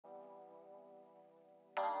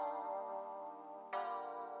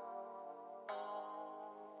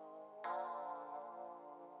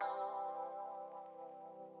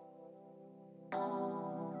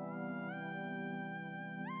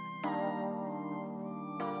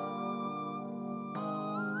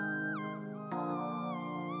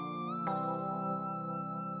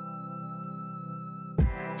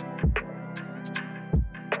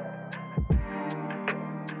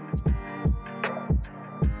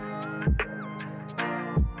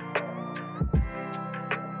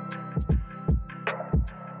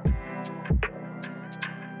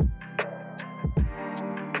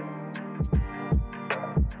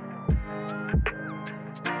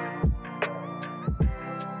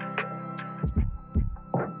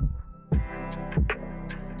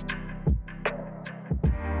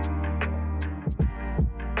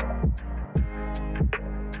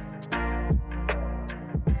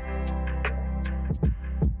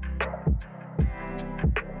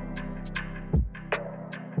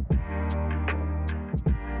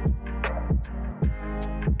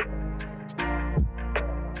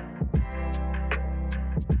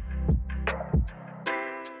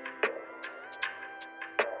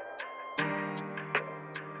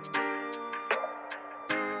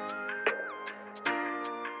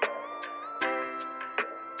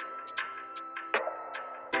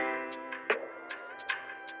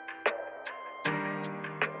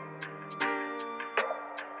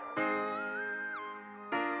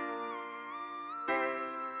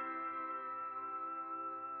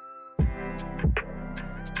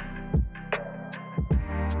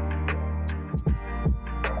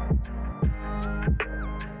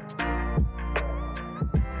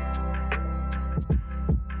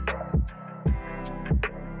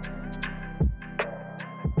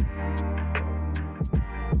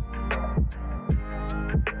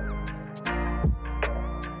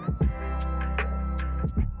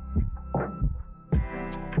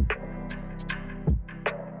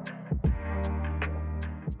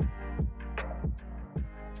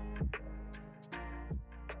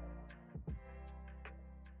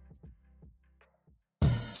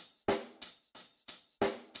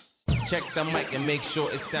Check the mic and make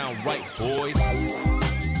sure it sound right, boys.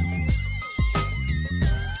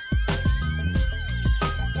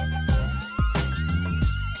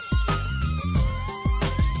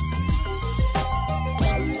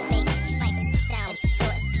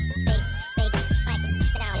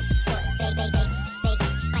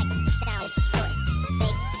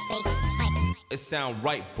 It sound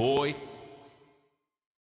right, boy.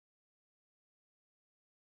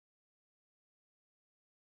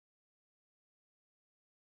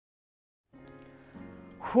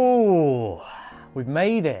 Whew, we've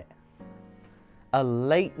made it. A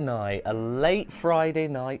late night, a late Friday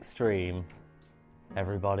night stream.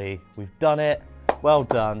 Everybody, we've done it. Well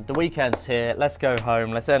done. The weekend's here. Let's go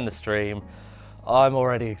home. Let's end the stream. I'm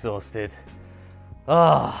already exhausted.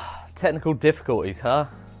 Technical difficulties, huh?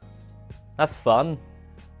 That's fun.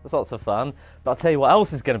 That's lots of fun. But I'll tell you what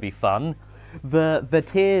else is going to be fun. The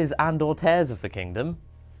tears and or tears of the kingdom.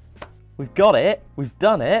 We've got it. We've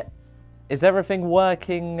done it. Is everything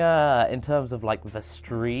working in terms of like the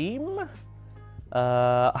stream?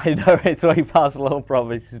 I know it's way past Little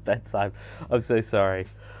Promise's bedtime. I'm so sorry.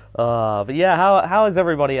 But yeah, how is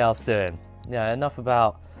everybody else doing? Yeah, enough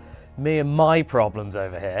about me and my problems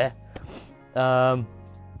over here.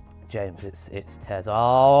 James, it's Tez.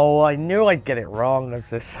 Oh, I knew I'd get it wrong. I'm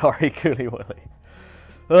so sorry, Cooley Willy.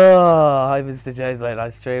 Oh, hi, Mr. James Late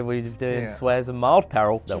Night Stream. We're doing swears and mild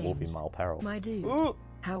peril. James, there will be mild peril. My dude,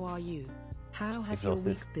 how are you? How has your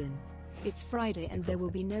week been? It's Friday and there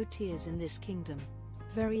will be no tears in this kingdom.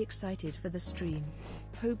 Very excited for the stream.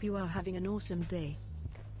 Hope you are having an awesome day.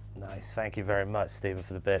 Nice, thank you very much, Stephen,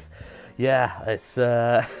 for the bits. Yeah, it's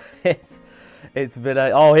been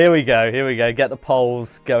a... Oh, here we go, Get the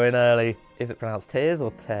polls going early. Is it pronounced tears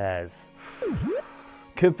or tears?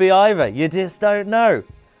 Could be either, you just don't know.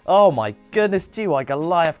 Oh my goodness, GY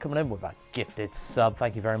Goliath coming in with a gifted sub.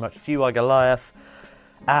 Thank you very much, GY Goliath.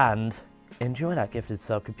 And enjoy that gifted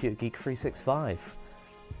sub, Computer Geek 365.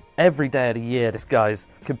 Every day of the year, this guy's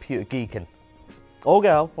computer geeking. Or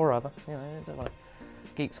girl, or other. You know, it don't matter.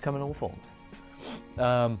 Geeks come in all forms.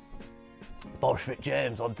 Bolshevik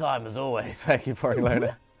James on time as always. Thank you,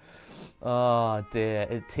 Proloner. Oh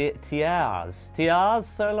dear. Tiars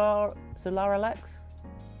Solar Alex?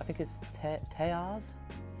 I think it's Tiars?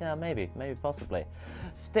 Yeah, maybe, possibly.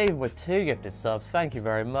 Stephen with 2 gifted subs. Thank you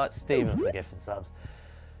very much, Stephen, for the gifted subs.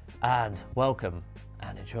 And welcome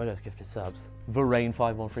and enjoy those gifted subs.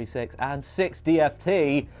 Varain5136 and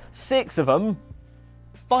 6DFT. 6 of them.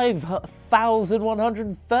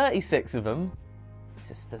 5,136 of them.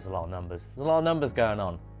 There's a lot of numbers. There's a lot of numbers going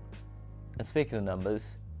on. And speaking of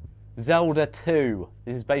numbers, Zelda 2.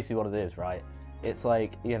 This is basically what it is, right? It's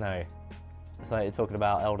like, you know, it's like you're talking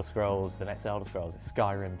about Elder Scrolls, the next Elder Scrolls. It's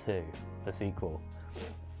Skyrim 2, the sequel.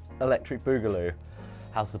 Electric Boogaloo.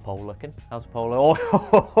 How's the poll looking? How's the poll? Oh,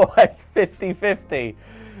 it's 50-50.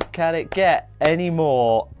 Can it get any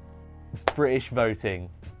more British voting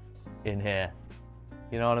in here?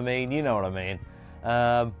 You know what I mean? You know what I mean.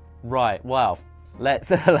 Right, well,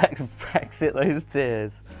 let's Brexit those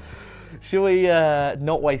tears. Shall we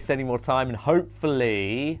not waste any more time and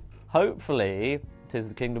hopefully, Tears of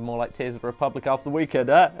the Kingdom more like Tears of the Republic after the weekend?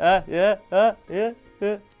 Yeah.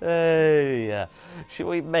 Should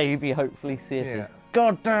we maybe hopefully see if this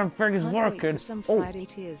goddamn thing is working? Wait for some Friday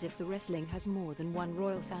tears if the wrestling has more than one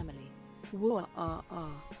royal family.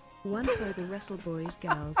 One for the Wrestle Boys,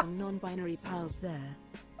 gals, and non-binary pals there.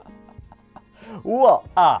 What?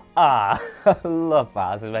 I love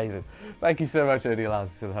that. That's amazing. Thank you so much, Only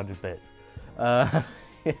Allows for the 100 bits.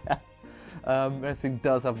 Wrestling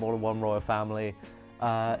does have more than one royal family.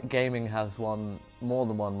 Gaming has more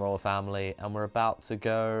than one royal family, and we're about to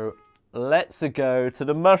go. Let's go to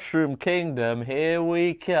the Mushroom Kingdom. Here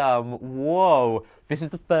we come. Whoa! This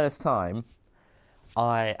is the first time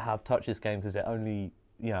I have touched this game because it only,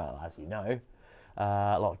 you know, as you know,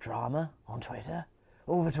 a lot of drama on Twitter.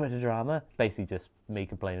 All the Twitter drama. Basically just me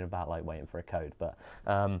complaining about like waiting for a code. But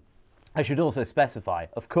I should also specify,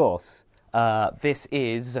 of course, this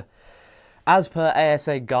is As per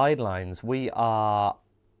ASA guidelines, we are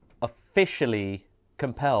officially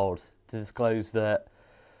compelled to disclose that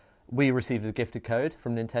we received a gifted code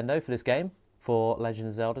from Nintendo for this game, for Legend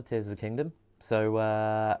of Zelda Tears of the Kingdom. So,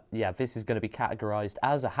 yeah, this is going to be categorized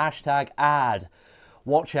as a hashtag ad.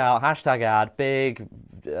 Watch out, hashtag ad, big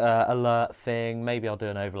alert thing. Maybe I'll do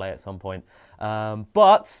an overlay at some point.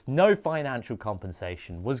 But no financial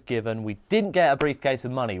compensation was given. We didn't get a briefcase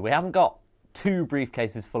of money. We haven't got 2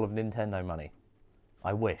 briefcases full of Nintendo money.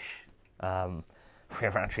 I wish.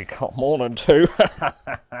 We've actually got more than 2.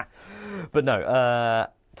 But no,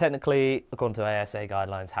 technically, according to ASA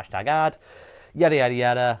guidelines, hashtag ad, yada, yada,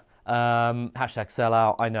 yada. Hashtag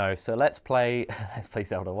sellout, I know. So let's play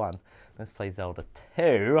Zelda 1. Let's play Zelda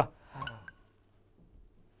 2.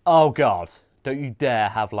 Oh, God. Don't you dare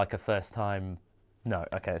have, like, a first time... No,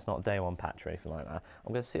 okay, it's not day 1 patch or anything like that.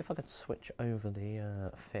 I'm going to see if I can switch over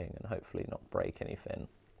the thing and hopefully not break anything.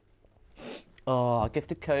 Oh,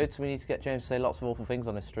 gifted codes. We need to get James to say lots of awful things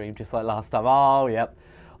on this stream, just like last time. Oh, yep.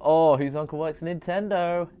 Oh, whose uncle works at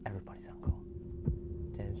Nintendo? Everybody's uncle.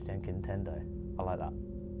 James Jenkins Nintendo. I like that.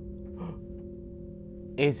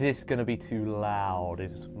 Is this going to be too loud,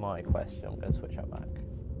 is my question. I'm going to switch that back.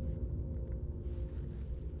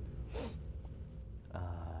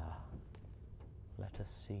 Let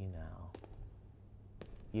us see now.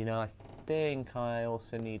 You know, I think I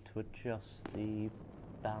also need to adjust the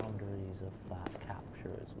boundaries of that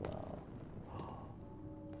capture as well.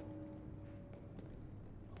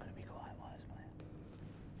 I'm going to be quiet while I play it.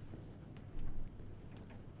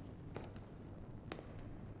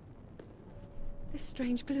 This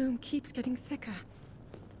strange gloom keeps getting thicker.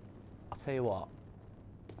 I'll tell you what.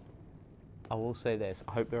 I will say this.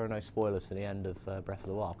 I hope there are no spoilers for the end of Breath of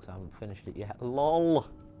the Wild, because I haven't finished it yet. LOL!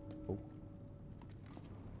 Ooh.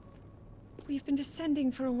 We've been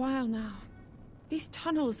descending for a while now. These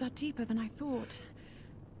tunnels are deeper than I thought.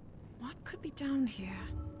 What could be down here?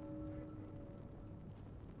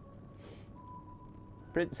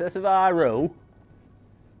 Princess of Hyrule?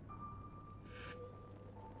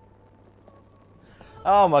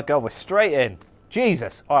 Oh my god, we're straight in.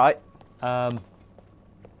 Jesus. Alright.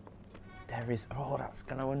 There is... Oh, that's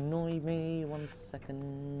going to annoy me. 1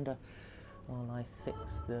 second. While I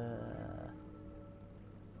fix the...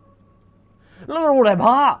 Look at all them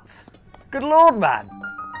hearts! Good lord, man!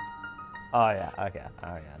 Oh, yeah. Okay.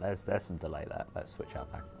 Oh, yeah. There's some delay there. Let's switch out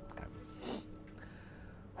back. Okay.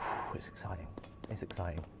 Whew, it's exciting. It's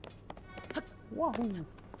exciting. Whoa.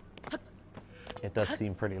 It does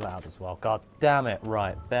seem pretty loud as well. God damn it.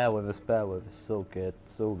 Right. Bear with us. Bear with us. It's all good.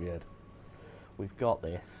 It's all good. We've got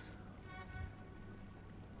this.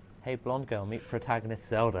 Hey, blonde girl, meet protagonist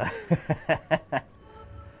Zelda.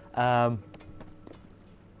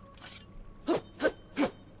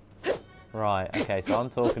 Right, okay, so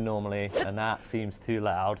I'm talking normally, and that seems too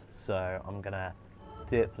loud, so I'm going to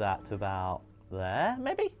dip that to about there,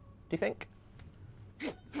 maybe? Do you think?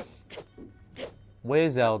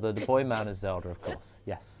 We're Zelda, the boy man is Zelda, of course,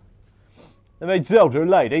 yes. They made Zelda a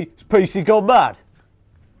lady? It's PC gone mad!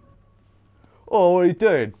 Oh, what are you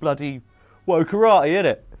doing? Bloody woke karate,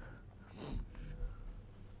 innit?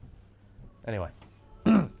 Anyway,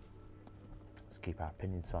 let's keep our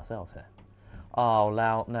opinions to ourselves here. Oh,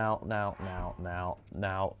 now,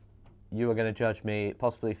 you are going to judge me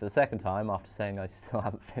possibly for the second time after saying I still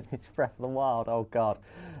haven't finished Breath of the Wild. Oh, God.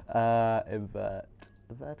 Invert.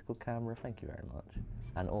 Vertical camera, thank you very much.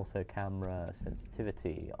 And also camera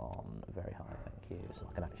sensitivity on very high, thank you. So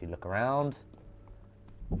I can actually look around.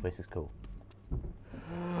 Oh, this is cool.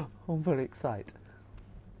 I'm very excited.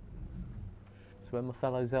 Where my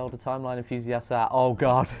fellow Zelda timeline enthusiasts are. Oh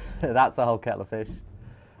god, that's a whole kettle of fish.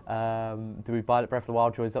 Do we buy that Breath of the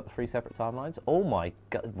Wild joins up the 3 separate timelines? Oh my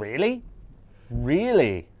god, really?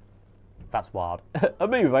 Really? That's wild.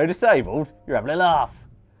 Amiibo disabled? You're having a laugh.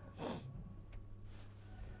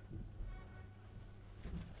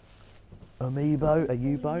 Amiibo, a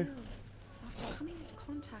Ubo? After coming into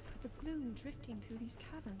contact with the gloom drifting through these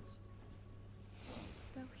caverns.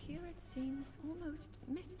 Though here it seems almost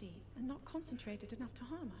misty and not concentrated enough to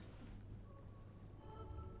harm us.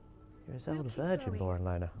 You're a Zelda virgin, Lauren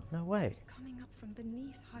Lona. No way. Coming up from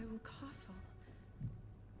beneath Hyrule Castle.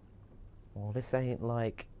 Well, this ain't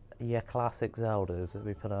like your classic Zeldas, if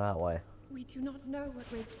we put it that way. We do not know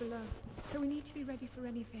what waits below, so we need to be ready for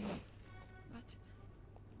anything. But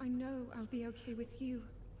I know I'll be okay with you,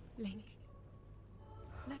 Link.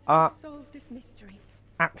 Let's solve this mystery.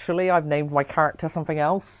 Actually, I've named my character something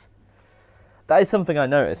else. That is something I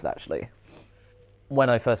noticed, actually. When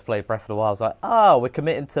I first played Breath of the Wild, I was like, oh, we're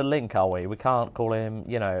committing to Link, are we? We can't call him,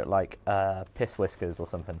 you know, like, Piss Whiskers or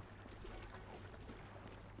something.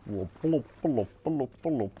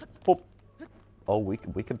 Oh, we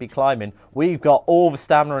could be climbing. We've got all the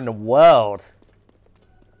stamina in the world.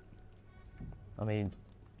 I mean,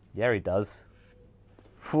 yeah, he does.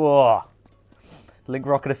 Whoa. Link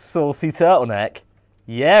rocking a saucy turtleneck.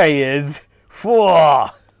 Yeah, he is. Whoa.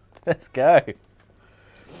 Let's go.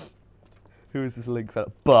 Who is this Link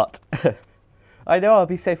fella? But. I know I'll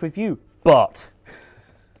be safe with you, but.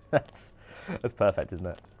 That's perfect, isn't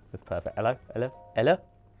it? That's perfect. Hello? Hello? Hello?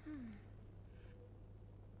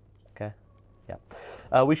 Okay.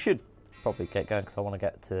 Yeah. We should probably get going because I want to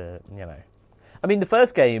get to, you know. I mean, the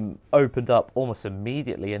first game opened up almost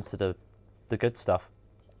immediately into the good stuff.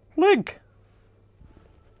 Link!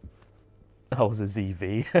 I was a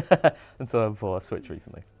ZV until before I switched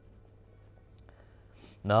recently.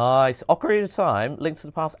 Nice. Ocarina of Time, Link to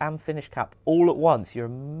the Past and Finish Cap all at once. You're a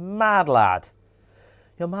mad lad.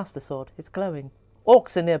 Your Master Sword, it's glowing.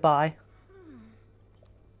 Orcs are nearby.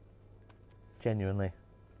 Genuinely.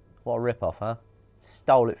 What a rip-off, huh?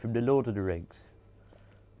 Stole it from the Lord of the Rings.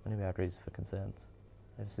 Many bad reasons for concerns.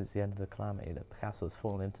 Ever since the end of the calamity, the castle has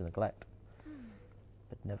fallen into neglect.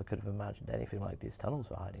 But never could have imagined anything like these tunnels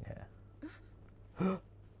were hiding here.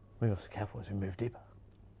 We must be careful as we move deeper.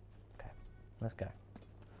 Okay, let's go.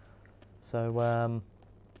 So,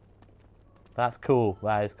 that's cool.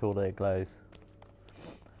 That is cool that it glows.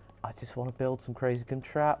 I just want to build some crazy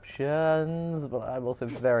contraptions, but I'm also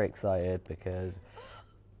very excited because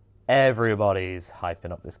everybody's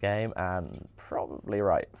hyping up this game, and probably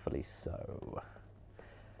rightfully so.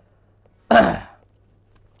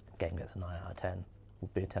 Game gets a 9 out of 10.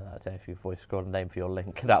 Would be a 10 out of 10 if you voice record a name for your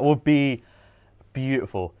Link. That would be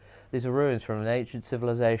beautiful. These are ruins from an ancient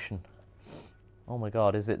civilization. Oh my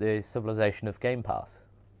god, is it the civilization of Game Pass?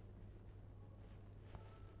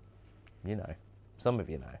 You know. Some of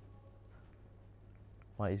you know.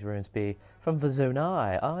 Might these ruins be from the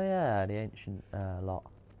Zonai? Oh yeah, the ancient lot.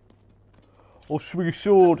 Or swing a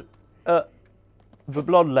sword at the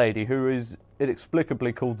blonde lady who is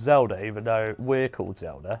inexplicably called Zelda, even though we're called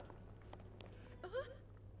Zelda.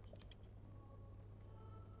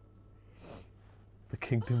 The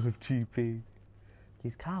Kingdom of GP.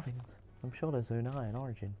 These carvings, I'm sure they're Zonai in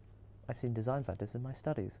origin. I've seen designs like this in my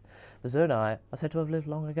studies. The Zonai are said to have lived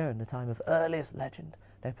long ago in the time of earliest legend.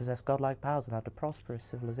 They possess godlike powers and had a prosperous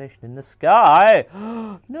civilization in the sky.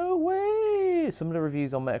 No way! Some of the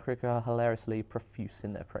reviews on Metacritic are hilariously profuse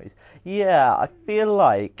in their praise. Yeah, I feel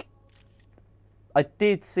like I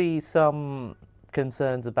did see some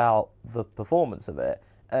concerns about the performance of it.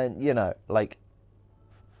 And, you know, like,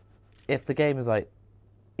 if the game is, like,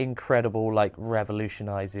 incredible, like,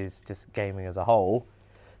 revolutionizes just gaming as a whole,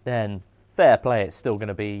 then fair play, it's still going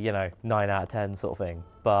to be, you know, 9 out of 10 sort of thing.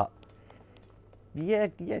 But, yeah,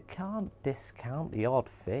 you can't discount the odd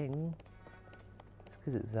thing. It's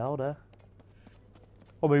because it's Zelda.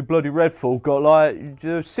 I mean, bloody Redfall got, like,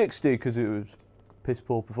 60 because it was piss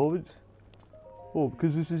poor performance. Or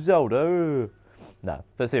because this is Zelda. No,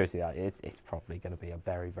 but seriously, it's probably going to be a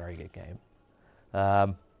very, very good game.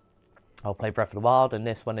 I'll play Breath of the Wild, and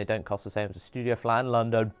this one, they don't cost the same as a Studio Flat in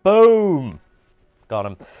London. Boom! Got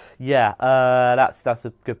them. Yeah, that's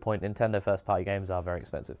a good point. Nintendo first-party games are very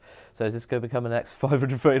expensive. So is this going to become the next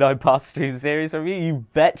 539 past stream series from you? You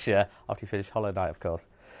betcha. After you finish Hollow Knight, of course.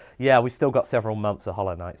 Yeah, we've still got several months of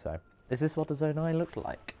Hollow Knight, so. Is this what the Zonai looked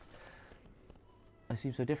like? They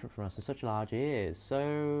seem so different from us. They're such large ears.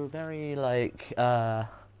 So very, like,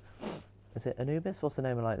 is it Anubis? What's the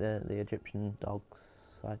name of, like, the Egyptian dogs?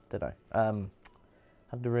 I don't know. How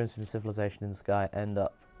did the ruins from civilization in the sky end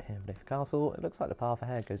up here beneath the castle? It looks like the path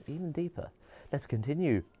ahead goes even deeper. Let's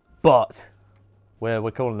continue. But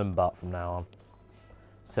we're calling them but from now on.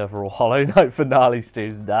 Several Hollow Knight finale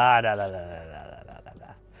streams.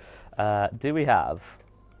 Do we have?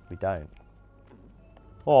 We don't.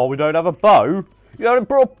 Oh, we don't have a bow? You haven't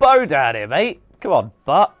brought a bow down here, mate. Come on,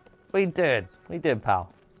 butt. What are you doing? What are you doing,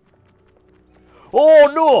 pal?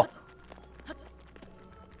 Oh, no!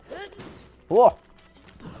 Whoa.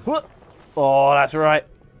 Oh, that's right.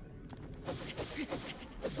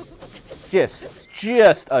 Just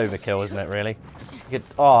overkill, isn't it, really? You could,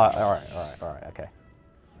 oh, alright, okay.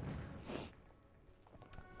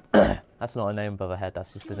 That's not a name above her head,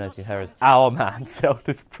 that's just denoting her as our man,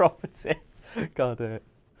 Zelda's property. Can't do it.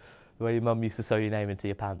 The way your mum used to sew your name into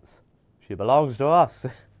your pants. She belongs to us.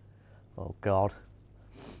 Oh, God.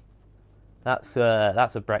 That's a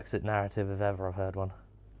Brexit narrative if ever I've heard one.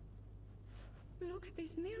 Look at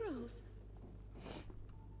these murals.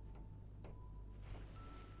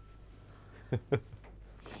 The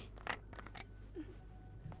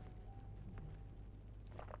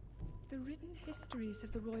written histories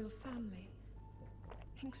of the royal family.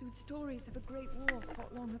 include stories of a great war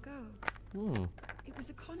fought long ago. It was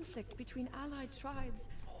a conflict between allied tribes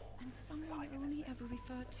and someone only ever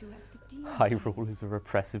referred to as the Demon King. Hyrule is a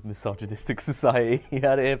repressive, misogynistic society. You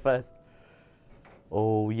had it here first.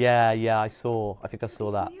 Oh, yeah, I think I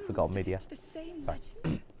saw that. Forgotten Media. Sorry.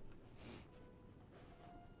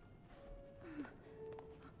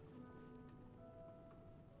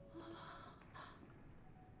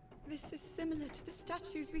 This is similar to the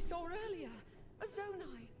statues we saw earlier. A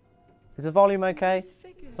Zonai. Is the volume okay?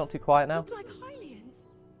 It's not too quiet now. Look like Hylians.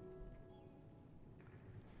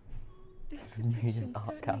 This Million depiction art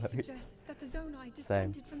certainly galleries. suggests that the Zonai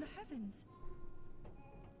descended from the heavens.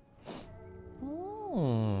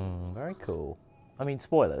 Very cool. I mean,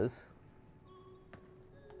 spoilers.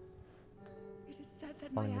 It is said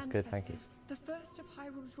that my Volume is good, thank you. ancestors, the first of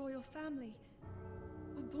Hyrule's royal family,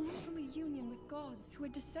 were born from a union with gods who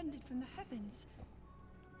had descended from the heavens.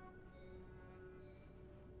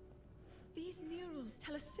 These murals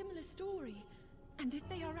tell a similar story, and if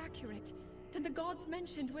they are accurate, then the gods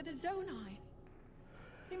mentioned were the Zonai.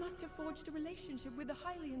 They must have forged a relationship with the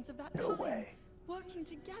Hylians of that time, working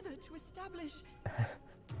together to establish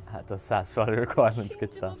That does satisfy the requirements, good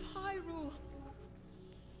Kingdom stuff. of Hyrule.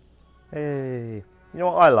 Hey, you know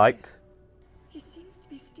what I liked? He seems to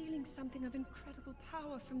be stealing something of incredible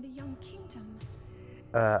power from the young kingdom.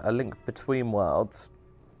 A Link Between Worlds,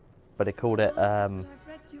 but they called it Reminds me of what I've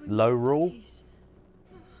read during my Low Rule. studies.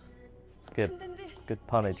 It's good. And then this, Good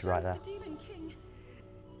punnage it right shows there. The Demon King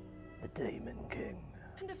The Demon King.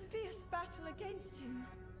 and a fierce battle against him.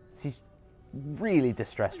 She's really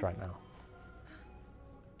distressed right now.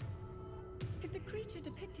 If the creature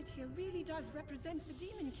depicted here really does represent the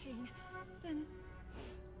Demon King, then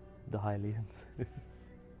The Hylians.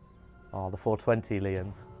 Oh, the 420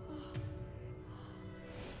 Lians.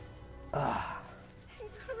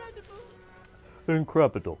 incredible.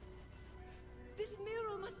 Incredible. This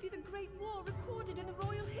mural must be the Great War recorded in the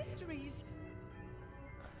royal histories.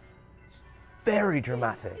 It's very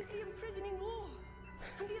dramatic. This is the imprisoning war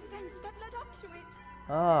and the events that led up to it.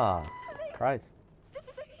 Ah, Link, Christ. this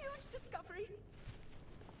is a huge discovery.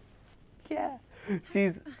 Yeah.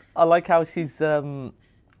 I like how she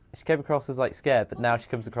came across as like scared, but now she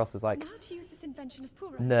comes across as like Now to use this invention of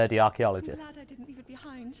Pura's. nerdy I'm archaeologist. glad I didn't leave it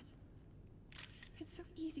behind. It's so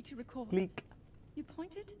easy to record. Leak. You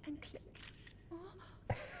point it and click. Oh,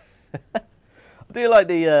 I do like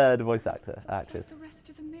the voice actress. looks like the rest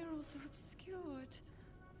of the murals are obscured.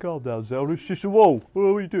 Calm down, Zelda. It's just a wall. What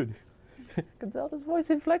are you doing? Can Zelda's voice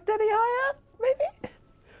inflect any higher? Maybe?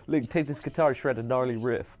 Link, take this guitar, shred a gnarly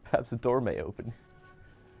riff. Perhaps a door may open.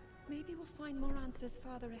 Maybe we'll find more answers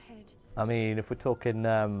farther ahead. I mean, if we're talking...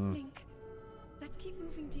 Link, let's keep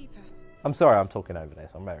moving deeper. I'm sorry I'm talking over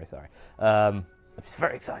this. I'm very sorry. I'm just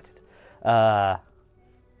very excited. Yeah.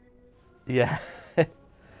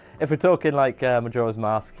 If we're talking like Majora's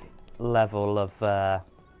Mask level of,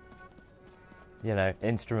 you know,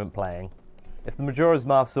 instrument playing, if the Majora's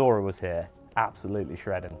Mask Sora was here, absolutely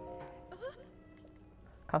shredding.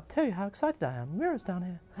 Can't tell you how excited I am. Mirrors down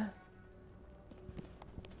here.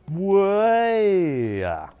 Way.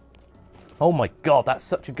 Oh my god, that's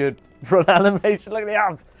such a good front animation. Look at the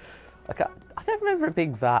arms. I don't remember it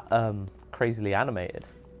being that crazily animated.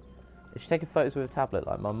 Is she taking photos with a tablet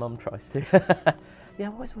like my mum tries to? Yeah,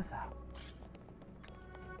 what is with that?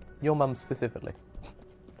 Your mum specifically?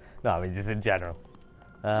 No, I mean just in general.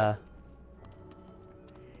 I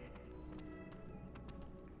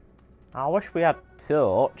wish we had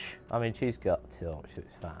touch. I mean, she's got touch, so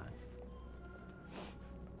it's fine.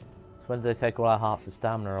 So when do they take all our hearts and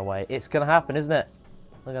stamina away? It's gonna happen, isn't it?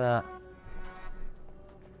 Look at that.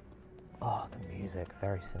 Oh, the music,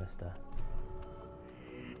 very sinister.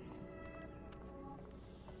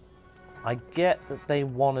 I get that they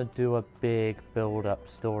want to do a big build-up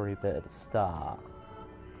story bit at the start.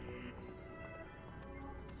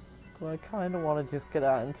 But I kind of want to just get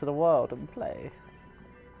out into the world and play.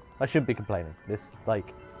 I shouldn't be complaining. This,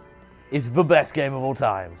 like, is the best game of all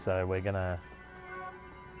time, so we're gonna...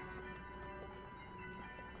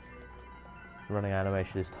 Running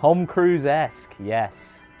animation is Tom Cruise-esque.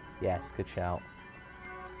 Yes. Yes, good shout.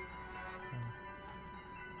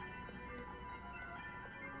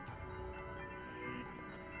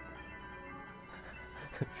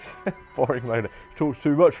 Boring mode. She talks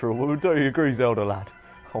too much for a woman, don't you agree, Zelda lad?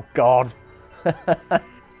 Oh god.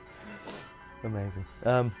 Amazing.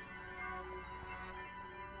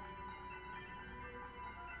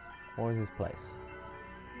 What is this place?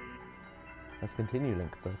 Let's continue,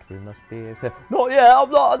 Link, but we must be... Not yet,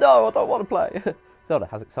 I'm not, no, I don't want to play. Zelda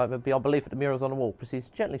has excitement beyond belief at the murals on the wall. Proceeds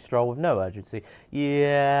to gently stroll with no urgency.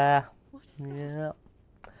 Yeah. What is that?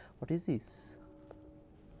 What is this?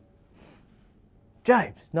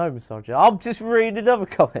 James, no misogyny. I'm just reading another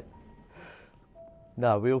comment.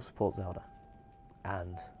 No, we all support Zelda.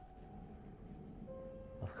 And,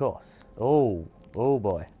 of course, oh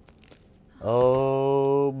boy.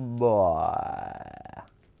 Oh boy.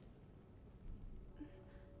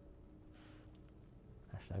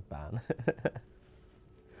 Hashtag ban.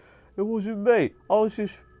 It wasn't me. I was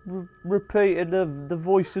just repeating the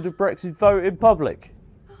voice of the Brexit vote in public.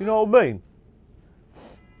 You know what I mean?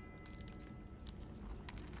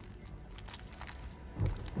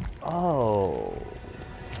 Oh,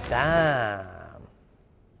 damn.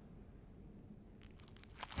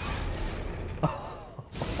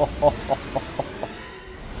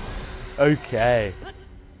 Okay.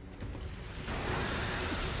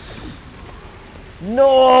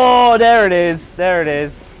 No, there it is. There it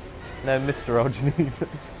is. No, misogyny.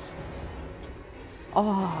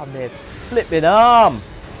 Oh, my flipping arm.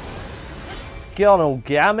 It's gone all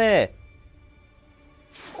gammy.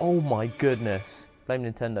 Oh my goodness. Blame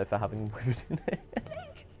Nintendo for having women in it.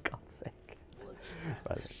 God's sake.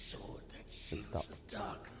 Right. Sword that seals the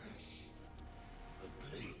darkness. A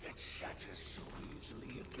blade that shatters so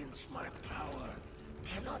easily against my power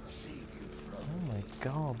cannot save you from. Oh my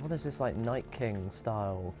god, what is this, like Night King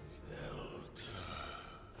style? Zelda.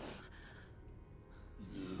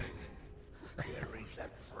 You carries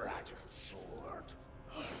that fragile sword.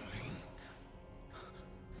 A link.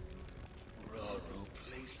 Raru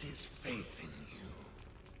placed his faith in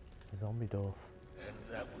you. Zombie dwarf. And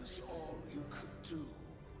that was all you could do.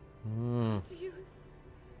 Do you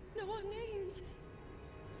know our names?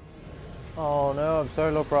 Oh no, I'm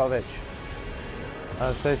sorry, Lord Brovich.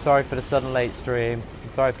 I'm so sorry for the sudden late stream.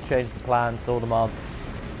 I'm sorry for changing the plans to all the mods.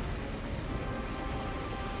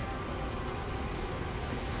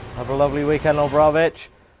 Have a lovely weekend, Lord Brovich.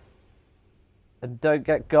 And don't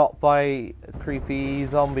get got by a creepy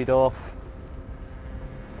zombie dwarf.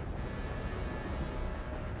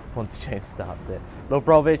 Once James starts it. Lord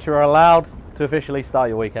Brovich, you're allowed to officially start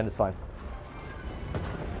your weekend, it's fine.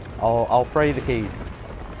 I'll throw you the keys.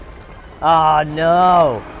 Ah,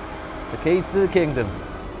 no! The keys to the kingdom.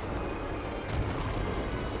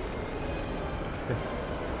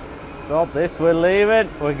 Stop this, we're leaving.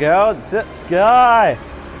 We're going to the sky.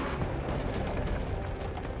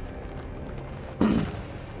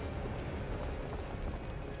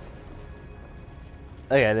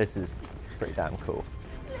 Okay, this is pretty damn cool.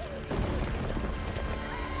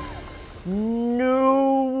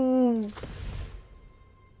 No!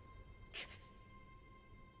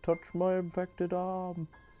 Touch my infected arm.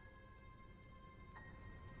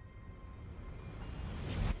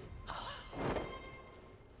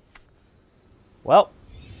 Well.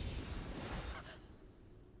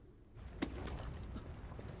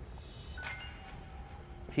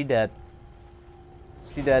 She dead.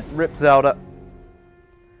 She dead. Rip Zelda.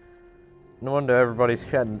 No wonder everybody's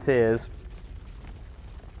shedding tears.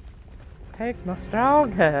 Take my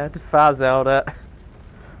strong hand, Far Zelda.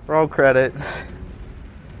 Roll credits.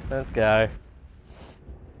 Let's go.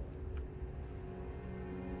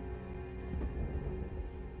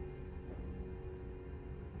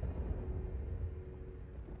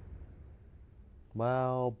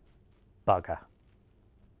 Well, bugger.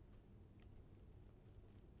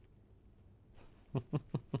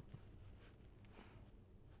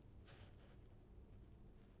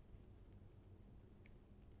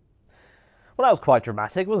 Well, that was quite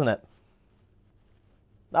dramatic, wasn't it?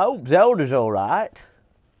 Oh, Zelda's all right.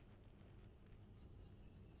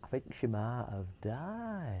 I think she might have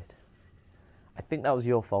died. I think that was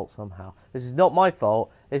your fault somehow. This is not my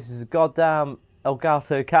fault. This is a goddamn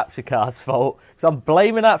Elgato capture card's fault. Because I'm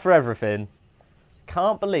blaming that for everything.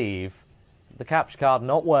 Can't believe the capture card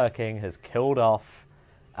not working has killed off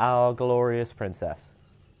our glorious princess.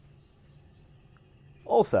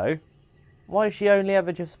 Also, why is she only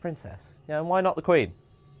ever just a princess? You know, why not the queen?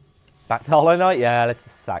 Back to Hollow Knight? Yeah, let's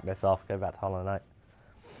just sack this off. Go back to Hollow Knight.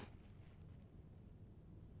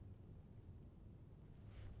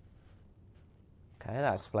 Okay,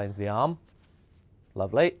 that explains the arm.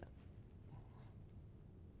 Lovely.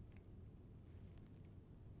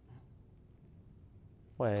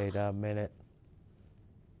 Wait a minute.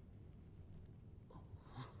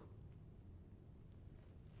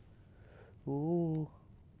 Ooh.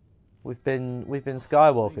 We've been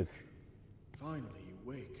skywalkered. Finally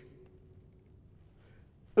awake.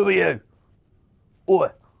 Who are you? Oi.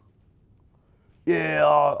 Yeah,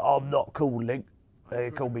 I'm not called Link. They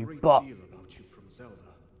call me Butt. Deal about you from Zelda.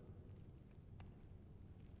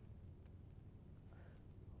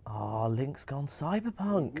 Ah, Link's gone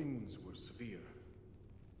cyberpunk. Wounds were severe.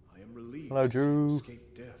 I am relieved Hello, to Drew.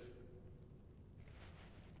 escape death.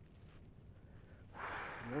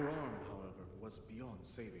 Your arm, however, was beyond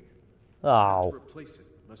saving. Oh. I had to replace it,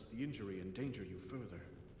 lest the injury endanger you further.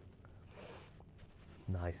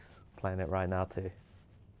 Nice. Playing it right now too.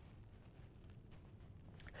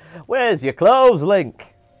 Where's your clothes,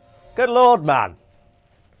 Link? Good lord, man.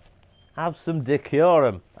 Have some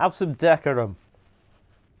decorum. Have some decorum.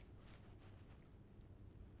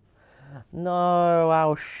 No,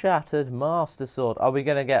 our shattered master sword. Are we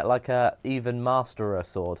going to get like a even masterer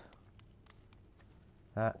sword?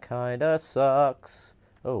 That kind of sucks.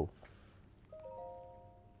 Oh.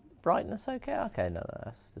 Brightness okay? Okay, no,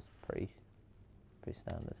 that's just pretty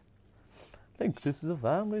standard. I think this is a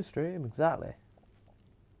family stream, exactly.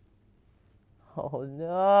 Oh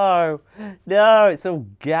no! No, it's all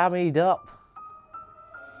gammied up.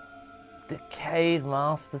 Decayed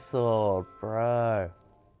Master Sword, bro.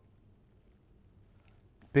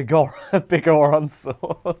 Big Goron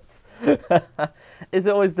swords. Is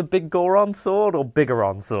it always the Big Goron sword or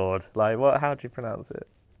Bigoron sword? Like, what? How do you pronounce it?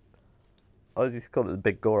 I always used to call it the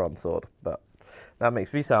Big Goron sword, but that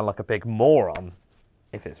makes me sound like a big moron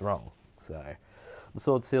if it's wrong. So, the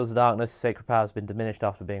sword seals the darkness. Sacred power has been diminished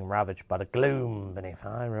after being ravaged by the gloom beneath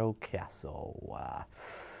Hyrule Castle.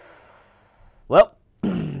 Well,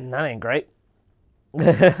 that ain't great.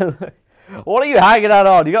 What are you hanging out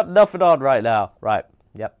on? You got nothing on right now. Right.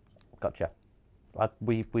 Yep. Gotcha.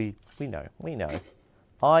 We know.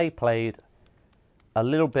 I played a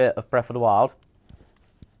little bit of Breath of the Wild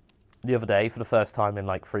the other day for the first time in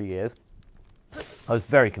like 3 years. I was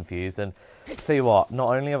very confused, and tell you what, not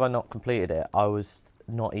only have I not completed it, I was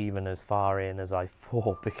not even as far in as I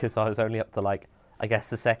thought, because I was only up to like, I guess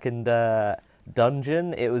the second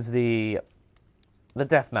dungeon. It was the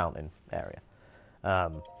Death Mountain area.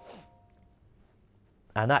 And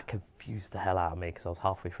that confused the hell out of me, because I was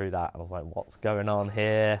halfway through that and I was like, what's going on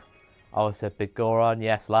here? I said, Big Goron,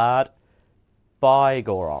 yes lad. Bye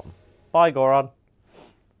Goron. Bye Goron.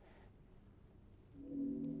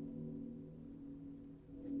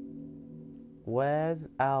 Where's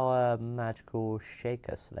our magical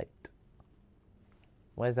shaker slate?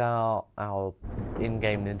 Where's our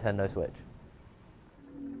in-game Nintendo Switch?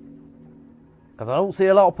 Because I don't see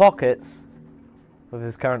a lot of pockets with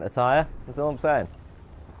his current attire. That's all I'm saying.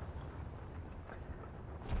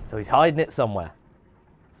 So he's hiding it somewhere.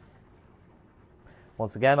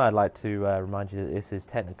 Once again, I'd like to remind you that this is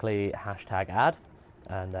technically hashtag ad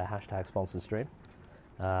and hashtag sponsored stream.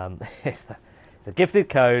 It's a gifted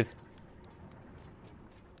code.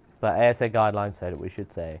 But ASA guidelines say that we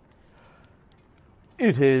should say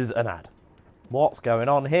it is an ad. What's going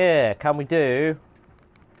on here? Can we do?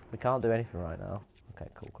 We can't do anything right now. Okay,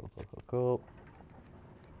 cool.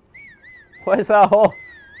 Where's our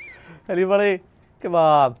horse? Anybody? Come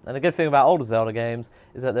on. And the good thing about older Zelda games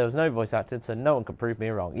is that there was no voice acted, so no one could prove me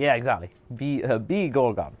wrong. Yeah, exactly. Be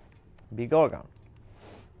Gorgon. Be Gorgon.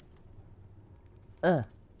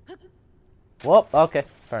 Whoop. Okay,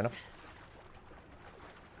 fair enough.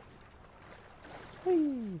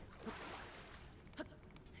 Whee.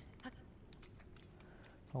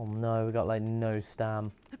 Oh no, we got like no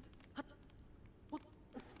stam.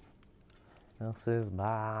 This is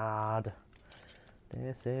bad.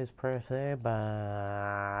 This is pretty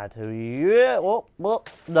bad. Yeah, whoop.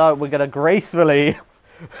 No, we're gonna gracefully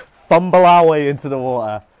fumble our way into the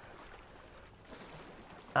water,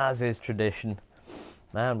 as is tradition.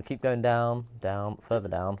 Man, we keep going down, further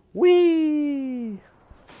down. Whee!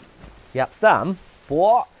 Yep, stam.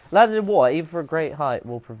 What? Landing in water, even for a great height,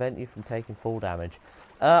 will prevent you from taking fall damage.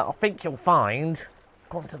 I think you'll find,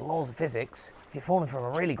 according to the laws of physics, if you're falling from a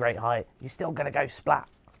really great height, you're still going to go splat.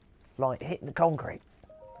 It's like hitting the concrete.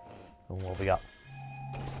 Oh, what have we got?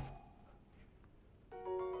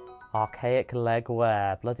 Archaic leg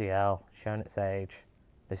wear. Bloody hell. Showing its age.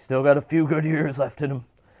 They've still got a few good years left in them.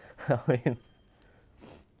 I mean,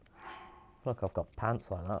 look, I've got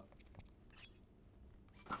pants like that.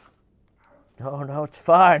 Oh no, it's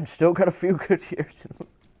fine. Still got a few good years in them.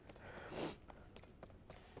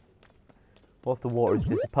 What if the water is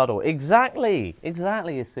just a puddle? Exactly,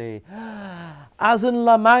 you see. Azen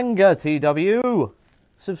La Manga, TW.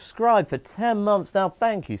 Subscribe for 10 months now.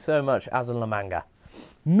 Thank you so much, Azen La Manga.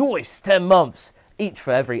 Nice, 10 months. Each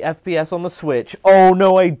for every FPS on the Switch. Oh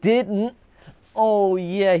no, I didn't. Oh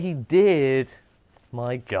yeah, he did.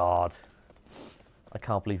 My God. I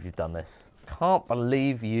can't believe you've done this. Can't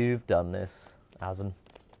believe you've done this, Azen.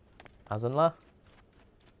 Azenla?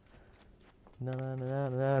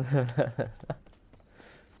 No.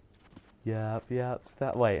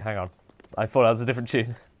 Yep. Wait, hang on. I thought that was a different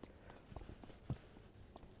tune.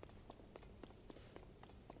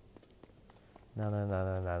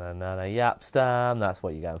 No. Yap stam. That's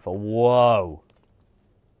what you're going for. Whoa.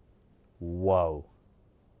 Whoa.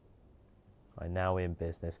 Right, now we're in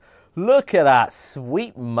business. Look at that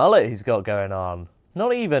sweet mullet he's got going on.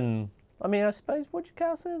 Not even, I mean, I suppose, would you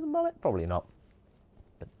count it as a mullet? Probably not.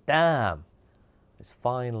 But damn, those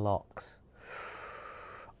fine locks.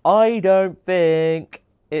 I don't think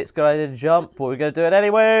it's got to jump, but we're going to do it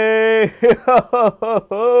anyway.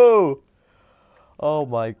 Oh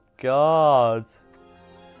my god.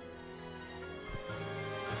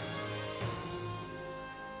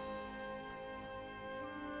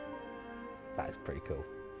 That is pretty cool.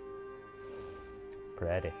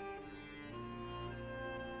 Pretty.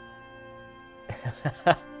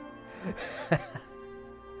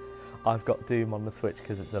 I've got Doom on the Switch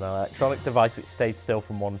because it's an electronic device which stayed still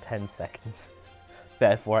for more than 10 seconds.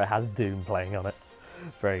 Therefore, it has Doom playing on it.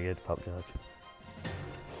 Very good, Pop Judge.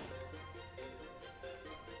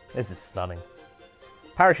 This is stunning.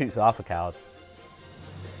 Parachutes are for cowards.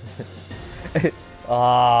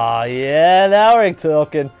 Ah, yeah, now we're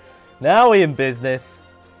talking. Now we're in business.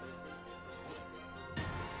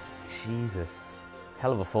 Jesus.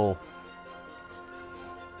 Hell of a fall.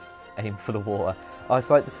 Aim for the water. Oh, it's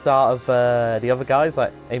like the start of the other guys,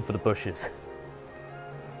 like, aim for the bushes.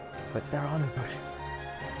 It's like, there are no bushes.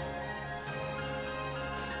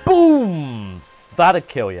 Boom! That'd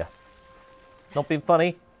kill you. Not being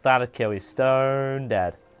funny, that'd kill you. Stone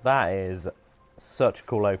dead. That is such a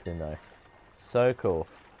cool opening, though. So cool.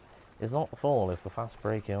 It's not the fall, it's the fast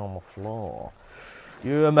breaking on the floor.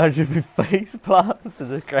 You imagine your face plants and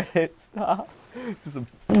the credits start. Just a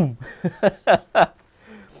boom.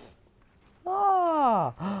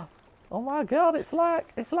 Ah, oh my god, it's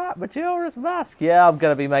like Majora's Mask. Yeah, I'm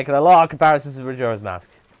gonna be making a lot of comparisons to Majora's Mask,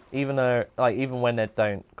 even though, like, even when they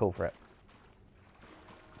don't call for it.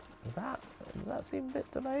 Does that seem a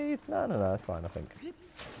bit delayed? No, it's fine, I think.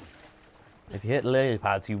 If you hit the lily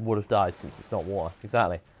pads, you would have died since it's not water.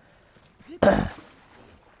 Exactly.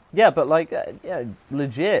 Yeah, but like, yeah,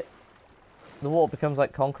 legit. The water becomes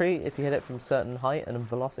like concrete if you hit it from a certain height and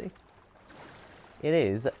velocity. It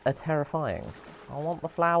is terrifying. I want the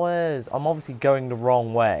flowers. I'm obviously going the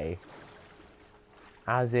wrong way.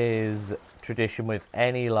 As is tradition with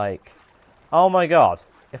any, like... Oh my god.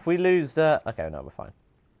 If we lose... okay, no, we're fine.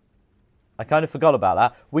 I kind of forgot about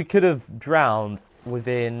that. We could have drowned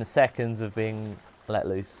within seconds of being let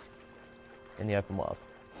loose in the open world.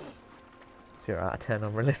 0 out of 10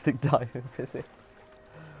 on realistic diving physics.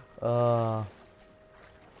 And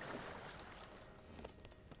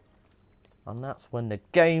that's when the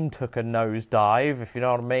game took a nosedive, if you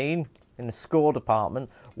know what I mean, in the score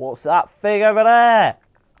department. What's that thing over there?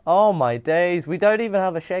 Oh my days, we don't even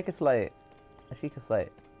have a shaker slate. A Sheikah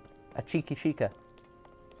slate. A cheeky Sheikah.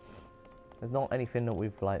 There's not anything that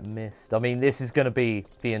we've, like, missed. I mean, this is going to be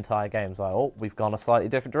the entire game. It's like, oh, we've gone a slightly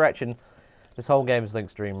different direction. This whole game is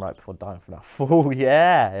Link's dream right before dying for now. Oh,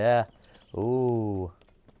 yeah, yeah. Ooh.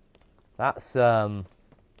 That's, yeah,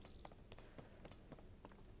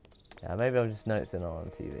 maybe I'm just noticing on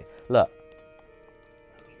TV. Look.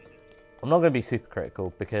 I'm not going to be super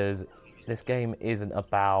critical because this game isn't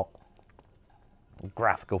about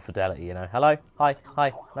graphical fidelity, you know. Hello? Hi,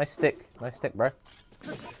 hi. Nice stick, bro.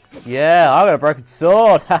 Yeah, I got a broken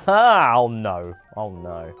sword. Haha. Oh, no. Oh,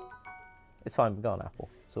 no. It's fine. We've got an apple.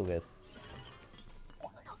 It's all good.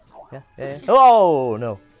 Yeah, yeah, yeah. Oh,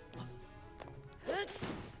 no.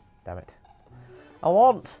 Damn it. I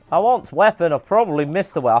want weapon. I've probably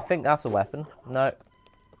missed a weapon. I think that's a weapon. No.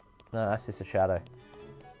 No, that's just a shadow.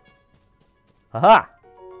 Haha!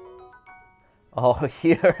 Oh,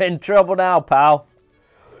 you're in trouble now, pal.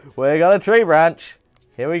 We got a tree branch.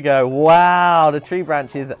 Here we go. Wow, the tree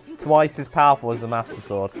branch is twice as powerful as the Master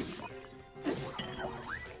Sword.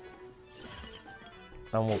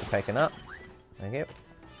 And we'll be taking that. Thank you.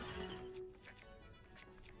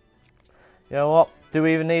 You know what? Do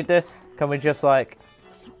we even need this? Can we just, like...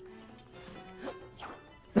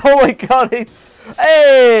 Oh my god!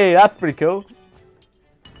 Hey! That's pretty cool.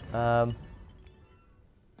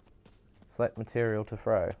 Select material to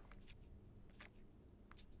throw.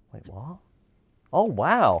 Wait, what? Oh,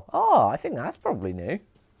 wow. Oh, I think that's probably new.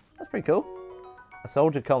 That's pretty cool. A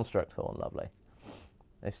soldier construct. Oh, lovely.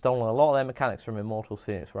 They've stolen a lot of their mechanics from Immortals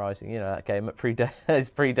Phoenix Rising. You know, that game is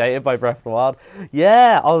predated by Breath of the Wild.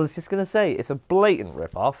 Yeah, I was just going to say, it's a blatant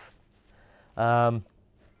rip-off. Yeah,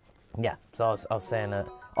 so I was saying that.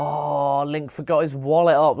 Oh, Link forgot his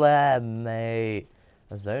wallet up there, mate.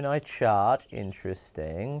 A Zonai charge,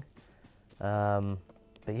 interesting. But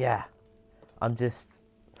yeah, I'm just...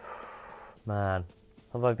 Man,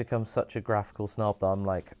 have I become such a graphical snob that I'm,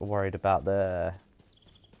 like, worried about the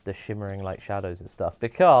shimmering, like, shadows and stuff?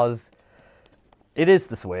 Because it is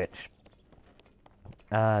the Switch,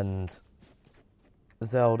 and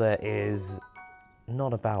Zelda is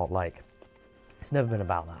not about, like, it's never been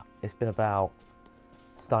about that. It's been about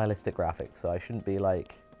stylistic graphics, so I shouldn't be,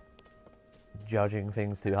 like, judging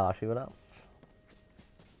things too harshly with that.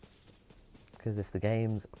 Because if the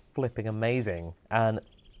game's flipping amazing, and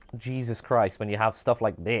Jesus Christ, when you have stuff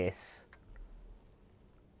like this,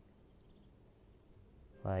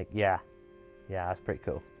 like, yeah, that's pretty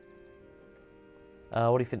cool.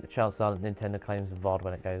 What do you think the chances are that Nintendo claims a VOD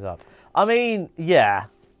when it goes up? I mean, yeah,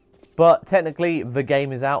 but technically the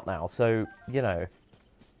game is out now, so, you know,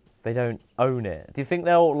 they don't own it. Do you think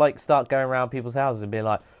they'll, like, start going around people's houses and be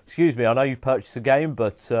like, excuse me, I know you purchased a game,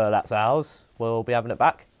 but that's ours. We'll be having it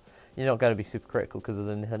back. You're not going to be super critical because of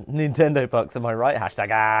the Nintendo bucks, am I right? Hashtag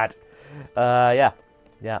ad.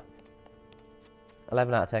 Yeah.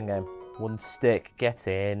 11 out of 10 game. 1 stick, get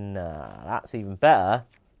in. That's even better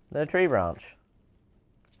than a tree branch.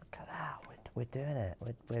 Look at that. We're doing it.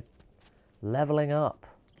 We're leveling up.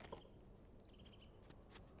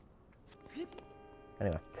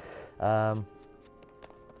 Anyway,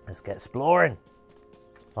 let's get exploring.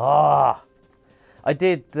 I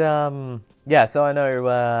did, yeah, so I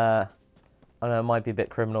know it might be a bit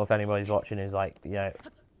criminal if anybody's watching who's, like, you know,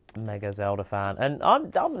 mega Zelda fan. And I'm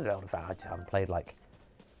a Zelda fan, I just haven't played, like,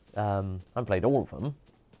 I haven't played all of them.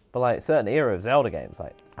 But, like, certain era of Zelda games,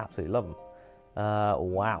 like, absolutely love them.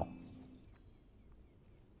 Wow.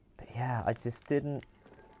 But, yeah, I just didn't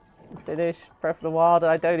finish Breath of the Wild.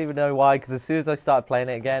 I don't even know why, because as soon as I started playing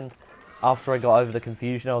it again, after I got over the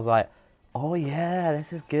confusion, I was like, oh yeah,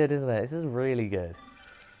 this is good, isn't it? This is really good.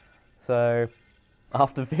 So,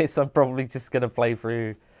 after this, I'm probably just going to play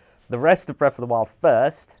through the rest of Breath of the Wild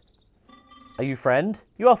first. Are you friend?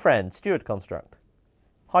 You are friend. Stuart Construct.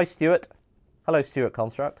 Hi, Stuart. Hello, Stuart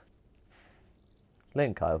Construct.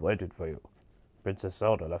 Link, I have waited for you. Princess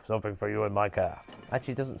Zelda left something for you in my car.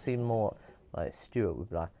 Actually, it doesn't seem more like Stuart would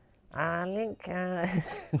be like, Link, no.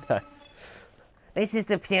 This is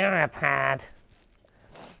the Pura pad.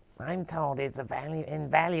 I'm told it's a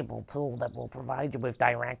invaluable tool that will provide you with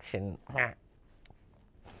direction.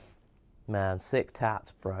 Man, sick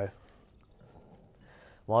tats, bro.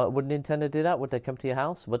 Why would Nintendo do that? Would they come to your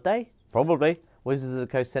house? Would they? Probably. Wizards of the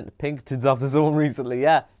Coast sent the Pinkertons after someone recently.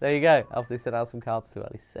 Yeah, there you go. After they sent out some cards too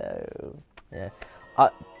early. So, yeah.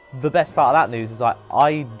 The best part of that news is, like,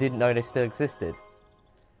 I didn't know they still existed.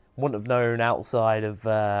 Wouldn't have known outside of,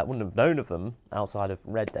 wouldn't have known of them outside of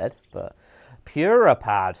Red Dead, but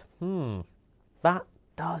Purapad. That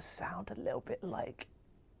does sound a little bit like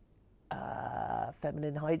a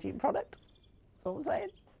feminine hygiene product. That's all I'm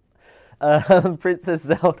saying. Princess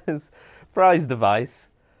Zelda's prize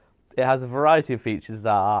device. It has a variety of features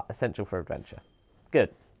that are essential for adventure. Good.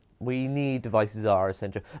 We need devices that are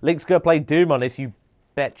essential. Link's gonna play Doom on this, you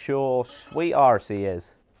bet your sweet arse he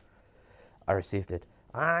is. I received it.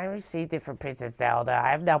 I received it from Princess Zelda.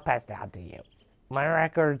 I have now passed it on to you. My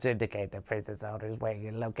records indicate that Princess Zelda is where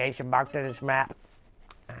your location marked on this map.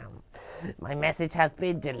 My message has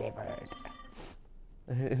been delivered.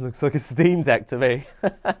 It looks like a Steam Deck to me.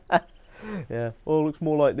 Yeah. Well, it looks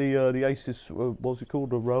more like the Asus, what's it called?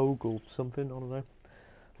 The Rogue or something? I don't know.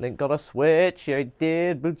 Link got a Switch. Yeah, he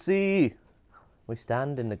did, Bootsy. We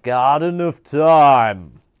stand in the Garden of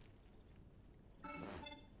Time.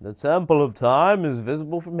 The Temple of Time is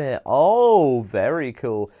visible from here. Oh, very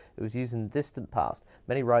cool. It was used in the distant past.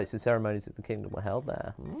 Many rites and ceremonies of the kingdom were held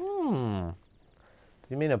there. Do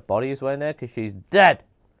you mean her body is waiting there? Because she's dead.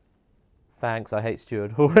 Thanks, I hate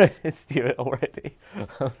Stuart already. Stuart already.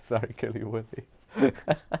 I'm sorry, Killy Willy.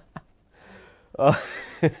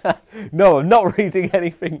 No, I'm not reading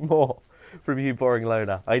anything more from you, boring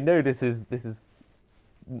loner. I know this is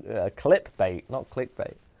clickbait, not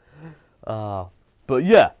clickbait. But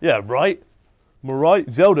yeah, right? Am I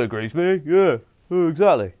right? Zelda agrees with me. Yeah,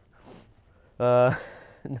 exactly.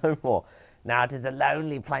 No more. Now it is a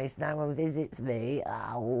lonely place. No one visits me.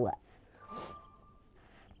 Oh.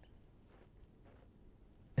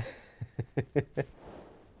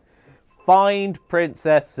 Find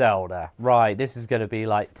Princess Zelda. Right, this is going to be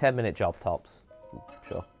like 10-minute job tops.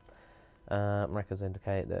 Sure. Records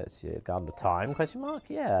indicate that it's your Garden of Time, question mark?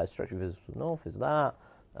 Yeah, structure visits to the north is that.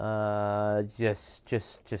 Just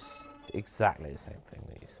exactly the same thing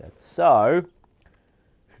that you said. So,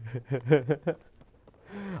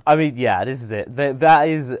 I mean, yeah, this is it. That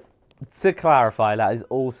is, to clarify, that is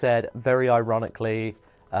all said very ironically.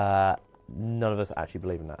 None of us actually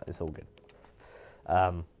believe in that. It's all good.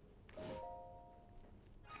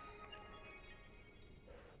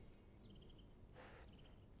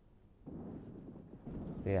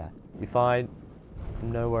 Yeah, you're fine.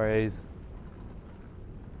 No worries.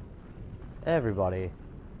 Everybody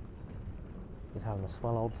is having a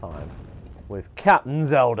swell old time with Captain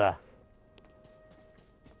Zelda.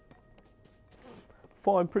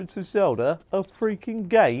 Find Princess Zelda a freaking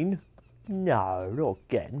gain? No, not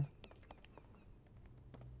again.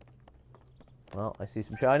 Well, I see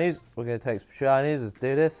some shinies. We're going to take some shinies. Let's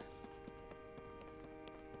do this.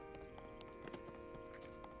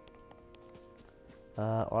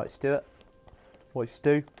 Alright, Stu it. What,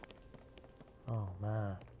 Stu? Oh,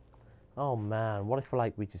 man. Oh, man. What if,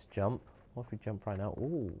 like, we just jump? What if we jump right now?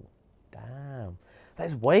 Ooh, damn.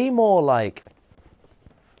 There's way more, like,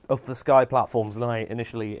 of the sky platforms than I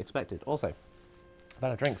initially expected. Also, I've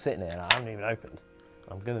had a drink sitting here and I haven't even opened.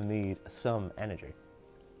 I'm going to need some energy.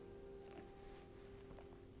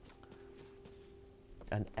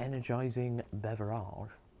 An energizing beverage.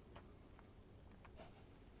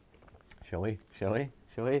 Shall we? Shall we?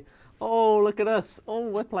 Shall we? Oh, look at us. Oh,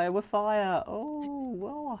 we're playing with fire. Oh,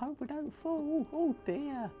 well, I hope we don't fall. Oh,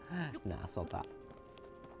 dear. Nah, it's not that.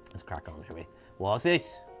 Let's crack on, shall we? What's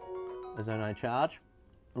this? There's no charge.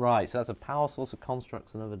 Right, so that's a power source of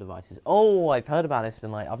constructs and other devices. Oh, I've heard about this,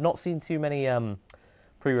 and like I've not seen too many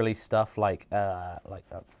pre-release stuff like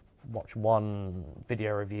watch one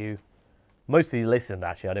video review. Mostly listened,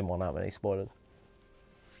 actually. I didn't want that many spoilers.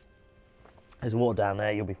 There's water down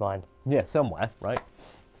there, you'll be fine. Yeah, somewhere, right?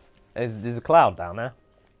 There's a cloud down there.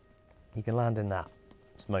 You can land in that.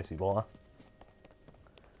 It's mostly water.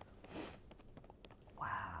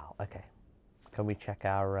 Wow, okay. Can we check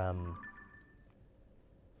our...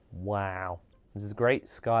 Wow. This is Great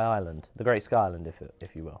Sky Island. The Great Sky Island,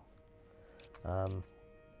 if you will. So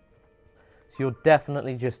you're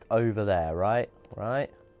definitely just over there, right? Right?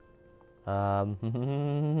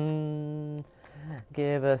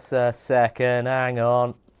 Give us a second, hang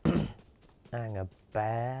on. Hang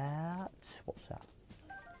about. What's that?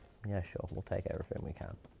 Yeah, sure, we'll take everything we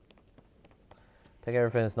can. Take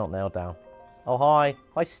everything that's not nailed down. Oh, hi.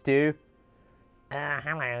 Hi, Stu.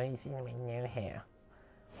 Hello, you seem to be new here.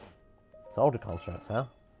 Soldier constructs, huh?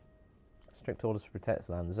 Strict orders to protect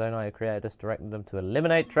the land. The zone I created us directed them to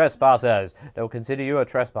eliminate trespassers. They will consider you a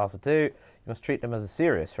trespasser too. You must treat them as a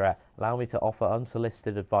serious threat. Allow me to offer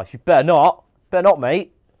unsolicited advice. You better not. Better not,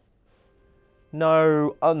 mate.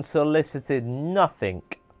 No unsolicited nothing.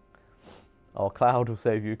 Oh, Cloud will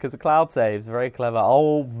save you because the Cloud saves. Very clever.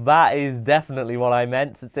 Oh, that is definitely what I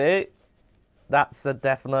meant to do. That's a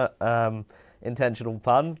definite intentional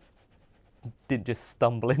pun. Didn't just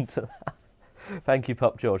stumble into that. Thank you,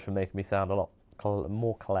 Pup George, for making me sound a lot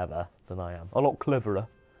more clever than I am. A lot cleverer.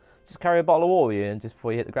 Just carry a bottle of water with you, and just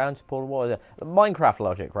before you hit the ground, just pour the water. Minecraft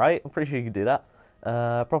logic, right? I'm pretty sure you can do that.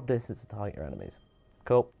 Proper distance to target your enemies.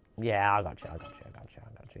 Cool. Yeah, I got you.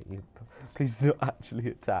 You please don't actually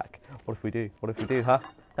attack. What if we do? What if we do, huh?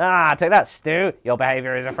 Ah, take that, Stu. Your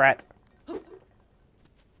behaviour is a threat.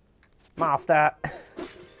 Master.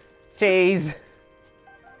 Cheese.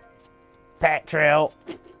 Petrol.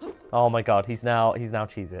 Oh my god, he's now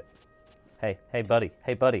cheese it. Hey buddy.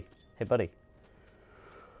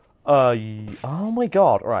 Oh my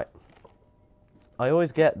god, right. I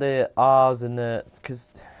always get the R's and the,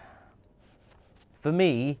 because for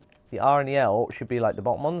me, the R and the L should be like the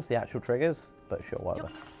bottom ones, the actual triggers, but sure, whatever.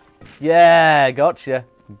 Yeah, gotcha.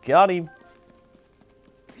 Got him.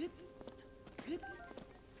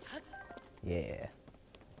 Yeah.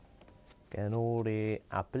 Getting all the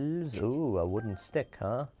apples. Ooh, a wooden stick,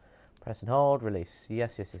 huh? Press and hold, release.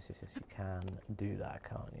 Yes. You can do that,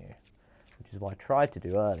 can't you? Which is what I tried to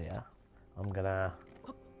do earlier. I'm gonna...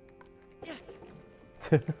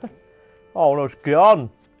 Oh, no, it's gone.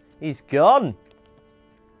 He's gone.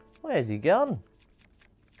 Where's he gone?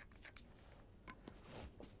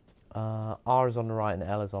 R is on the right and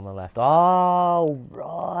L is on the left. Oh,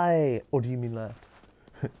 right. Or do you mean left?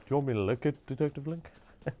 Do you want me to look at Detective Link?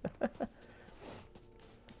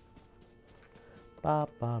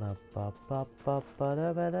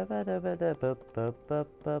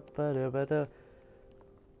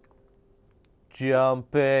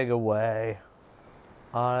 Jumping away.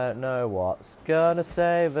 I don't know what's gonna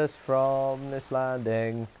save us from this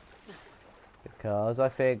landing, because I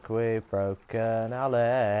think we've broken our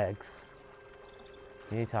legs.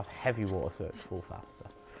 You need to have heavy water so it fall faster.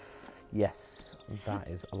 Yes, that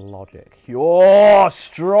is logic. You're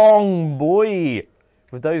strong, boy!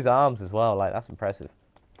 With those arms as well, like, that's impressive.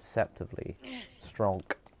 Deceptively strong.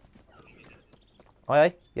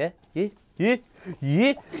 Aye, yeah, you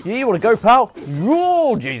wanna go, pal?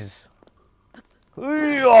 Oh, Jesus!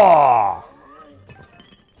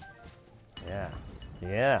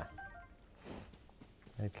 Yeah.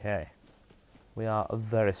 Okay. We are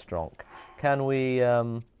very strong. Can we,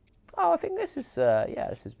 Oh, I think this is, yeah,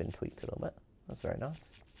 this has been tweaked a little bit. That's very nice.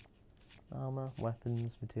 Armor,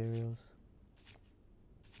 weapons, materials.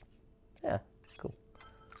 Yeah, cool.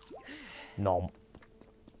 Nom.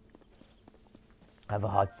 I have a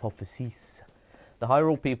hypothesis. The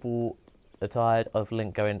Hyrule people are tired of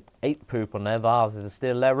Link going ape poop on their vases to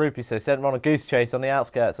steal their rupees, so sent him on a goose chase on the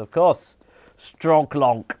outskirts. Of course.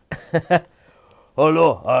 Stronklonk.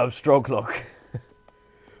 Hello, I'm Stronklonk.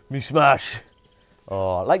 Me smash.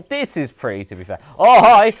 Oh, like this is pretty, to be fair. Oh,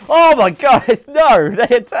 hi. Oh my gosh, no.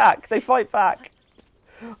 They attack. They fight back.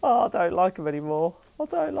 Oh, I don't like them anymore. I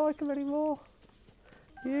don't like them anymore.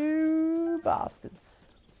 You bastards.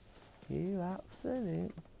 You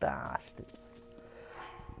absolute bastards.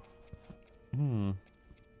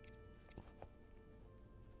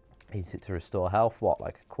 Eat it to restore health. What,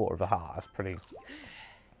 like a quarter of a heart? That's pretty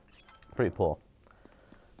poor.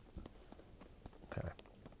 Okay.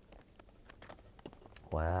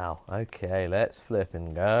 Wow. Okay, let's flip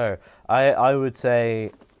and go. I would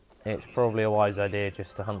say it's probably a wise idea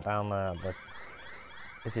just to hunt down there, but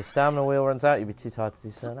if your stamina wheel runs out, you'd be too tired to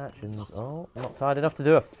do certain actions. Oh, not tired enough to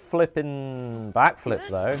do a flipping backflip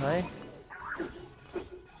though, hey?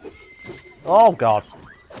 Oh god.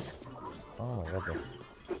 Oh my goodness.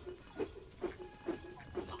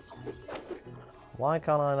 Why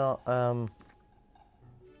can't I not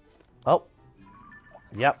Oh.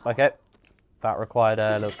 Yep, okay. That required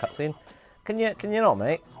a little cutscene. Can you not,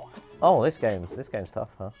 mate? Oh, this game's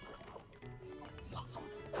tough, huh?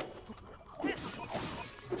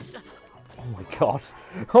 Oh my god.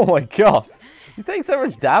 Oh my god. You take so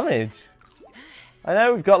much damage. I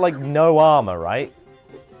know we've got like no armor, right?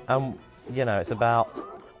 You know, it's about...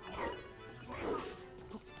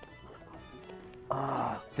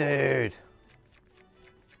 Ah, oh, dude.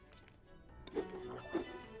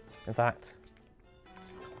 In fact,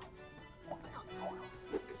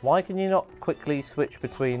 why can you not quickly switch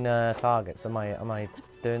between targets? Am I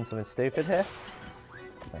doing something stupid here?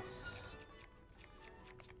 Nice.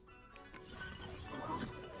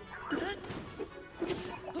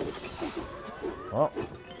 Oh.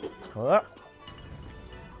 Oh.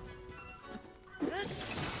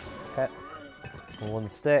 Okay. One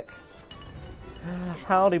stick.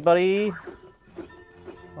 Howdy, buddy.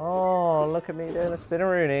 Oh, look at me doing a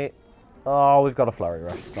spinneroonie. Oh, we've got a flurry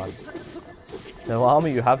rush. It's fine. No armor,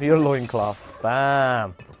 you have your loincloth.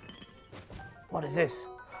 Bam. What is this?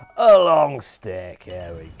 A long stick.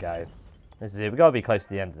 Here we go. This is it. We've got to be close to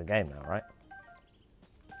the end of the game now, right?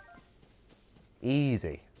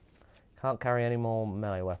 Easy. Can't carry any more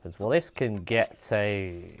melee weapons. Well, this can get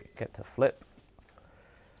to flip.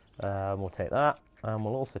 We'll take that. And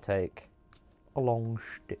we'll also take a long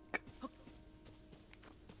stick.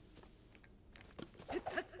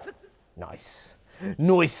 Nice.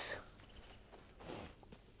 Nice.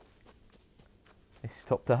 He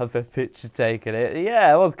stopped to have a picture taken.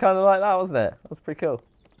 Yeah, it was kind of like that, wasn't it? That was pretty cool.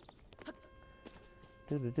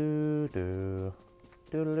 Do do do do.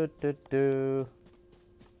 Do do do do.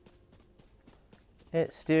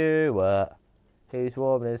 It's Stuart. He's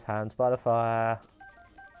warming his hands by the fire.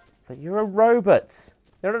 But you're a robot.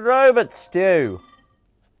 You're a robot, Stu.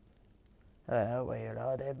 Hello, we're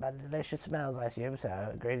loaded by delicious smells, I assume so.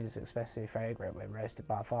 Ingredients especially fragrant when roasted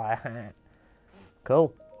by fire.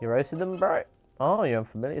 Cool. You roasted them, bro? Oh, you're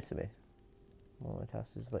unfamiliar to me. Oh, my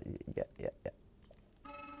task is but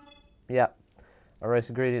yeah. I roast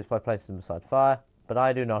ingredients by placing them beside fire, but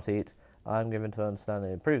I do not eat. I'm given to understand that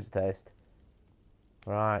it improves the taste.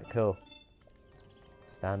 Right, cool.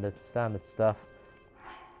 Standard stuff.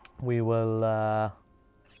 We will, I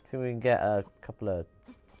think we can get a couple of...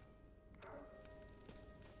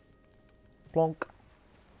 Plonk.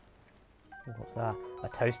 What's that? A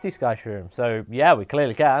toasty sky shroom. So, yeah, we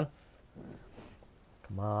clearly can.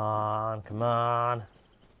 Come on, come on.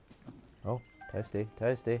 Oh, toasty,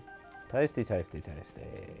 toasty. Toasty, toasty,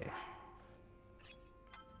 toasty.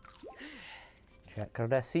 Check our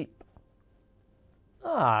receipt.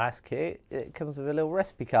 Ah, that's cute. It comes with a little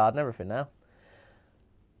recipe card and everything now.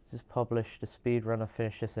 Just published a speedrunner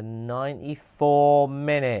finished this in 94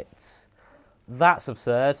 minutes. That's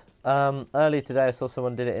absurd. Earlier today I saw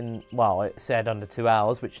someone did it in, well, it said under 2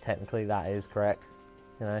 hours, which technically that is correct.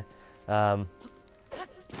 You know.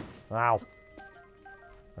 Wow.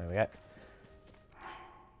 There we go.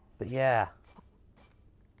 But yeah.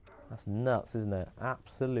 That's nuts, isn't it?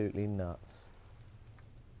 Absolutely nuts.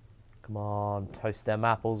 Come on, toast them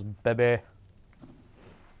apples, baby.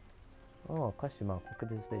 Oh, question mark. What could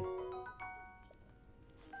this be?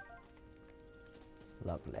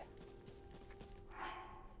 Lovely.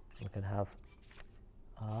 We can have...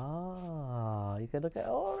 Ah, you can look at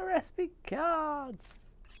all the recipe cards.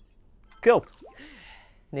 Cool.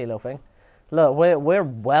 Neat little thing. Look, we're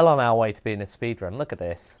well on our way to being a speedrun. Look at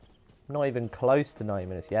this. Not even close to 90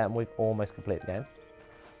 minutes yet, and we've almost completed the game.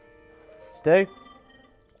 Stu?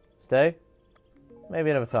 Stu? Maybe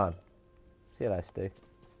another time. See you later, Stu.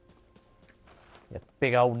 You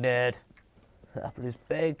big old nerd. The apple is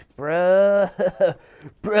baked, bro.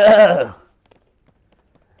 Bro!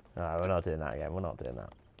 No, we're not doing that again. We're not doing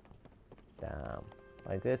that. Damn.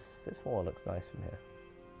 Like this wall looks nice from here.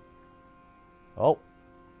 Oh.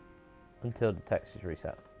 Until the text is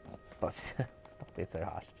reset. Stop being so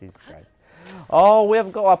harsh, Jesus Christ. Oh, we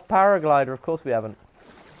haven't got our paraglider. Of course we haven't.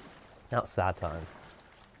 That's sad times.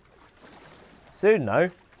 Soon though,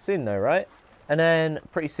 right? And then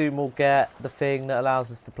pretty soon we'll get the thing that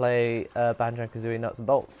allows us to play Banjo and Kazooie Nuts and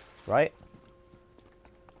Bolts, right?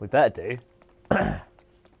 We better do.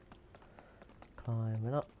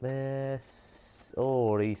 Climbing up this.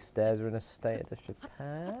 Oh, these stairs are in a state of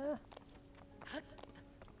disrepair.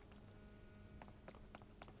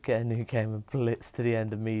 Get a new game and blitz to the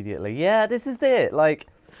end immediately. Yeah, this is it. Like,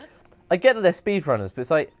 I get that they're speedrunners, but it's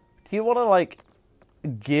like, do you want to like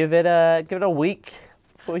give it a week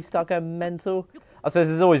before you start going mental? I suppose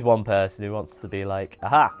there's always one person who wants to be like,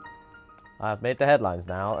 aha, I've made the headlines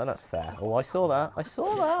now, and that's fair. Oh, I saw that. I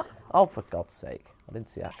saw that. Oh, for God's sake, I didn't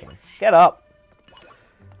see that coming. Get up.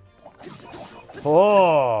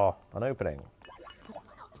 Oh, an opening.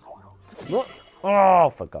 Oh,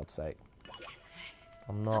 for God's sake.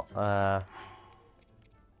 I'm not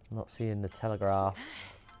seeing the telegraphed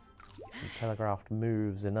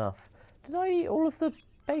moves enough. Did I eat all of the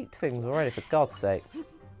baked things already, for God's sake?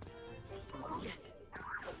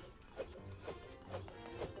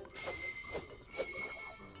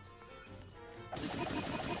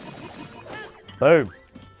 Boom.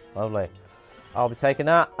 Lovely. I'll be taking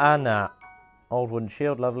that and that. Old wooden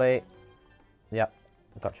shield, lovely. Yep,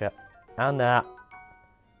 gotcha. And that.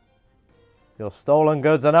 Your stolen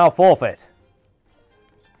goods are now forfeit.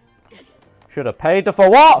 Should have paid for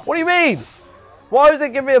what? What do you mean? Why was it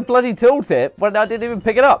giving me a bloody tooltip when I didn't even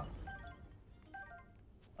pick it up?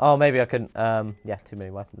 Oh, maybe I couldn't. Yeah, too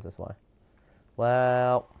many weapons, that's why.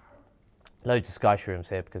 Well, loads of sky shrooms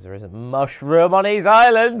here because there isn't mushroom on these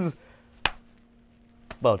islands.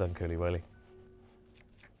 Well done, Cooley Willy.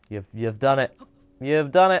 You've done it.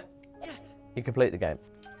 You've done it. You complete the game.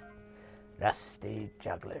 Rusty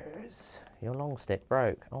jugglers. Your long stick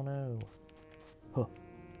broke. Oh no. Huh.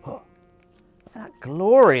 Huh. Look at that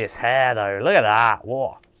glorious hair though. Look at that.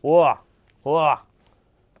 Whoa. Whoa. Whoa.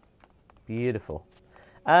 Beautiful.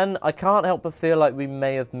 And I can't help but feel like we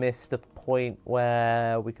may have missed a point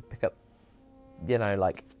where we could pick up, you know,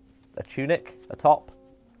 like a tunic, a top.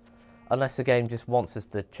 Unless the game just wants us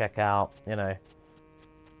to check out, you know,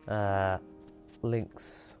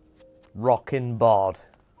 Link's rockin' bod.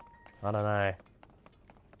 I don't know.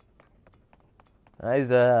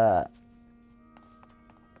 There's a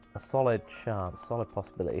solid chance, solid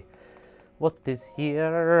possibility. What is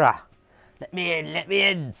here? Let me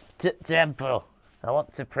in to the temple. I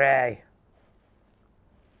want to pray.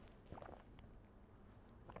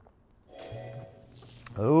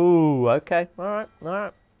 Oh, okay. Alright.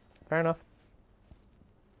 Fair enough.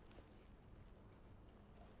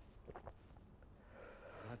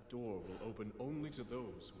 That door will open only to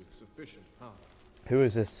those with sufficient power. Who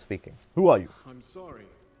is this speaking? Who are you? I'm sorry.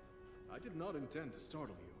 I did not intend to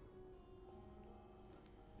startle you.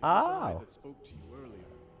 It Oh. was I that spoke to you earlier.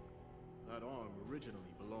 That arm originally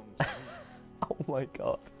belonged to me. Oh my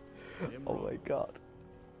god. I am Oh wrong. my god.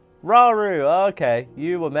 Raru, okay.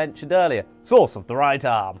 You were mentioned earlier. Source of the right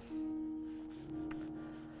arm.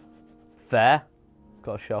 Fair. It's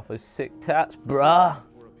got to show off those sick tats, bruh.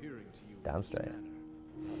 For appearing to you in Damn this straight. manner.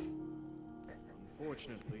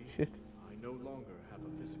 Unfortunately, Shit. I no longer have a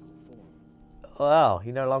physical form. Well,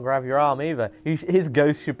 you no longer have your arm either. His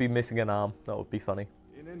ghost should be missing an arm. That would be funny.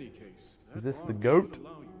 In any case, that Is this the arm goat? should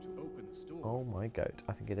allow you to open this door. Oh my goat.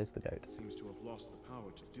 I think it is the goat. It seems to have lost the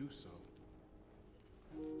power to do so.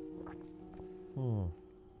 Hmm.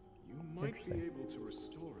 You might be Interesting. able to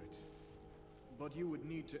restore it, but you would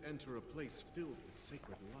need to enter a place filled with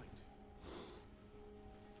sacred light.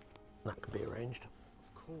 That could be arranged.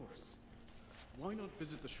 Of course. Why not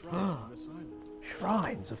visit the shrines on this island?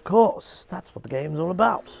 Shrines, of course. That's what the game's all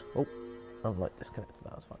about. Oh, I'm like disconnected.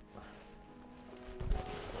 That was fine.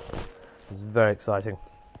 It's very exciting.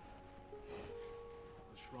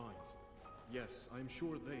 The shrines. Yes, I'm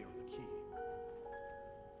sure they are the key.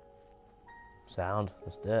 Sound.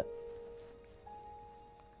 Let's do it.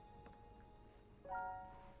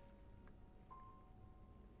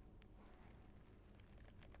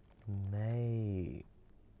 May.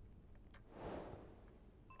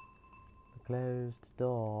 The closed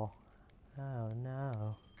door Oh no.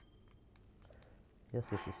 Yes,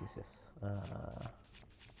 yes, yes, yes, yes.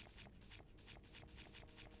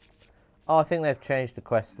 Oh, I think they've changed the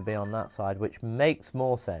quest to be on that side, which makes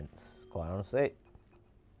more sense, quite honestly.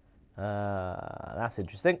 That's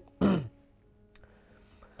interesting.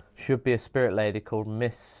 Should be a spirit lady called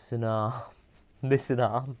Missing Arm. Missing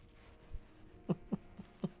Arm.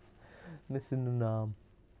 Missing an arm.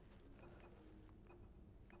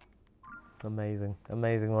 Amazing.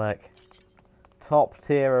 Amazing work. Top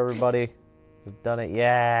tier, everybody. We've done it.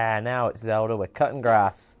 Yeah, now it's Zelda. We're cutting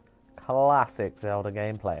grass. Classic Zelda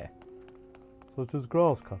gameplay. Such as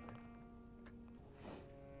grass cutting.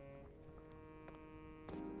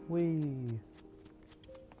 Whee.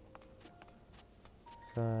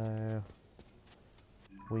 So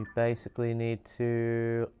we basically need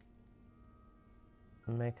to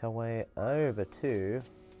make our way over to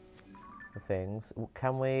the things.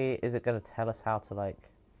 Can we, is it going to tell us how to like,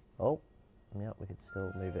 oh, yeah, we can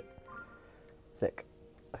still move it. Sick.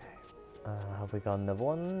 Okay. Have we got another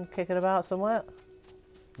one kicking about somewhere?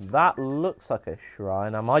 That looks like a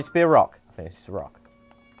shrine. That might just be a rock. I think it's just a rock.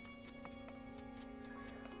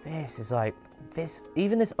 This is like, this,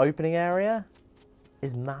 even this opening area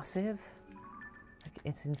is massive. Like,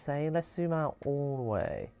 it's insane. Let's zoom out all the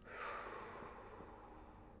way.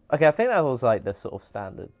 Okay, I think that was like the sort of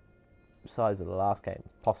standard size of the last game,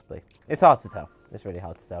 possibly. It's hard to tell. It's really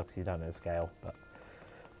hard to tell because you don't know the scale, but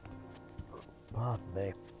pardon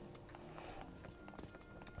me.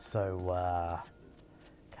 So,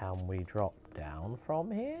 can we drop down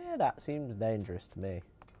from here? That seems dangerous to me.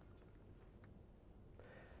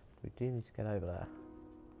 We do need to get over there.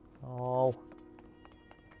 Oh.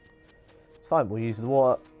 It's fine, we'll use the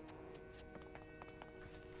water.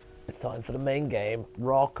 It's time for the main game.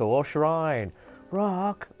 Rock or shrine.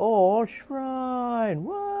 Rock or shrine.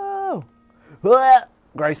 Whoa. Ah!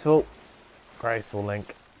 Graceful. Graceful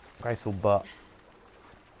Link. Graceful butt.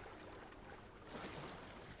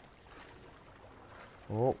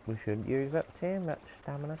 Oh, we shouldn't use up too much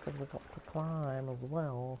stamina because we've got to climb as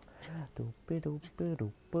well.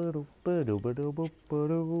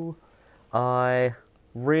 I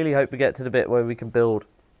really hope we get to the bit where we can build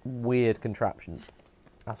weird contraptions.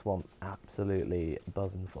 That's what I'm absolutely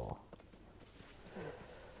buzzing for.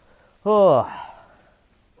 Oh,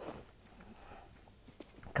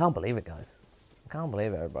 can't believe it, guys. Can't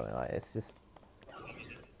believe it, everybody. Like, it's just,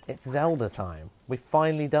 it's Zelda time. We've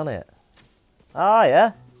finally done it. Ah,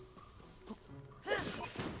 yeah.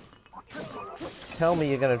 Tell me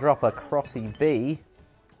you're going to drop a crossy bee.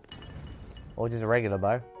 Or just a regular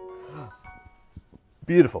bow.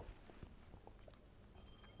 Beautiful.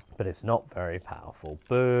 But it's not very powerful.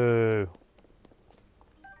 Boo.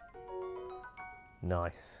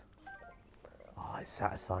 Nice. Oh, it's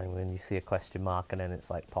satisfying when you see a question mark and then it's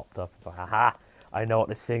like popped up. It's like, aha, I know what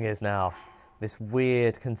this thing is now. This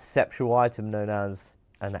weird conceptual item known as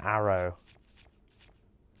an arrow.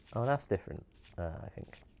 Oh, that's different, I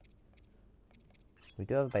think. We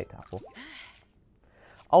do have a baked apple.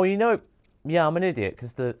 Oh, you know, yeah, I'm an idiot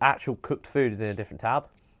because the actual cooked food is in a different tab.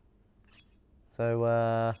 So,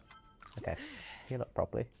 okay, heal up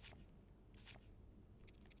properly.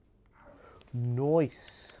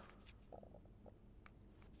 Nice.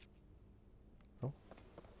 Oh.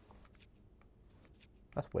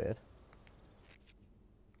 That's weird.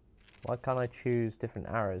 Why can't I choose different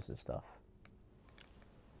arrows and stuff?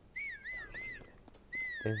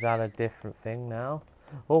 Is that a different thing now?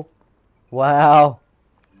 Oh, wow.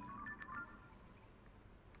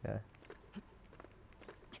 Yeah.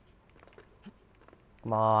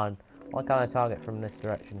 Come on. Why can't I target from this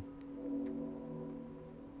direction?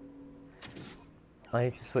 I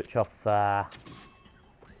need to switch off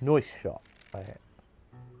noise shot. Okay.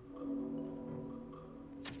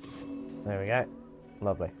 There we go.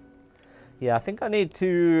 Lovely. Yeah, I think I need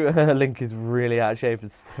to... Link is really out of shape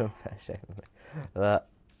and still in better shape than me. But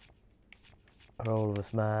for all of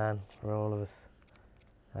us, man. For all of us.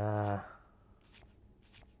 What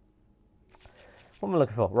am I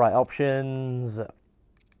looking for? Right, options.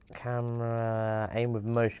 Camera. Aim with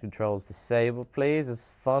motion controls disabled, please. As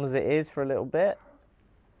fun as it is for a little bit.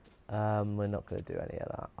 We're not going to do any of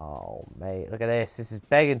that. Oh, mate. Look at this. This is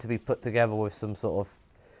begging to be put together with some sort of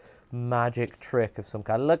magic trick of some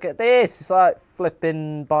kind. Look at this. It's like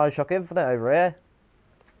flipping Bioshock Infinite over here.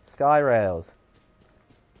 Sky Rails.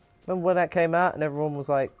 Remember when that came out and everyone was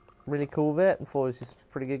like really cool with it and thought it was just a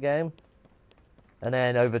pretty good game? And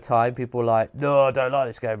then over time people were like, no, I don't like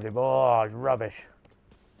this game anymore. Oh, it's rubbish.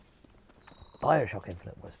 Bioshock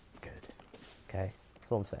Infinite was good. Okay,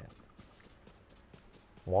 that's all I'm saying.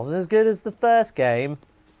 Wasn't as good as the first game.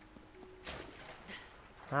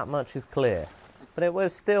 That much is clear. But it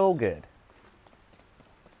was still good.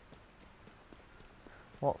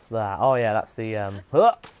 What's that? Oh yeah, that's the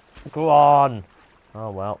go on!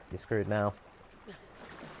 Oh well, you're screwed now.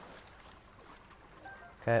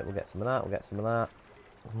 Okay, we'll get some of that, we'll get some of that.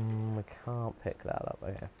 We can't pick that up,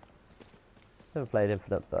 okay. Never played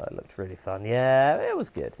Infinite, but it looked really fun. Yeah, it was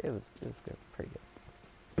good. It was good, pretty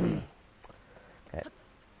good. Okay.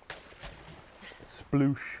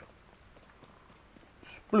 Sploosh.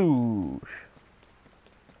 Sploosh.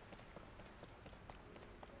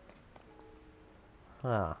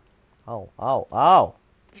 Ah. Oh.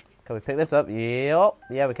 Can we pick this up? Yep.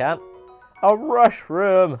 Yeah, we can. A rush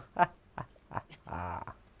room.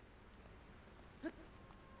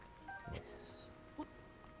 Nice.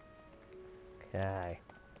 Okay.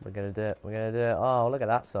 We're gonna do it. We're gonna do it. Oh, look at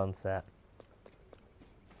that sunset.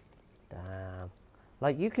 Damn.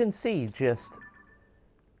 Like, you can see just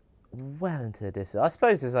well into the distance. I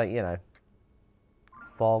suppose it's like, you know,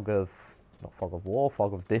 fog of, not fog of war,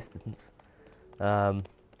 fog of distance. But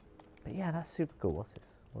yeah, that's super cool. What's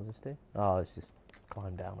this? What does this do? Oh, it's just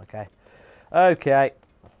climb down. Okay. Okay.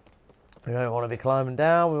 We don't want to be climbing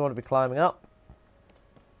down. We want to be climbing up.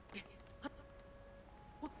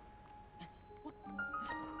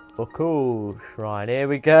 Oh, cool. Shrine. Here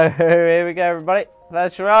we go. Here we go, everybody.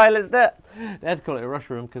 First shrine. Let's do it. They had to call it a rush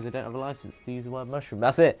room because they don't have a license to use the word mushroom.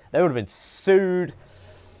 That's it. They would have been sued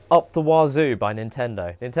up the wazoo by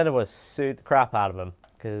Nintendo. Nintendo would have sued the crap out of them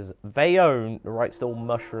because they own the rights to all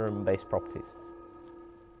mushroom-based properties.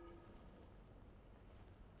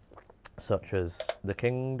 Such as the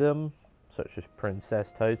kingdom, such as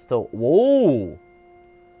Princess Toadstool. Whoa!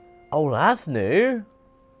 Oh, that's new.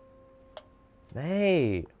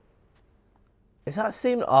 Mate. Is that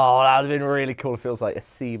seamless? Oh, that would have been really cool. It feels like a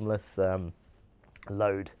seamless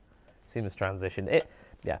load. Seamless transition.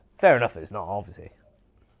 Yeah, fair enough it's not, obviously.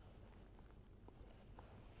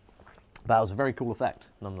 But that was a very cool effect,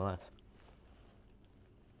 nonetheless.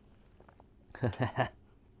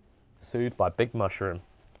 Sued by Big Mushroom.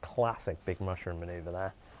 Classic Big Mushroom maneuver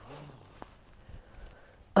there.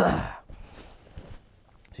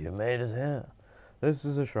 So you made us here. This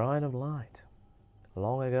is a shrine of light.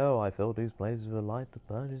 Long ago, I filled these places with light that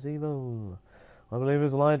purges evil. I believe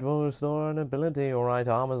this light will restore an ability your right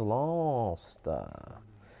arm is lost.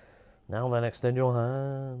 Now then, extend your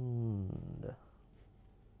hand.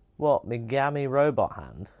 What, Megami robot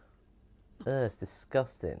hand? Ugh, it's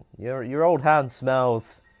disgusting. Your old hand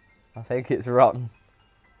smells. I think it's rotten.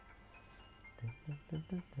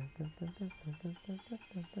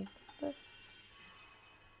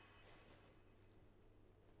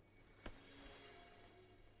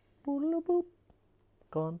 Boop.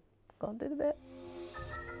 Go on, do the bit.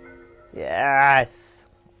 Yes!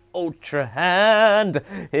 Ultra hand!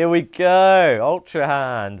 Here we go! Ultra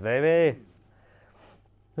hand, baby!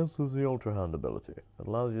 This is the Ultra hand ability. It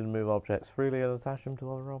allows you to move objects freely and attach them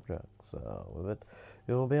to other objects. With it,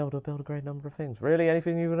 you will be able to build a great number of things. Really,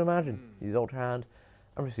 anything you can imagine. Use Ultra hand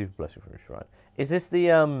and receive a blessing from your shrine. Is this the,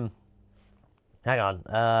 hang on,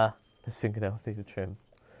 this fingernails need a trim.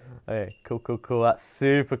 Okay, cool. That's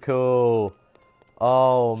super cool.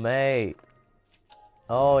 Oh, mate.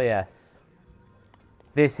 Oh, yes.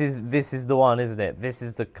 This is the one, isn't it? This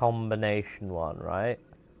is the combination one, right?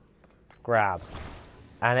 Grab.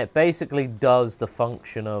 And it basically does the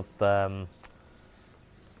function of,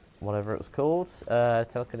 whatever it was called,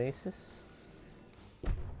 telekinesis.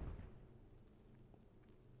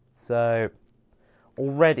 So,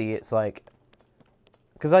 already it's like,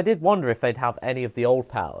 because I did wonder if they'd have any of the old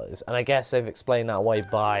powers, and I guess they've explained that away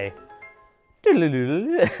by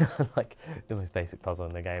like the most basic puzzle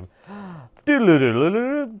in the game.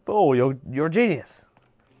 Oh, you're a genius.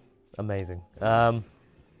 Amazing.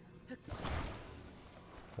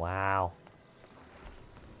 Wow.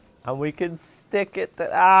 And we can stick it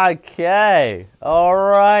to... Okay. All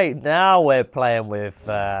right. Now we're playing with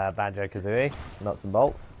Banjo-Kazooie. Nuts and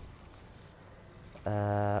bolts.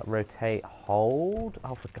 Rotate, hold.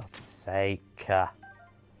 Oh, for God's sake.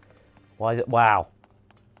 Why is it... Wow.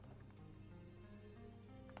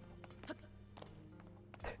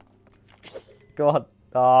 Go on.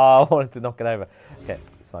 Oh, I wanted to knock it over. Okay,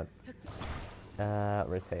 it's fine.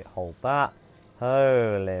 Rotate, hold that.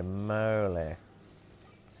 Holy moly.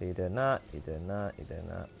 So you're doing that, you're doing that, you're doing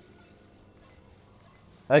that.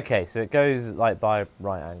 Okay, so it goes like by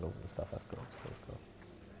right angles and stuff. That's cool, that's cool.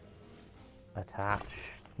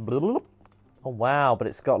 Attach. Bloop. Oh wow, but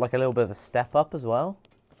it's got like a little bit of a step up as well.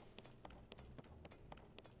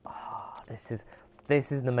 Oh, this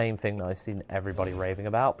is the main thing that I've seen everybody raving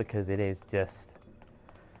about, because it is just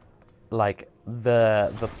like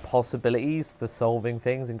the possibilities for solving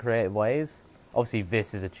things in creative ways. Obviously,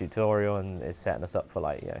 this is a tutorial and is setting us up for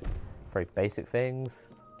like, you know, very basic things.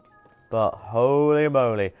 But holy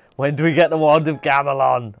moly, when do we get the Wand of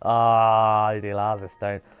Gamelon? Ah, Laza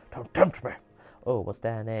Stone. Don't tempt me. Oh, what's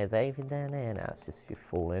down there? Is there anything down there? No, it's just you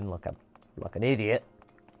fall in like an idiot.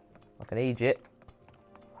 Like an Egypt.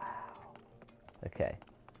 Wow. Okay.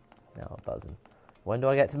 Now I'm buzzing. When do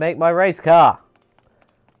I get to make my race car?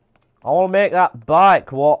 I want to make that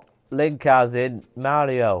bike what Link has in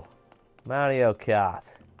Mario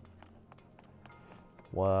Kart.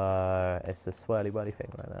 Whoa, it's a swirly whirly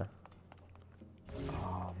thing right now.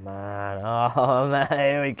 Oh man,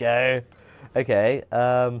 here we go. Okay,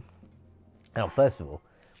 now first of all,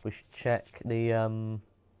 we should check the,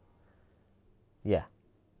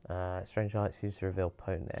 Strange Light seems to reveal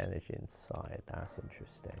potent energy inside. That's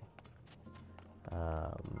interesting.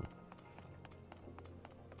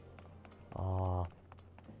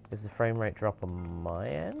 Is the frame rate drop on my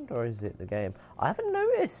end, or is it the game? I haven't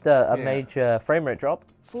noticed a major frame rate drop.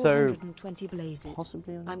 420 blazes.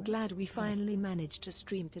 Possibly. I'm glad we finally managed to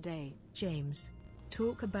stream today, James.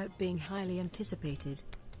 Talk about being highly anticipated.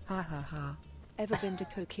 Ha ha ha. Ever been to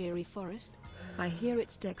Kokiri Forest? I hear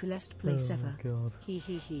it's the coolest place ever. God. He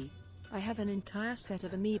he he. I have an entire set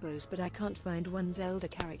of amiibos, but I can't find one Zelda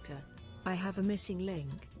character. I have a missing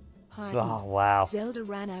Link. Hi. Oh wow. Zelda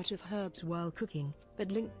ran out of herbs while cooking,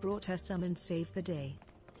 but Link brought her some and saved the day.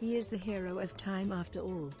 He is the hero of time after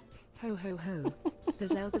all. Ho ho ho. The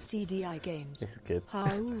Zelda CDI games. It's good.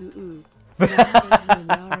 Ha ooh ooh.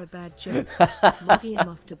 Nara bad joke. Monkey him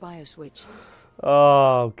off to buy a Switch.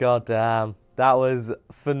 Oh god damn. That was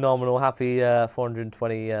phenomenal. Happy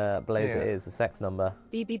 420 blaze it is, the sex number.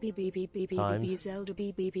 B Zelda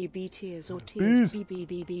B tears or Bees. tears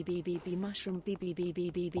B mushroom B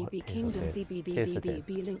kingdom B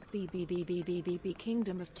link B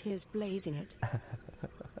kingdom of tears blazing it.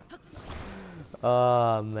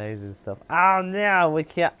 Oh, amazing stuff. Oh no, we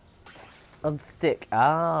can't unstick.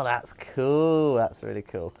 Oh, that's cool. That's really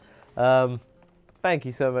cool. Thank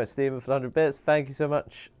you so much, Steven, for the 100 bits. Thank you so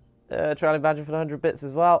much, Charlie Badger, for the 100 bits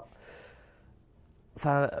as well.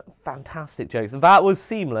 Fantastic jokes. That was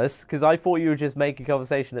seamless, because I thought you were just making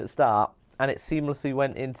conversation at the start, and it seamlessly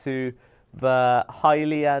went into the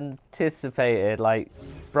highly anticipated, like,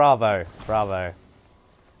 bravo.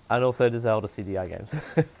 And also the Zelda CDI games.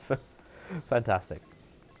 Fantastic.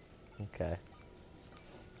 Okay.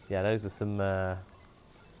 Yeah, those are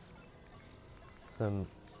some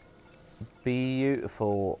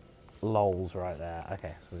beautiful lols right there.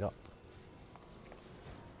 Okay, so we got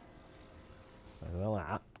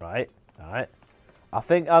that, right? Alright. I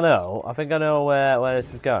think I know where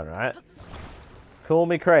this is going, right? Call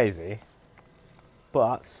me crazy,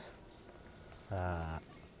 but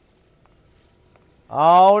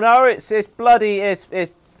oh no, it's bloody,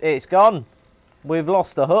 it's gone. We've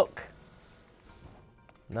lost a hook.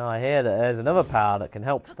 Now I hear that there's another power that can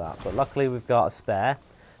help with that, but luckily we've got a spare,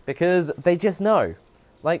 because they just know.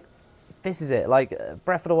 Like, this is it. Like,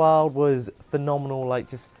 Breath of the Wild was phenomenal, like,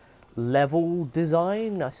 just level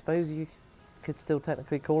design, I suppose you could still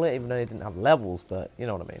technically call it, even though you didn't have levels, but you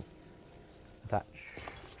know what I mean.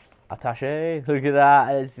 Attache, look at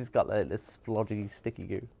that, it's just got this splodgy, sticky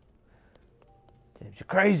goo. James, you're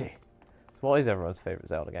crazy. So what is everyone's favourite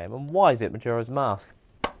Zelda game, and why is it Majora's Mask?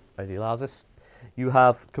 OD Lazarus, you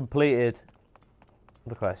have completed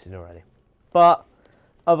the question already. But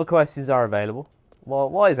other questions are available. Well,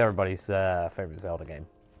 why is everybody's favourite Zelda game?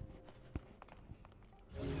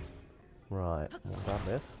 Right, what's that,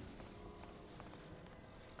 this?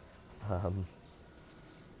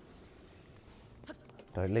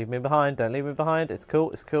 Don't leave me behind, don't leave me behind. It's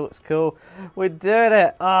cool, it's cool, it's cool. We're doing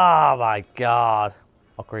it! Oh my god.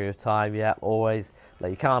 Ocarina of Time, yeah, always.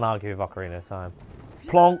 Like, you can't argue with Ocarina of Time.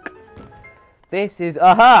 Plonk! This is,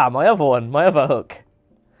 aha, my other one, my other hook.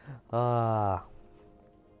 Ah.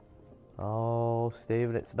 Oh,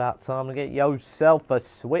 Stephen, it's about time to get yourself a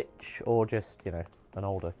Switch, or just, you know, an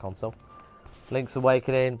older console. Link's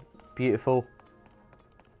Awakening, beautiful.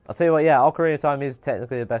 I'll tell you what, yeah, Ocarina of Time is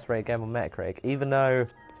technically the best rated game on Metacritic, even though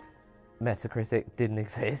Metacritic didn't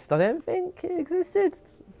exist. I don't think it existed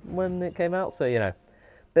when it came out, so, you know,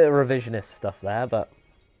 bit of revisionist stuff there, but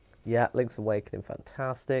yeah, Link's Awakening,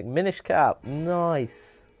 fantastic. Minish Cap,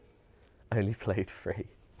 nice. Only played 3.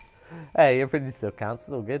 Hey, your opinion still counts,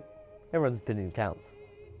 it's all good. Everyone's opinion counts.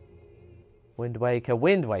 Wind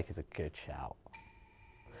Waker's a good shout.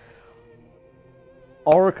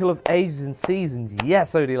 Oracle of Ages and Seasons,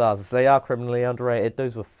 yes, OD Lazarus, they are criminally underrated.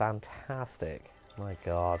 Those were fantastic. My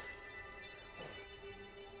god.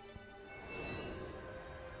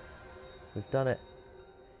 We've done it.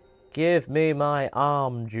 Give me my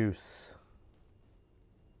arm juice.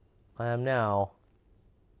 I am now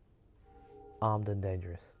armed and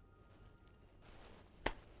dangerous.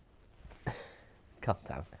 God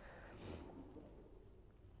damn.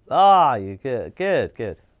 Ah, you good, good,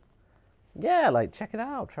 good. Yeah, like check it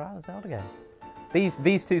out. Try out the Zelda game.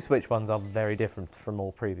 These two Switch ones are very different from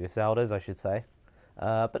all previous Zeldas, I should say,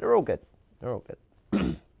 but they're all good. They're all good.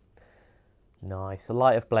 Nice. A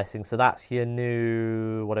Light of Blessing. So that's your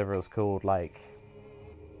new whatever it was called. Like,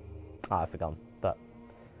 I've forgotten, but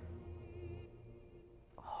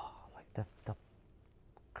like the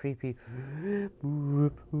creepy.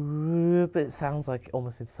 It sounds like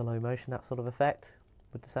almost in slow motion. That sort of effect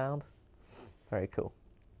with the sound. Very cool.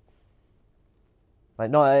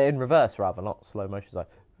 Like, not in reverse, rather, not slow motion. It's like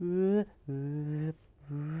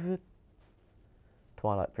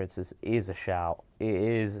Twilight Princess is a shout. It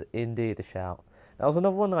is indeed a shout. That was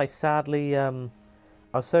another one I sadly, I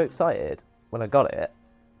was so excited when I got it,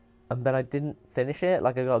 and then I didn't finish it.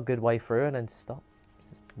 Like, I got a good way through and then just stopped. It's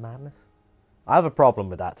just madness. I have a problem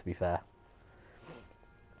with that, to be fair.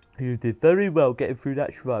 You did very well getting through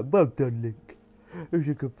that shrine. Well done, Link. Who's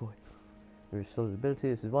a good boy? Your solid ability.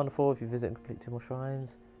 This is wonderful. If you visit and complete 2 more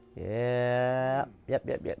shrines. Yeah. Yep.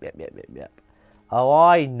 Oh,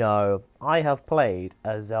 I know. I have played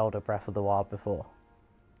a Zelda Breath of the Wild before.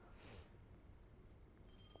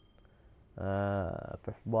 Breath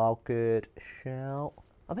of the Wild, good shout.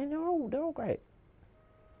 I mean, they're all great.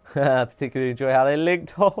 Particularly enjoy how they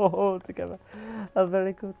linked all together. Oh,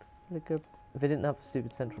 very good, very good. If it didn't have the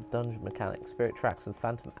stupid central dungeon mechanic, Spirit Tracks and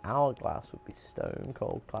Phantom Hourglass would be stone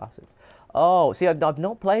cold classics. Oh, see, I've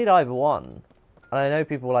not played either one, and I know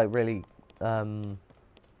people like really, you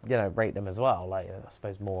know, rate them as well. Like, I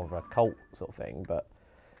suppose more of a cult sort of thing, but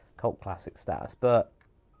cult classic status. But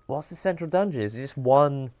what's the central dungeon? Is it just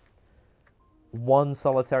one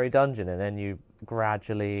solitary dungeon, and then you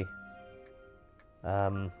gradually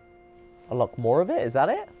unlock more of it? Is that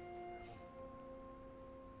it?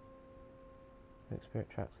 Spirit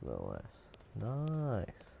Tracks a little less.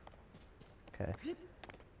 Nice. Okay.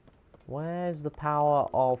 Where's the power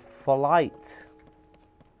of flight?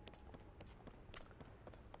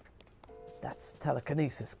 That's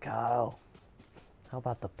telekinesis, Kyle. How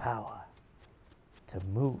about the power to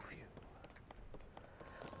move you?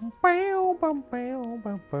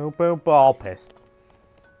 Ball pissed.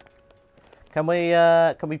 Can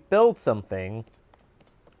we build something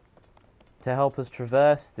to help us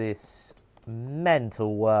traverse this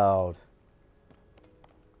mental world?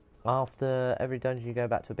 After every dungeon, you go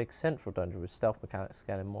back to a big central dungeon with stealth mechanics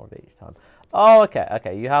scaling more of it each time. Oh, okay,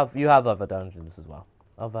 okay. You have other dungeons as well.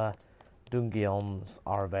 Other dungeons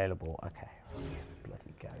are available. Okay,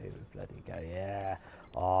 bloody go, yeah.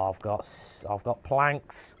 Oh, I've got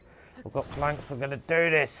planks. I've got planks. We're gonna do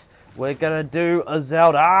this. We're gonna do a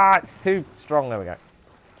Zelda. Ah, it's too strong. There we go.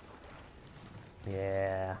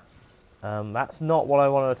 Yeah. That's not what I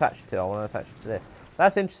want to attach it to. I want to attach it to this.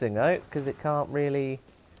 That's interesting though, because it can't really.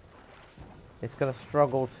 It's going to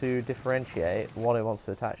struggle to differentiate what it wants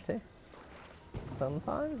to attach to.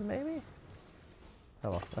 Sometimes, maybe.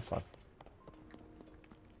 Oh well, that's fine.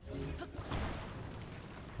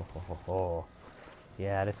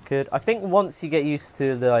 Yeah, this could. I think once you get used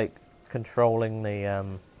to the like controlling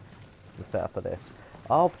the setup of this.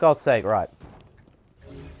 Oh, for God's sake! Right.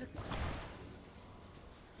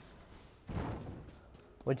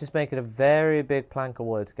 We're just making a very big plank of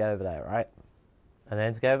wood to get over there, right? And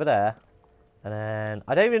then to go over there, and then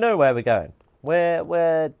I don't even know where we're going.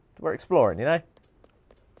 We're exploring, you know.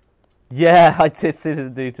 Yeah, I did see the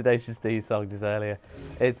new Tenacious D song just earlier.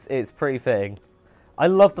 It's pretty fitting. I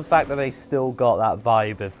love the fact that they still got that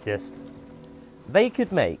vibe of just they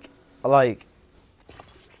could make like,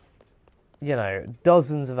 you know,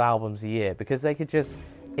 dozens of albums a year because they could just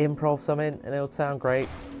improv something and it would sound great.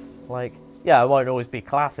 Like, yeah, it won't always be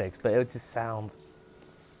classics, but it would just sound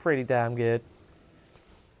pretty damn good.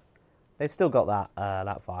 They've still got that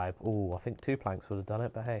vibe. Oh, I think 2 planks would have done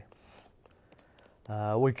it, but hey.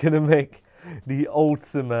 We're going to make the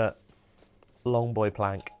ultimate long boy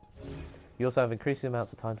plank. You also have increasing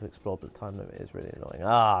amounts of time to explore, but the time limit is really annoying.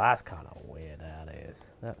 Ah, that's kind of weird, that is.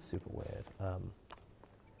 That's super weird.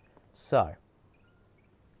 So.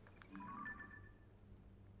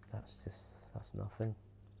 That's nothing.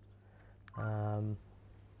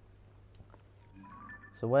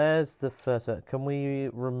 So where's the first one? Can we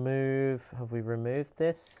remove, have we removed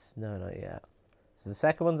this? No, not yet. So the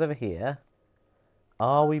second one's over here.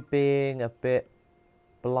 Are we being a bit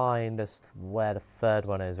blind as to where the third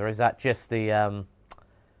one is? Or is that just the,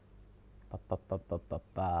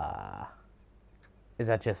 Is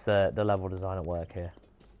that just the level design at work here?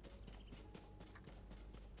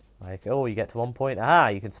 Like, oh, you get to one point. Ah,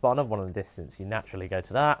 you can spot another one in the distance. You naturally go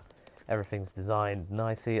to that. Everything's designed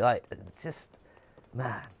nicely. Like, just,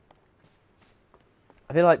 man.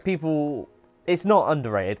 I feel like people... It's not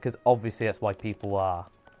underrated, because obviously that's why people are...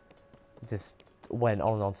 Just went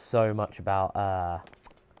on and on so much about...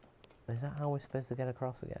 Is that how we're supposed to get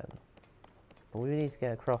across again? But we need to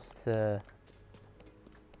get across to...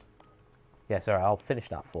 Yeah, sorry, I'll finish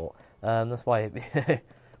that thought. That's why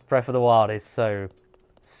Breath of the Wild is so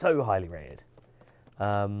highly rated.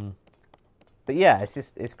 But yeah,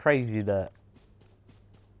 it's crazy that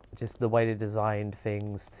just the way they designed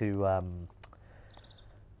things to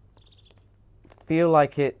feel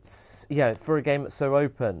like it's, yeah, for a game that's so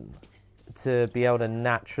open, to be able to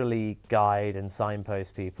naturally guide and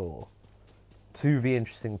signpost people to the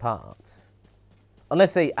interesting parts.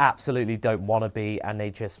 Unless they absolutely don't want to be and they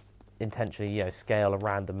just intentionally, you know, scale a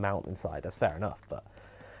random mountainside, that's fair enough. But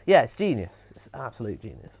yeah, it's genius. It's absolute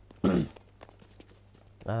genius.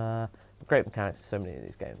 Great mechanics, so many of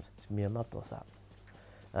these games. It's Miyamoto's that.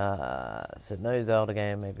 So no Zelda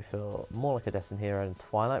game made me feel more like a Destined Hero than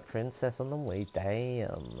Twilight Princess on the Wii.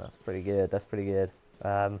 Damn, that's pretty good. That's pretty good.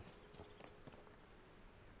 Right.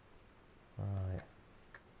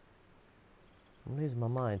 I'm losing my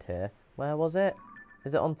mind here. Where was it?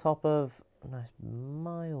 Is it on top of... No, it's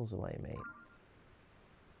miles away, mate.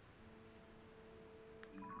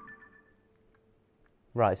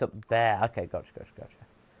 Right, it's up there. Okay, gotcha.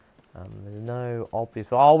 There's no obvious...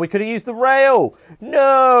 Oh, we could have used the rail!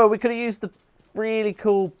 No! We could have used the really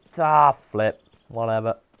cool... Ah, flip.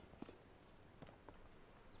 Whatever.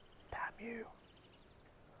 Damn you.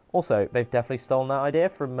 Also, they've definitely stolen that idea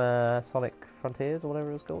from Sonic Frontiers, or whatever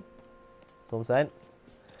it was called. That's all I'm saying.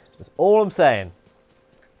 That's all I'm saying.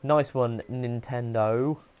 Nice one,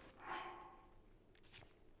 Nintendo.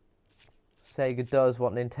 Sega does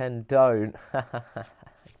what Nintendo don't.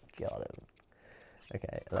 Got him.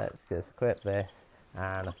 Okay, let's just equip this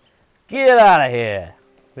and get out of here.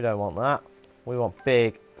 We don't want that. We want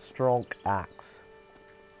big, strong axe.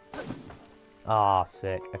 Ah,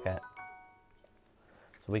 sick. Okay.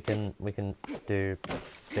 So we can do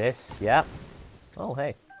this. Yeah. Oh,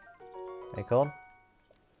 hey. Acorn.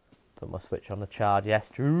 Put my switch on the charge. Yes,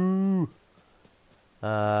 true.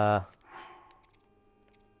 Hang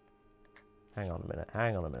on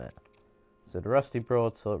a minute. So the rusty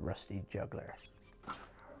broadsword, rusty juggler.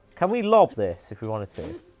 Can we lob this if we wanted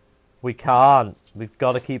to? We can't. We've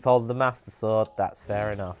got to keep hold of the master sword. That's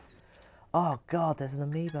fair enough. Oh god, there's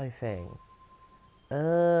an amiibo thing.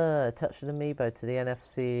 Attach an amiibo to the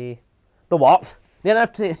NFC. The what? The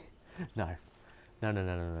NFT? No.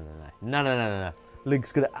 No.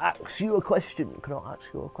 Link's gonna ask you a question. Can I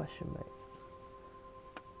ask you a question, mate?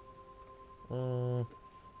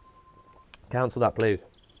 Cancel that, please.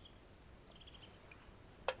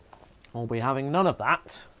 I'll be having none of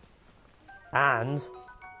that. And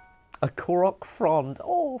a Korok frond.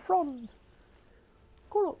 Oh, frond.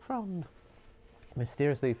 Korok frond.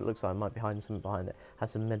 Mysterious leaf that looks like it might be hiding something behind it.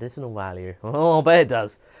 Has some medicinal value. Oh, I bet it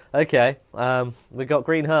does. Okay. We got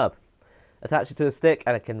green herb. Attach it to a stick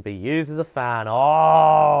and it can be used as a fan.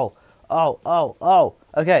 Oh.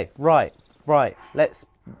 Okay, right. Let's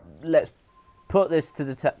put this to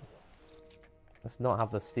the test. Let's not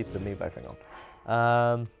have the stupid amiibo thing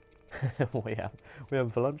on. We have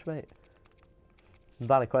for lunch, mate.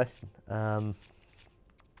 Valid question.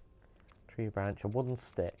 Tree branch, a wooden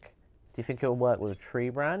stick. Do you think it will work with a tree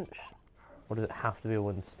branch? Or does it have to be a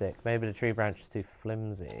wooden stick? Maybe the tree branch is too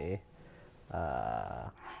flimsy.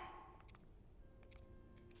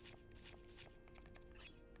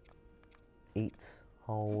 Eat,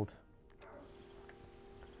 hold,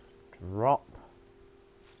 drop.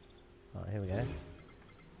 Alright, here we go.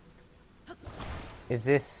 Is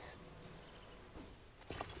this...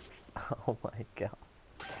 Oh my god.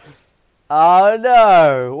 Oh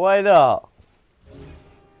no! Why not?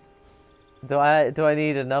 Do I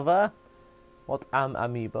need another? What am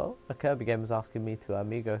amiibo? A Kirby game was asking me to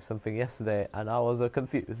amigo something yesterday and I was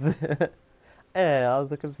confused.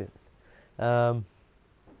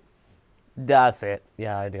 That's it.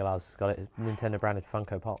 Yeah, I think I've got it. It's Nintendo branded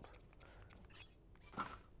Funko Pops.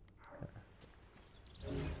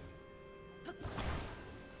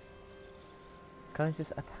 Can I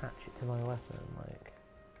just attach it to my weapon? Like,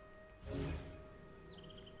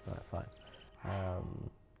 alright, fine.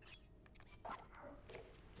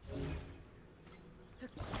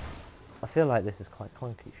 I feel like this is quite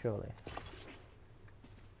clunky, surely.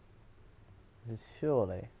 This is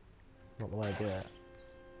surely not the way to do it.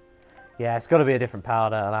 Yeah, it's got to be a different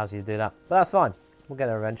power that allows you to do that. But that's fine. We'll get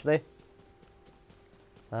there eventually.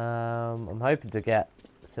 I'm hoping to get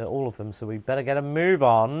to all of them, so we better get a move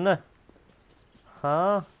on.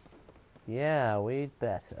 Huh? Yeah, we'd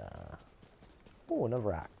better. Oh,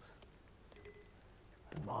 another axe.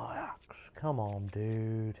 My axe. Come on,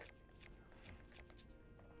 dude.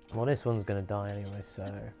 Well, this one's gonna die anyway,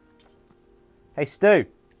 so... Hey, Stu!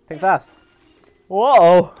 Think fast!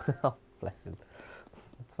 Whoa! Oh, bless him.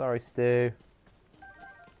 Sorry, Stu.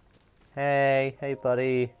 Hey, hey,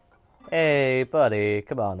 buddy. Hey, buddy,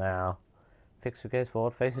 come on now. Fix your gaze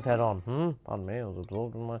forward, face it head on. Pardon me, I was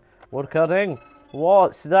absorbed in my wood cutting.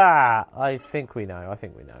 What's that? I think we know, It's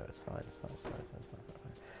fine, it's fine, it's fine,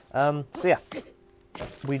 it's fine. So yeah.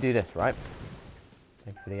 We do this, right?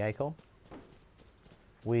 Thank you for the acorn.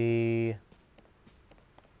 We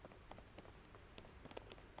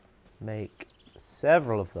make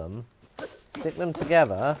several of them, stick them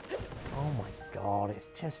together. Oh my god, it's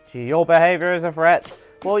just you. Your behaviour is a threat.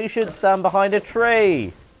 Well, you should stand behind a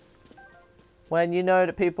tree when you know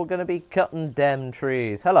that people are going to be cutting them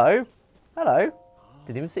trees. Hello? Hello?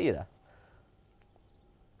 Didn't even see you there.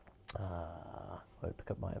 Won't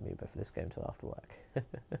pick up my amiibo for this game till after work.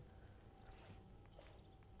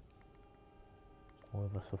 All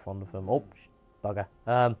of us were fond of them. Oh, bugger.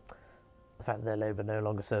 The fact that their labour no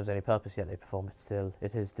longer serves any purpose, yet they perform it still.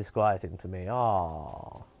 It is disquieting to me.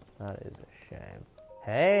 Ah, that is a shame.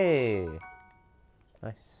 Hey!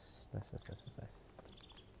 Nice. Nice, nice, nice,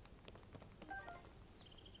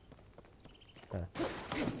 nice.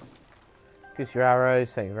 Goose your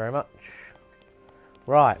arrows, thank you very much.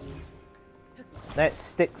 Right. Let's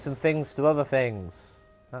stick some things to other things.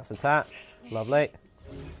 That's attached. Lovely.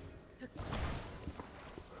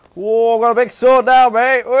 Whoa, got a big sword now,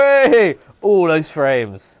 mate! Whee! All those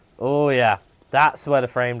frames. Oh, yeah. That's where the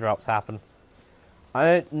frame drops happen. I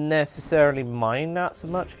don't necessarily mind that so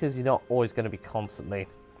much because you're not always going to be constantly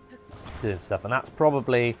doing stuff. And that's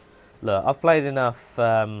probably... Look, I've played enough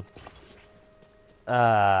poorly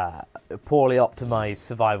optimized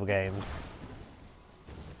survival games.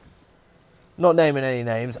 Not naming any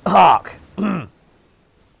names. Ark! Yeah,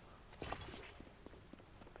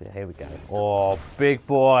 here we go. Oh, big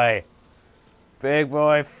boy. Big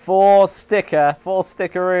boy. Four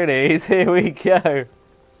stickeroonies. Here we go.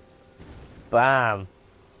 Bam.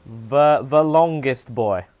 The longest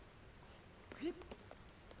boy.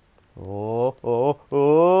 Oh, oh,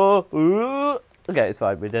 oh, ooh. Okay, it's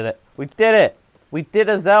fine. We did it. We did it. We did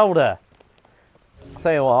a Zelda. I'll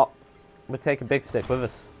tell you what. We'll take a big stick with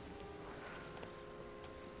us.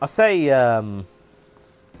 I say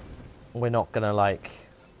we're not going to, like,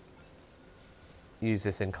 use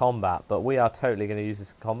this in combat, but we are totally going to use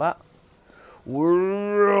this in combat.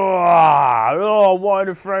 Oh, why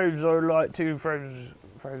the frames are like 2 frames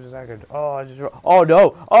a second? Oh, I just... Oh,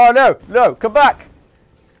 no. Oh, no. No, come back.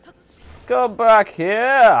 Come back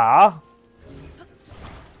here.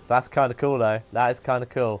 That's kind of cool, though. That is kind of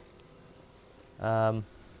cool. Holy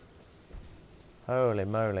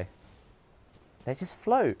moly. They just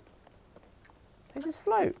float. They just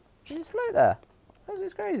float. They just float there. That's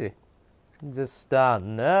just crazy. Just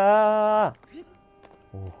stand. Oh,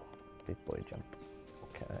 big boy jump.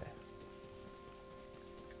 Okay.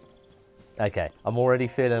 Okay. I'm already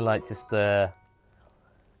feeling like just the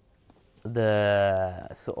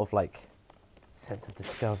sort of like sense of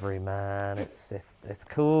discovery, man. It's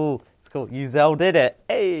cool. It's cool. You Zelda did it.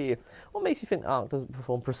 Hey. What makes you think Ark doesn't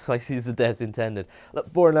perform precisely as the devs intended?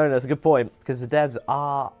 Look, boring alone, that's a good point, because the devs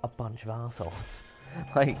are a bunch of assholes.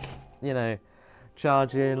 Like, you know,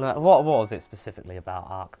 charging, like, what was it specifically about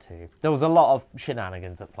Ark 2? There was a lot of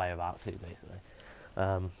shenanigans at play of Ark 2, basically.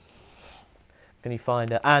 Can you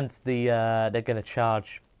find it? And they're going to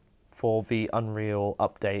charge for the Unreal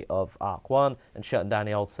update of Ark 1 and shutting down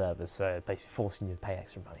the old servers, so basically forcing you to pay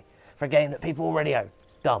extra money for a game that people already own.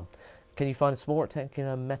 It's dumb. Can you find a small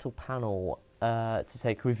rectangular metal panel to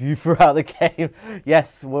take with you throughout the game?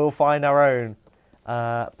 Yes, we'll find our own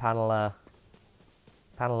paneler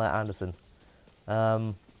Anderson.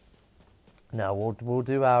 No, we'll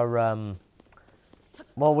do our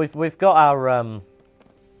well, we've got our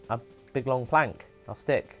big long plank, our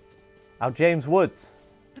stick, our James Woods.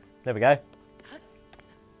 There we go.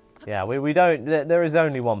 Yeah, we don't. There is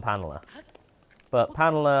only one paneler, but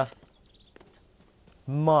paneler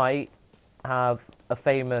might have a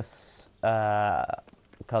famous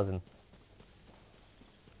cousin.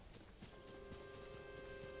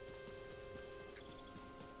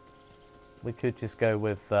 We could just go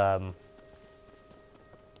with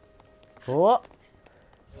what?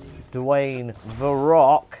 Dwayne The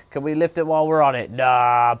Rock. Can we lift it while we're on it?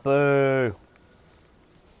 Nah, boo. Of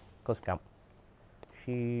course we can't.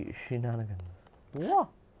 Shenanigans. What?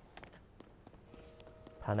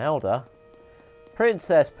 Panelda?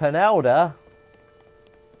 Princess Panelda?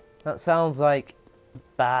 That sounds like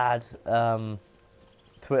bad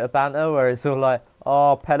Twitter banter where it's all like,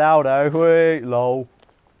 oh, Panelda, wait, lol.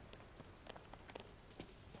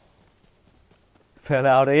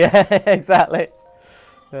 Panelda, yeah, exactly.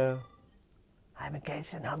 Yeah. I'm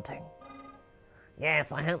engaged in hunting.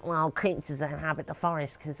 Yes, I hunt wild creatures that inhabit the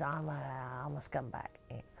forest because I'm a scumbag.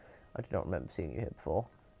 I do not remember seeing you here before.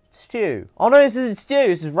 Stu. Oh no, this isn't Stu,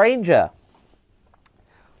 this is Ranger.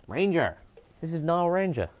 Ranger. This is Nile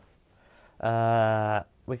Ranger.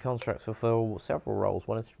 We constructs fulfill several roles.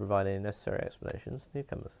 One is to provide any necessary explanations to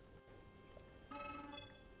newcomers.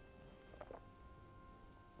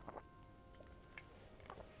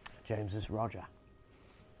 James is Roger.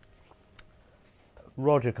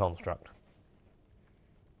 Roger construct.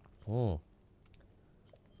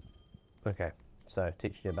 Okay, so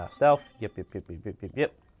teaching you about stealth.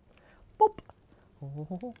 Yep. Boop.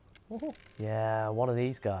 Yeah, one of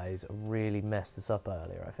these guys really messed us up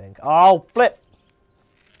earlier, I think. Oh, flip!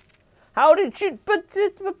 How did you...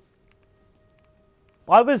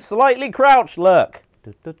 I was slightly crouched, look!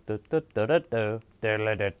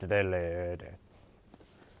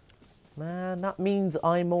 Man, that means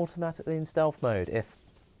I'm automatically in stealth mode, if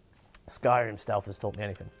Skyrim stealth has taught me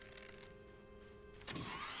anything.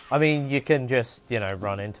 I mean, you can just, you know,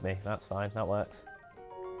 run into me. That's fine, that works.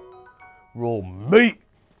 Raw meat!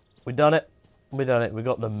 We done it. We done it. We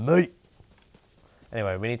got the meat.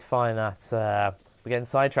 Anyway, we need to find that. We're getting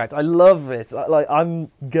sidetracked. I love this. Like,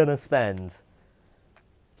 I'm gonna spend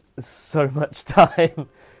so much time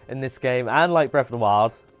in this game, and like Breath of the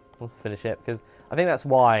Wild, once I finish it, because I think that's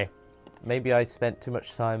why. Maybe I spent too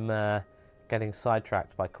much time getting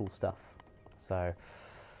sidetracked by cool stuff. So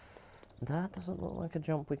that doesn't look like a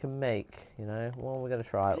jump we can make. You know, well, we're gonna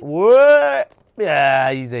try it. What?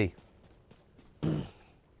 Yeah, easy.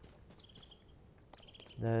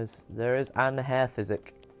 There is an hair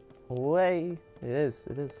physic. Way. It is.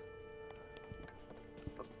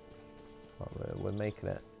 Oh, we're making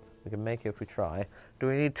it. We can make it if we try. Do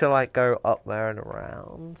we need to like go up there and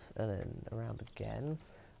then around again?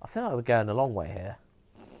 I feel like we're going a long way here.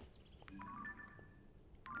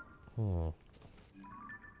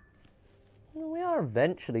 We are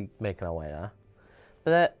eventually making our way there.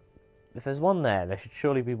 But if there's one there should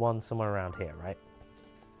surely be one somewhere around here, right?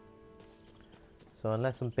 So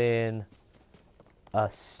unless I'm being a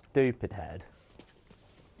stupid head,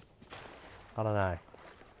 I don't know.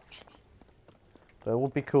 But it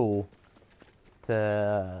would be cool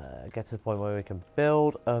to get to the point where we can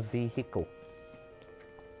build a vehicle.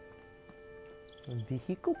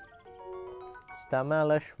 Vehicle?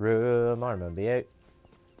 Stamala Shroom, I remember you.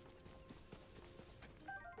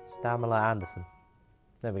 Stamala Anderson.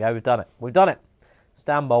 There we go, we've done it. We've done it!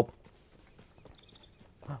 Stam Bob.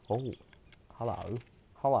 Oh. Hello.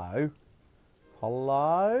 Hello.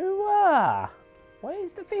 Hello?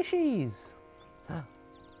 Where's the fishies?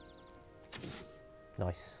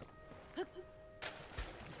 Nice.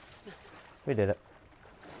 We did it.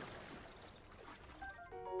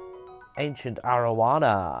 Ancient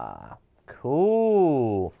arowana.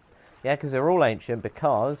 Cool. Yeah, because they're all ancient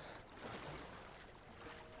because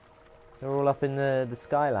they're all up in the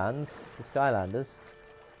Skylands, the Skylanders.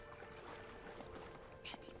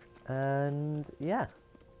 And yeah,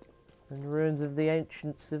 and ruins of the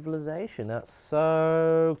ancient civilization. That's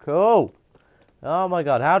so cool. Oh my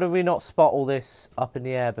god, how did we not spot all this up in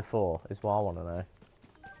the air before, is what I want to know.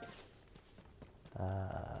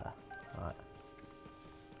 Right.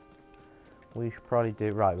 We should probably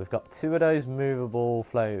do... Right, we've got 2 of those movable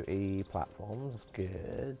floaty platforms. That's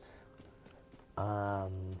good. I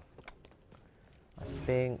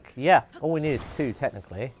think... Yeah, all we need is 2,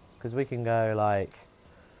 technically. Because we can go, like...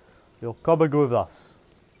 You're coming with us.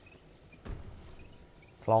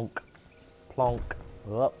 Plonk. Plonk.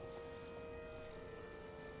 Up.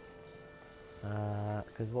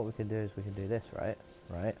 Because what we can do is we can do this, right?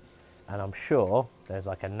 Right. And I'm sure there's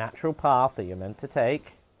like a natural path that you're meant to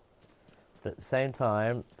take. But at the same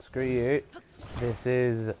time, screw you. This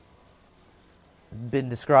is been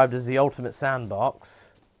described as the ultimate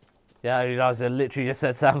sandbox. Yeah, you guys literally just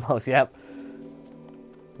said sandbox, yep.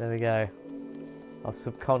 There we go. I've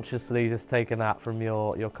subconsciously just taken that from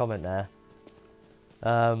your comment there.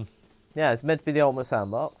 Yeah, it's meant to be the ultimate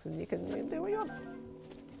sandbox, and you can do what you want.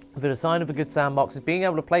 But a sign of a good sandbox is being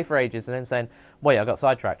able to play for ages and then saying, wait, I got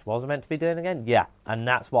sidetracked. What was I meant to be doing again? Yeah, and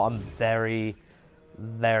that's what I'm very,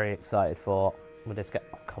 very excited for with this game.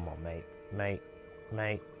 Oh, come on, mate.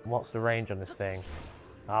 Mate. What's the range on this thing?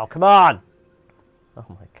 Oh, come on! Oh,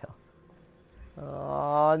 my God.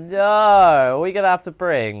 Oh, no! Are we going to have to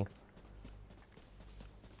bring...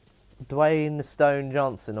 Dwayne Stone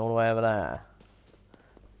Johnson all the way over there.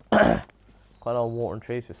 Quite a lot of water and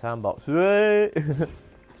trees for sandbox. Oh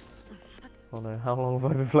no, how long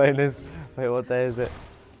have I been playing this? Wait, what day is it?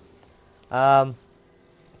 I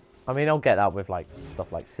mean, I'll get that with like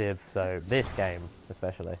stuff like Civ, so this game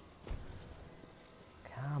especially.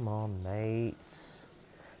 Come on, mates.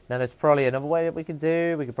 Now there's probably another way that we could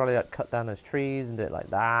do. We could probably like cut down those trees and do it like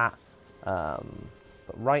that. But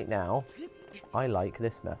right now, I like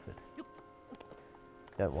this method.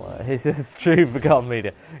 Don't want it's just true forgotten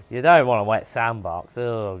media. You don't want a wet sandbox.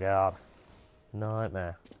 Oh god,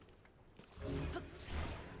 nightmare.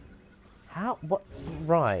 How? What?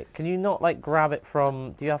 Right? Can you not like grab it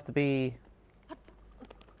from? Do you have to be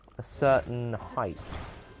a certain height?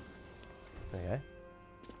 There you go.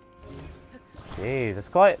 Jeez, it's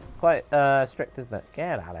quite strict, isn't it?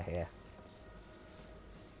 Get out of here.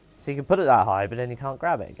 So you can put it that high, but then you can't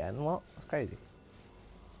grab it again. What? That's crazy.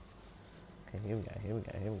 Okay, here we go. Here we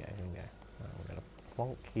go. Here we go. Here we go. Right, we're gonna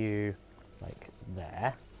plonk you like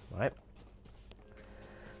there, right?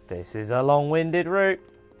 This is a long-winded route.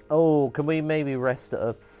 Oh, can we maybe rest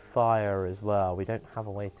a fire as well? We don't have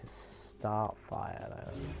a way to start fire,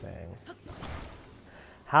 that's the thing.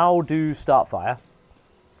 How do start fire?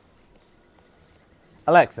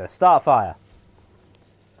 Alexa, start fire.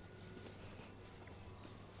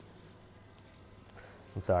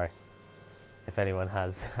 I'm sorry if anyone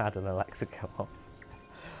has had an Alexa come off.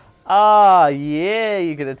 Ah, yeah,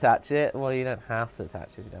 you can attach it. Well, you don't have to attach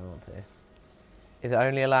it if you don't want to. Is it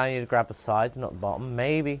only allowing you to grab the sides, not the bottom?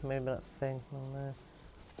 Maybe that's the thing. I don't know.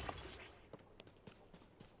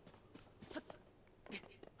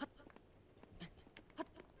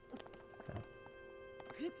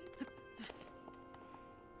 Okay.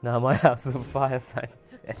 Now my house is on fire,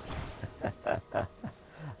 thanks.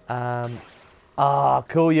 Ah,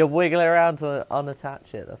 cool. You're wiggling around to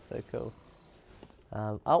unattach it. That's so cool.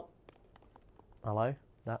 Oh, hello.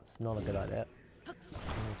 That's not a good idea.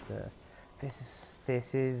 This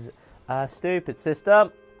is a stupid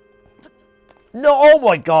system. No, oh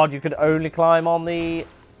my god, you could only climb on the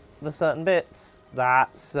certain bits.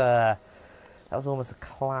 That's that was almost a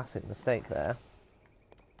classic mistake there.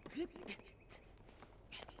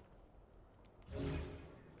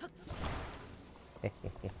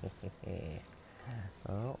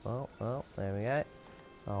 Oh, there we go.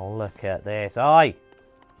 Oh, look at this. Aye.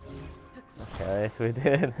 Look at this, we're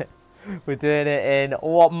doing it. We're doing it in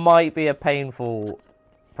what might be a painful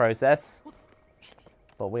process,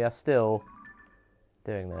 but we are still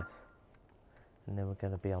doing this. And then we're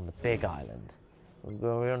going to be on the big island. We're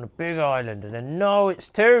going to be on the big island, and then no, it's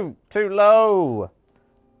too low.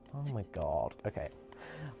 Oh my god. Okay.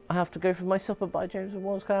 I have to go for my supper by James and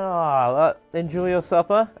Walls. Enjoy your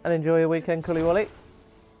supper and enjoy your weekend, Cully Wally.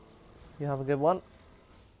 You have a good one.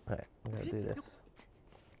 Okay, I'm going to do this.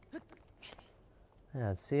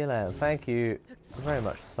 Yeah, see you later. Thank you very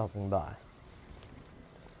much for stopping by.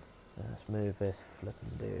 Let's move this flipping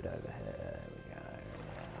dude over here. There we go.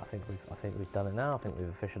 Yeah, I think we've done it now. I think we've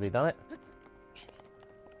officially done it.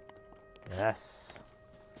 Yes.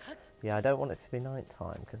 Yeah, I don't want it to be night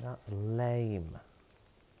time because that's lame.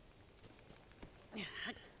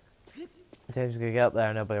 James is gonna get up there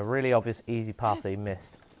and there'll be a really obvious easy path that he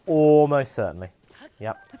missed. Almost certainly.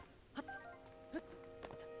 Yep.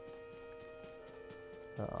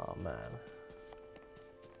 Oh man.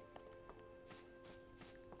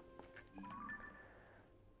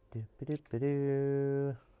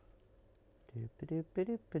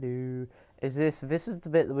 Is this is the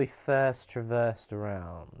bit that we first traversed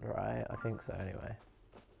around, right? I think so anyway.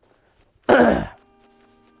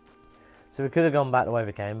 So we could have gone back the way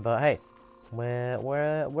we came, but hey,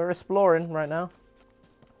 we're exploring right now.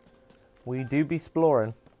 We do be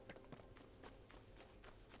exploring.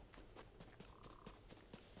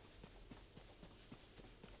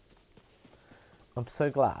 I'm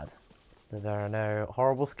so glad that there are no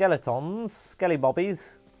horrible skeletons, skelly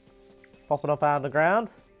bobbies, popping up out of the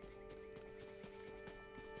ground.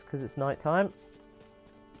 Just because it's night time.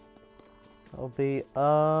 That'll be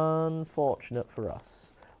unfortunate for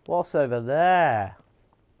us. What's over there?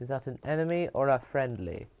 Is that an enemy or a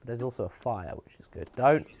friendly? But there's also a fire, which is good.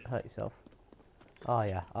 Don't hurt yourself. Oh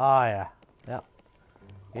yeah, oh yeah. Yep.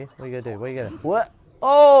 Yeah, what are you gonna do? What are you gonna do? What?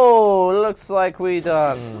 Oh, looks like we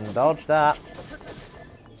done dodged that.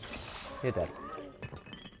 You're dead.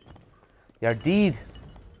 You're dead.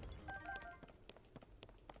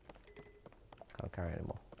 Can't carry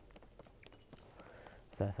anymore.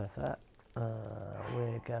 Fair.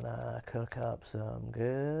 We're gonna cook up some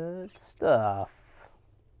good stuff.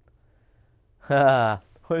 Haha,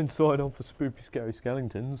 I didn't sign on for spooky, scary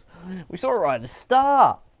skeletons. We saw it right at the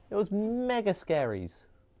start. It was mega scaries.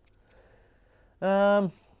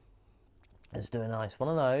 Let's do a nice one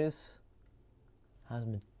of those. Has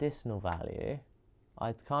medicinal value.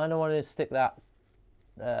 I kind of wanted to stick that,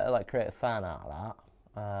 like create a fan out of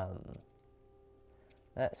that.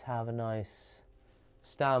 Let's have a nice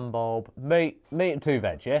stand bulb. Meat and 2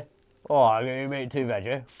 veg, yeah? Oh, I'll give you meat and 2 veg,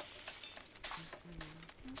 yeah?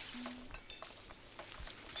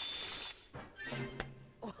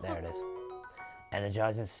 There it is.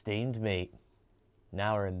 Energizes steamed meat.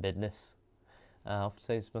 Now we're in business. I have to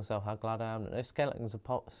say to myself how glad I am that no skeletons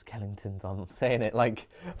are skeletons, I'm saying it like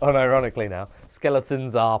unironically now.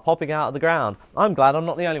 Skeletons are popping out of the ground. I'm glad I'm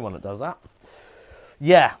not the only one that does that.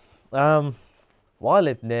 Yeah. Well, I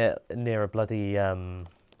live near a bloody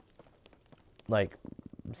like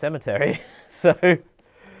cemetery, so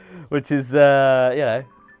which is you know,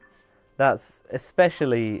 that's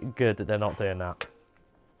especially good that they're not doing that.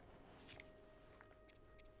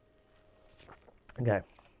 Okay,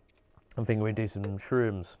 I'm thinking we do some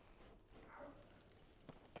shrooms.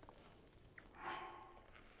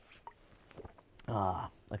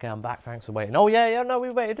 Okay, I'm back. Thanks for waiting. Oh yeah, no,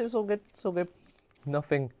 we waited. It's all good. It's all good.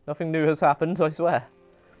 Nothing new has happened, I swear.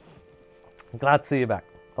 I'm glad to see you back.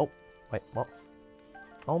 Oh, wait, what?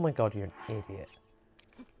 Oh my god, you're an idiot.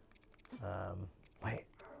 Wait.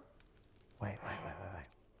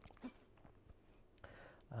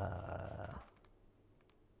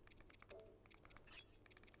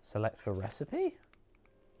 Select for recipe?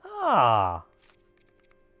 Ah.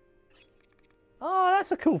 Oh,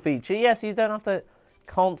 that's a cool feature. Yes, you don't have to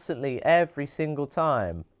constantly, every single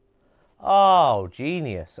time. Oh,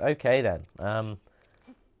 genius. Okay then.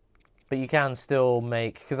 But you can still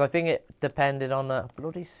make, because I think it depended on a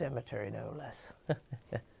bloody cemetery, no less.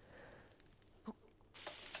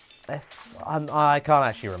 I can't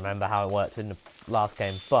actually remember how it worked in the last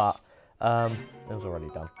game, but it was already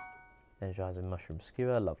done. Energizing mushroom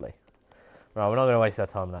skewer, lovely. Right, we're not going to waste our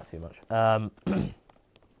time on that too much. But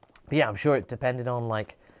yeah, I'm sure it depended on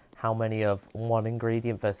like how many of one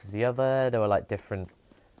ingredient versus the other. There were like different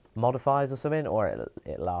modifiers or something, or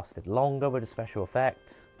it lasted longer with a special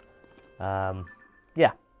effect.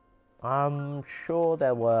 Yeah, I'm sure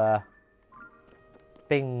there were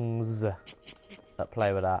things that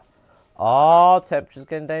play with that. Oh, temperature's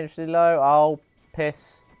getting dangerously low. Oh,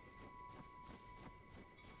 piss.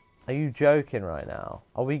 Are you joking right now?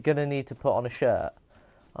 Are we going to need to put on a shirt?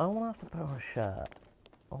 I don't want to have to put on a shirt.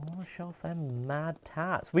 I want to show off them mad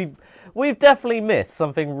tats. We've definitely missed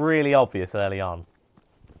something really obvious early on.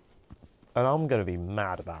 And I'm going to be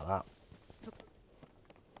mad about that.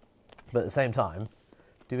 But at the same time,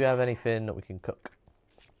 do we have anything that we can cook?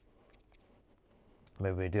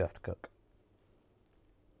 Maybe we do have to cook.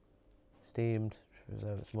 Steamed,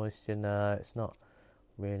 preserve its moisture. No, it's not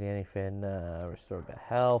really anything. Restore a bit of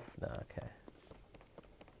health. No, okay.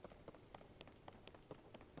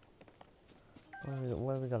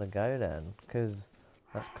 Where are we going to go then? Because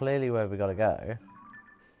that's clearly where we got to go.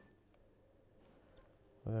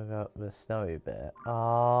 We're going to go up the snowy bit.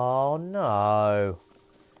 Oh, no.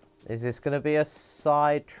 Is this going to be a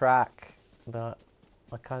side track that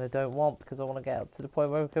I kind of don't want because I want to get up to the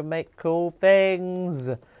point where we can make cool things?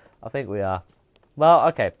 I think we are. Well,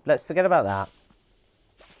 okay. Let's forget about that.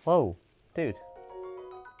 Whoa. Dude.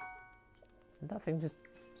 Did that thing just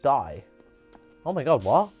die? Oh my god,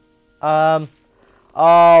 what?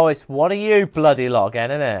 Oh, it's one of you bloody lot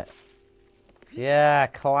again, isn't it? Yeah,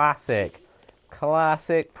 classic.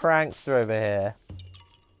 Classic prankster over here.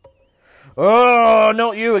 Oh,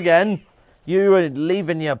 not you again. You are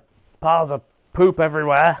leaving your piles of poop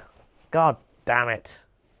everywhere. God damn it.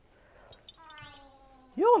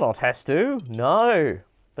 You're not Hestu. No.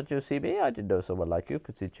 But you see me, I didn't know someone like you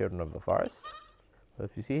could see children of the forest. But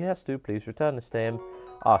if you see Hestu, please return this to him.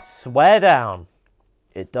 I swear down.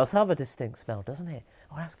 It does have a distinct smell, doesn't it?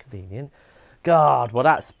 Oh, that's convenient. God, well,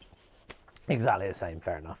 that's exactly the same.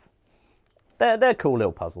 Fair enough. They're cool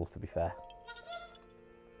little puzzles, to be fair.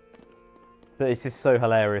 But it's just so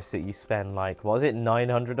hilarious that you spend, like, what is it,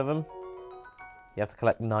 900 of them? You have to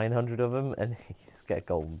collect 900 of them, and you just get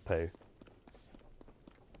golden poo.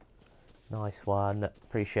 Nice one.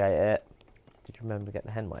 Appreciate it. Did you remember to get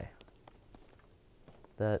the henway?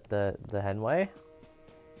 The henway?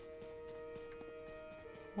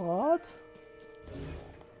 What?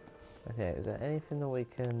 Okay, is there anything that we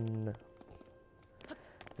can...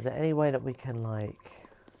 Is there any way that we can, like,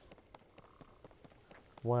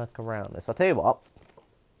 work around this? I'll tell you what.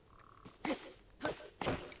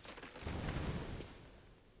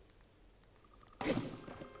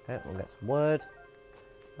 Okay, we'll get some wood.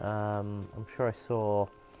 I'm sure I saw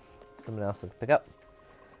something else I could pick up.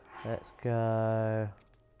 Let's go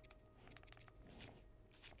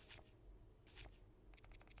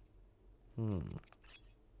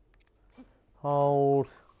Hold.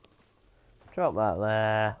 Drop that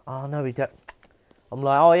there. Oh, no, we don't. I'm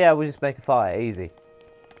like, oh, yeah, we'll just make a fire. Easy.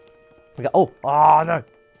 We go, oh, no.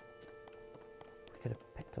 We could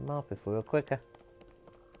have picked them up if we were quicker.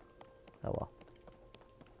 Oh, well.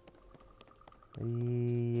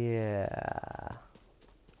 Yeah.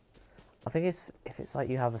 I think it's if it's like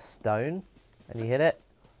you have a stone and you hit it,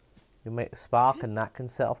 you'll make a spark and that can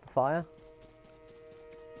set off the fire.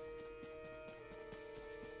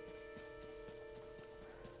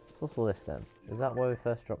 What's all this then? Is that where we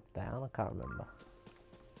first dropped down? I can't remember.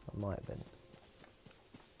 That might have been.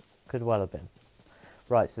 Could well have been.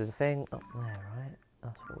 Right, so there's a thing up there, right?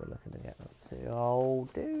 That's what we're looking to get up to. Oh,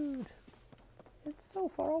 dude. It's so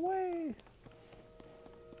far away.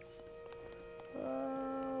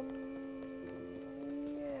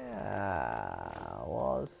 Yeah.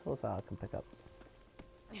 What's that I can pick up?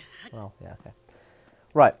 Oh, yeah, okay.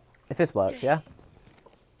 Right, if this works, yeah?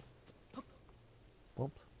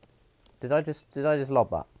 Oops. Did I just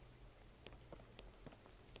lob that?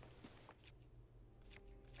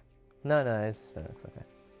 No, it's okay.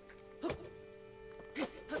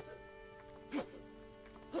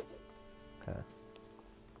 Okay.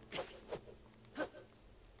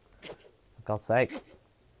 For God's sake.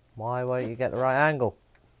 Why won't you get the right angle?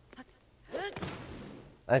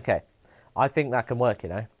 Okay. I think that can work, you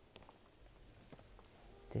know.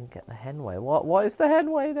 Didn't get the henway. What is the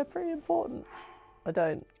henway? They're pretty important. I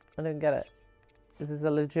don't get it. Is this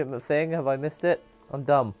a legitimate thing? Have I missed it? I'm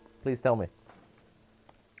dumb. Please tell me.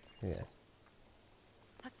 Yeah.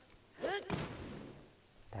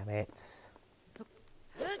 Damn it.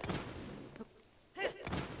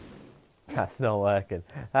 That's not working.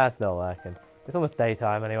 That's not working. It's almost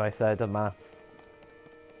daytime anyway, so it doesn't matter.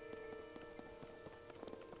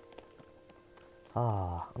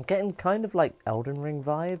 Ah, I'm getting kind of like Elden Ring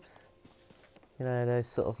vibes. You know, those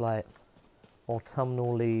sort of like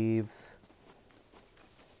autumnal leaves.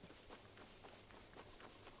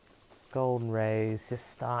 Golden rays, just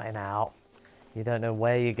starting out. You don't know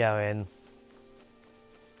where you're going.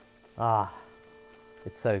 Ah,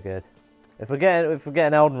 it's so good. If we're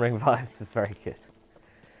getting Elden Ring vibes, it's very good.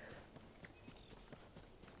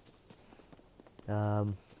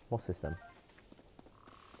 What's this then?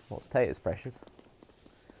 What's Tater's precious?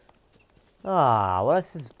 Ah, well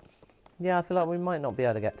this is... Yeah, I feel like we might not be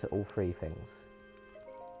able to get to all three things.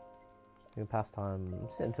 We can pass time,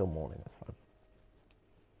 sit until morning, that's fine.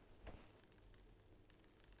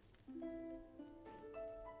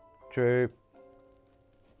 True.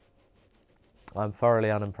 I'm thoroughly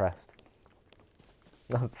unimpressed.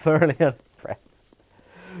 I'm thoroughly unimpressed.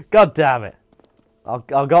 God damn it. I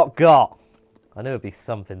got. I knew it'd be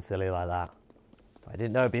something silly like that. I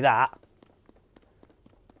didn't know it'd be that.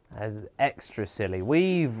 That's extra silly.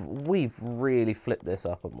 We've really flipped this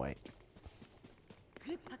up, haven't we?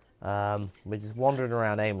 We're just wandering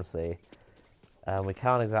around aimlessly. We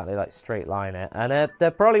can't exactly like straight line it. And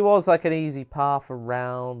there probably was like an easy path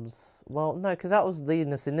around. Well, no, because that was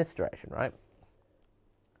leading us in this direction, right?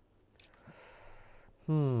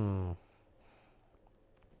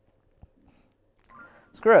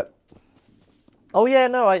 Screw it. Oh yeah,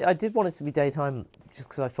 no, I did want it to be daytime just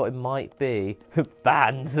because I thought it might be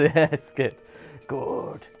banned. Yes, good.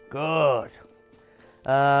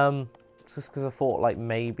 Just because I thought like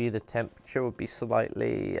maybe the temperature would be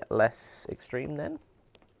slightly less extreme then.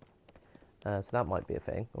 So that might be a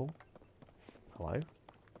thing. Oh, hello.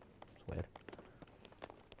 It's weird.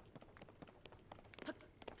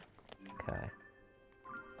 Okay.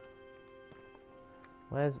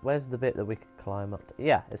 Where's the bit that we could climb up to?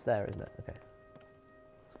 Yeah, it's there, isn't it? Okay.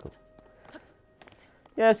 That's cool.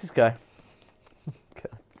 Yeah, let's just go.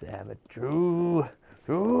 God damn it, Drew.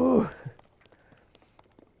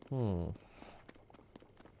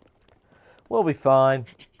 We'll be fine.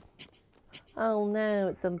 Oh no,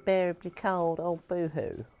 it's unbearably cold. Oh,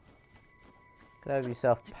 boo-hoo. Get over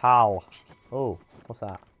yourself, pal. Oh, what's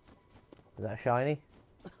that? Is that shiny?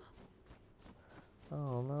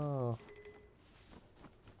 Oh no.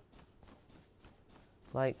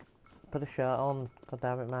 Like, put a shirt on. God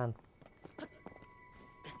damn it, man.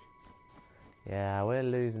 Yeah, we're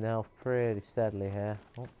losing health pretty steadily here.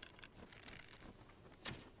 Oh.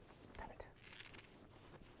 Damn it.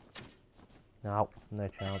 No, no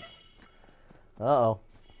chance. Uh-oh.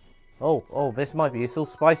 Oh, this might be useful.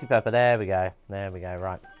 Spicy pepper. There we go. There we go.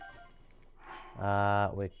 Right.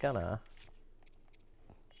 We're gonna...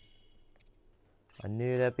 I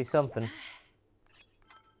knew there'd be something.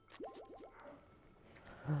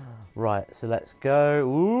 Right, so let's go.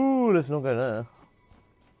 Ooh, let's not go there.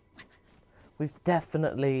 We've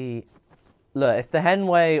definitely look, if the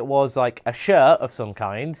henway was like a shirt of some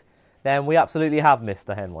kind, then we absolutely have missed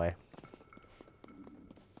the henway.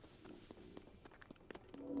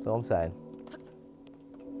 That's all I'm saying.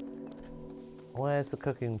 Where's the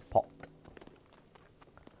cooking pot?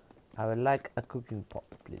 I would like a cooking pot,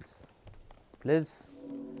 please. Please.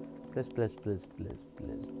 Please, please, please, please,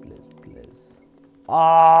 please, please, please.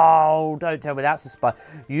 Oh, don't tell me that's a spy.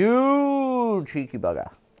 You cheeky bugger.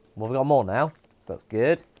 Well, we've got more now, so that's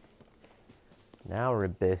good. Now we're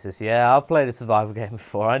in business. Yeah, I've played a survival game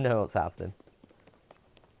before. I know what's happening.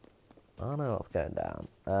 I know what's going down.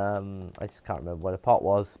 I just can't remember where the pot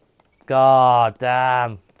was. God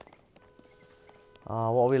damn.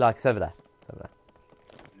 Oh, what are we like? It's over there. It's over there.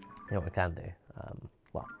 You know what we can do?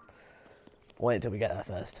 Well, wait until we get there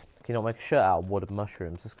first. Can you not make a shirt out of wood and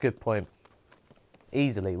mushrooms? That's a good point.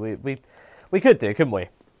 Easily. We could do, couldn't we?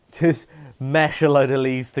 Just mesh a load of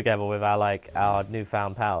leaves together with our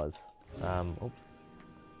newfound powers. Oops.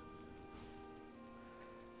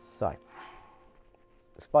 So,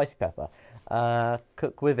 spicy pepper.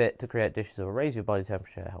 Cook with it to create dishes that will raise your body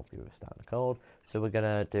temperature, help you withstand the cold. So we're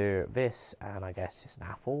gonna do this, and I guess just an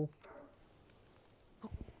apple.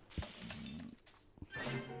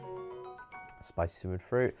 Spicy simmered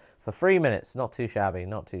fruit for 3 minutes. Not too shabby.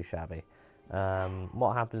 Not too shabby.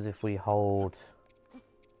 What happens if we hold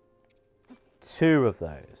 2 of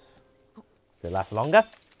those? Does it last longer?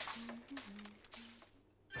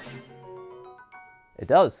 It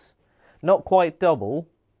does. Not quite double,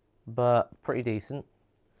 but pretty decent.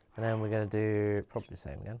 And then we're going to do probably the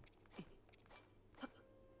same again.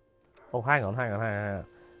 Oh, hang on.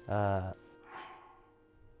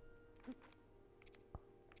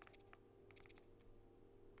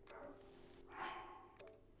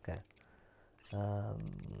 Okay.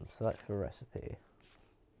 Select for recipe.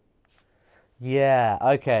 Yeah,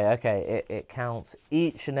 okay. It counts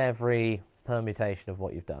each and every permutation of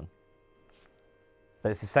what you've done. But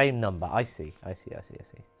it's the same number. I see.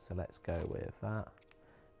 So let's go with that.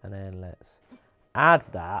 And then let's add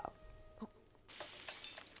that.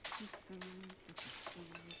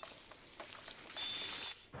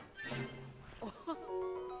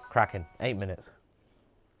 Cracking. 8 minutes.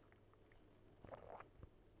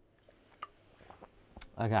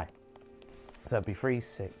 Okay. So it'd be 3,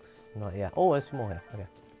 6. Not yet. Oh, there's some more here. Okay.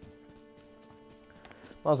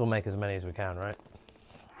 Might as well make as many as we can, right?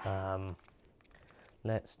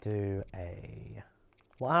 Let's do a...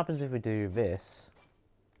 What happens if we do this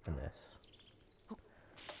and this?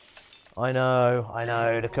 I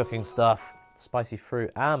know, the cooking stuff. Spicy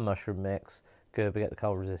fruit and mushroom mix. Good, we get the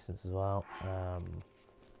cold resistance as well.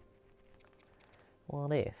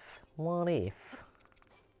 What if?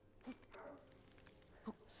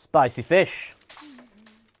 Spicy fish.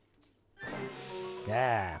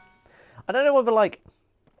 Yeah. I don't know whether, like,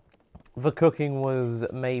 the cooking was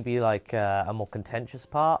maybe, like, a more contentious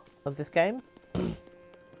part of this game.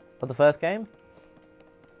 Of the first game.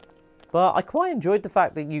 But I quite enjoyed the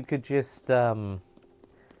fact that you could just, you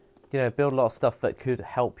know, build a lot of stuff that could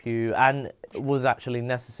help you and was actually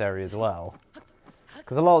necessary as well.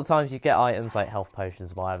 Because a lot of times you get items like health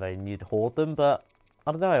potions, whatever, and you'd hoard them, but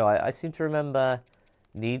I don't know, I seem to remember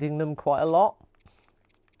needing them quite a lot.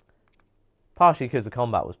 Partially because the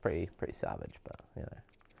combat was pretty savage, but, you know.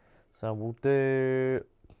 So we'll do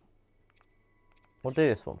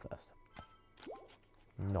this one first.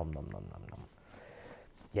 Nom nom nom nom nom.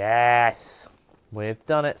 Yes! We've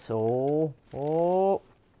done it all. Oh!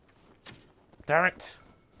 Damn it!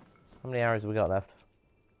 How many arrows have we got left?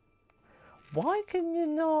 Why can you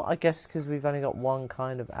not? I guess because we've only got one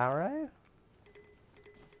kind of arrow?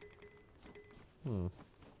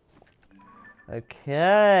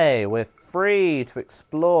 Okay, we're free to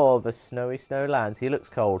explore the snowy snowlands. He looks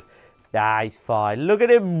cold. Ah, he's fine. Look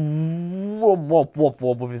at him! Wop, wop, wop,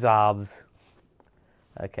 wop with his arms.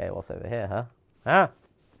 Okay, what's over here, huh? Ah!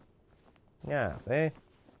 Yeah, see?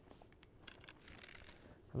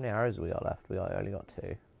 How many arrows have we got left? We only got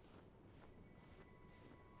 2.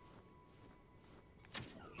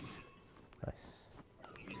 Nice.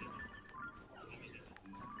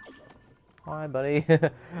 Hi, buddy.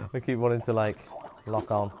 I keep wanting to, like, lock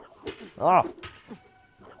on. Oh!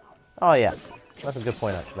 Oh, yeah. That's a good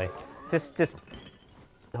point, actually. Just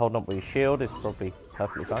holding up with your shield is probably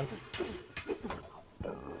perfectly fine.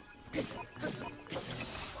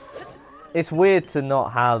 It's weird to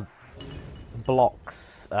not have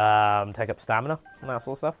blocks take up stamina and that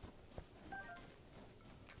sort of stuff.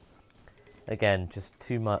 Again, just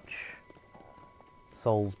too much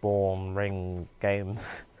Soulsborne Ring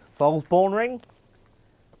games. Soulsborne Ring?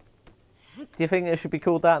 Do you think it should be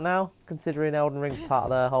called that now, considering Elden Ring's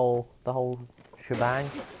part of the whole shebang?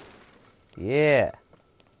 Yeah.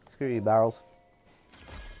 Screw you, barrels.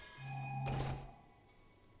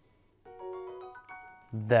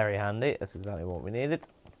 Very handy. That's exactly what we needed.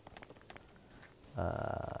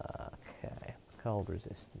 Okay. Cold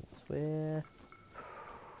resistance. We're... I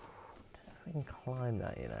don't know if we can climb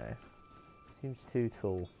that, you know. Seems too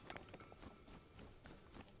tall.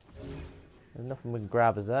 There's nothing we can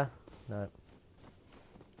grab, is there? No.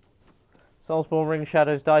 Soulsborne Ring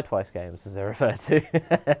Shadows Die Twice games, as they're referred to.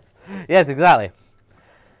 Yes, exactly.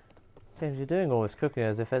 James, you're doing all this cooking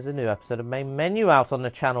as if there's a new episode of Main Menu out on the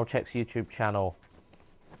channel. Check's YouTube channel.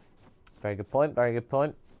 Very good point, very good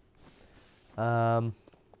point. Yeah.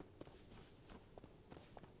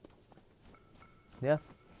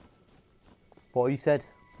 What you said?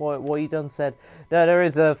 What you done said? No, there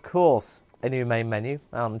is, of course, a new Main Menu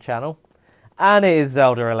out on the channel. And it is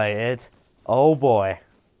Zelda related. Oh boy.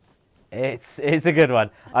 It's a good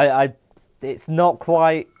one. It's not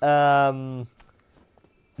quite no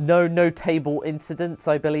table incidents,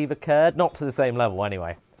 I believe, occurred. Not to the same level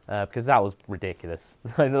anyway. Because that was ridiculous.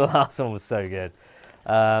 The last one was so good.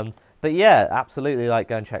 But yeah, absolutely, like,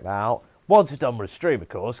 go and check that out. Once we're done with the stream, of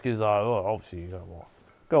course, because obviously you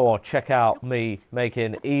go on, check out me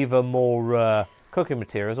making even more cooking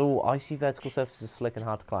materials. All icy vertical surfaces, slick and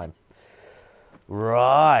hard to climb.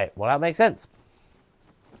 Right, well that makes sense.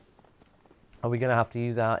 Are we going to have to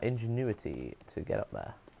use our ingenuity to get up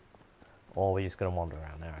there? Or are we just going to wander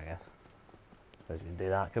around there, I guess? Suppose we can do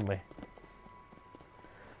that, couldn't we?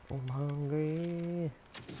 I'm hungry.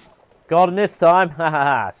 Got him this time. Ha ha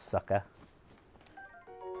ha, sucker.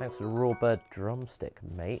 Thanks for the raw bird drumstick,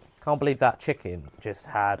 mate. Can't believe that chicken just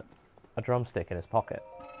had a drumstick in his pocket.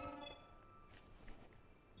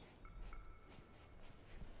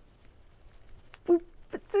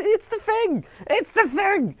 It's the thing! It's the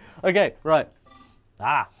thing! Okay, right.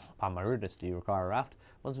 Pardon my rudeness, do you require a raft?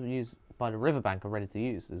 Once used by the riverbank are ready to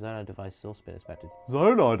use. The Zonai device has also been inspected.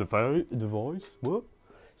 Zonai device? What?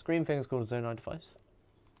 Screen thing is called a Zonai device.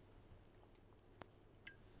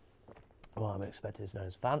 Well, I'm expecting it's known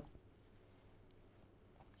as fan.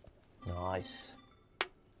 Nice.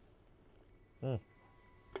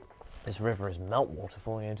 This river is meltwater.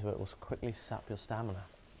 Falling into it will quickly sap your stamina.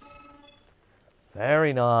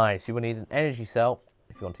 Very nice. You will need an energy cell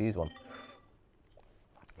if you want to use one.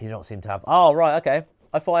 You don't seem to have... Oh, right, okay.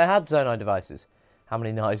 I thought I had Zonai devices. How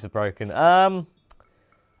many knives are broken? I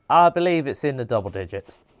believe it's in the double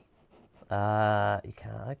digits. You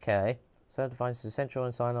can... Okay. Zonai device is essential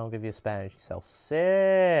inside, and I'll give you a spare energy cell.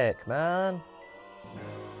 Sick, man.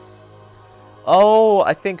 Oh,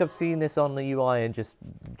 I think I've seen this on the UI and just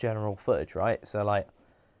general footage, right? So, like,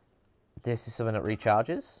 this is something that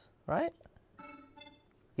recharges, right?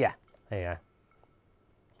 Yeah, there you go.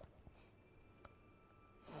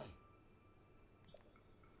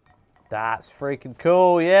 That's freaking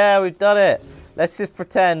cool. Yeah, we've done it. Let's just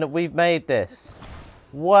pretend that we've made this.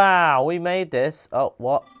 Wow, we made this. Oh,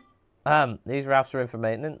 what? These rafts are in for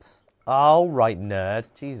maintenance. Oh, right, nerd.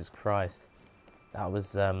 Jesus Christ. That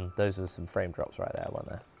was, those were some frame drops right there, weren't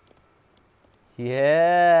there?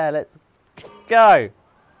 Yeah, let's go.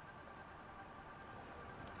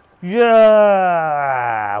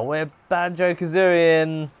 Yeah, we're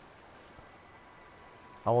Banjo-Kazooie.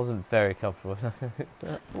 I wasn't very comfortable with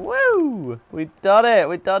that. Woo! We done it.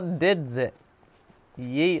 We done dids it.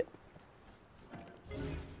 Yeah.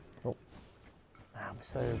 Oh, man,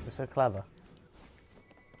 we're so clever.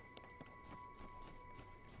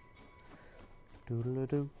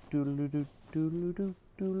 Doodle-doo, doodle-doo, doodle-doo,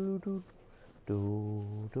 doodle-doo.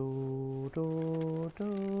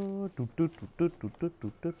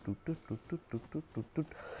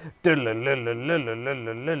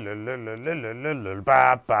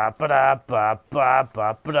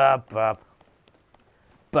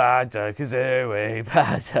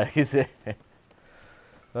 Banjo-Kazooie.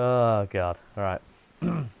 Oh god, alright.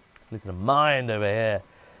 Losing a mind over here.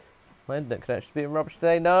 My internet connection's being rubbish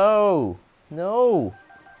today. No! No!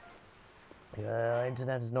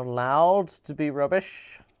 Internet is not allowed to be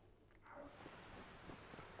rubbish.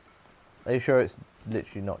 Are you sure it's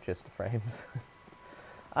literally not just the frames?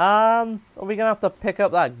 Are we gonna have to pick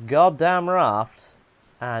up that goddamn raft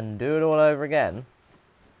and do it all over again?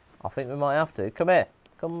 I think we might have to. Come here.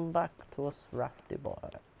 Come back to us, Rafty boy.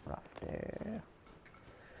 Rafty.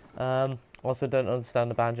 Also don't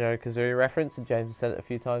understand the Banjo-Kazooie reference, and James has said it a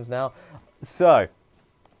few times now. So,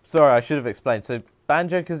 sorry, I should have explained. So,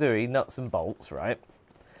 Banjo-Kazooie Nuts and Bolts, right,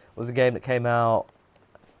 was a game that came out,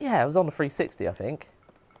 yeah, it was on the 360, I think.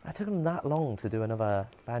 It took them that long to do another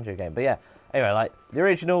Banjo game. But yeah, anyway, like, the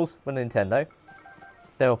originals were Nintendo.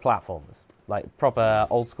 They were platformers, like proper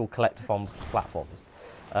old school collectathon platformers.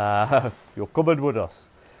 You're coming with us.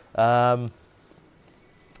 Then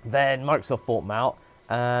Microsoft bought them out,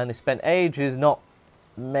 and they spent ages not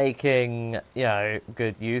making, you know,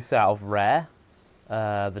 good use out of Rare,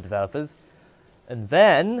 the developers. And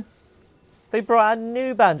then they brought out a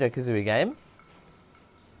new Banjo-Kazooie game.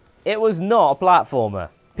 It was not a platformer.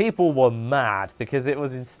 People were mad because it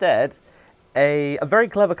was instead a very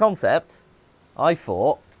clever concept, I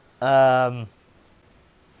thought,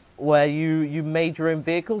 where you made your own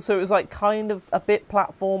vehicles. So it was like kind of a bit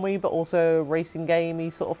platformy, but also racing gamey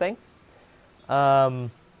sort of thing. Oh,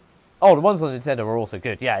 the ones on Nintendo were also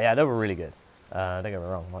good. Yeah, they were really good. Don't get me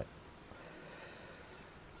wrong, like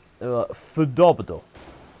phenomenal.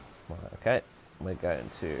 Right, okay, we're going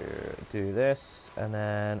to do this, and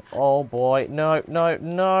then oh boy, no,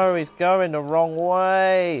 he's going the wrong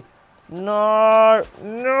way. No,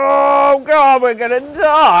 God, we're gonna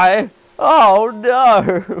die. Oh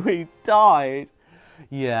no, we died.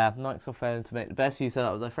 Yeah, Microsoft failing to make the best use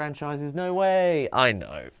out of their franchises. No way. I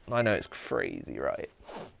know, it's crazy, right?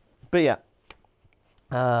 But yeah.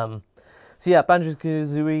 So yeah,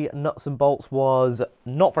 Banjo-Kazooie Nuts and Bolts was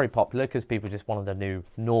not very popular because people just wanted a new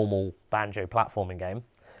normal Banjo platforming game.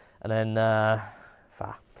 And then,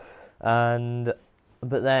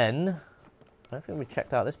 but then, I don't think we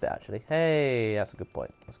checked out this bit actually. Hey, that's a good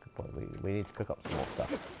point. We need to cook up some more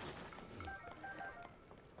stuff.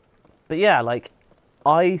 But yeah, like,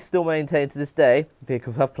 I still maintain to this day,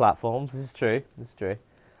 vehicles have platforms. This is true.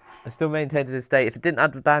 I still maintain to this day, if it didn't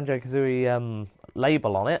have the Banjo-Kazooie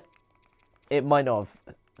label on it, it might not have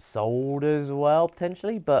sold as well,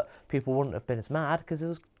 potentially, but people wouldn't have been as mad because it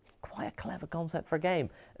was quite a clever concept for a game.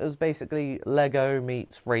 It was basically Lego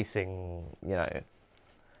meets racing, you know,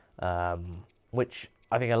 which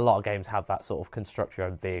I think a lot of games have that sort of construct your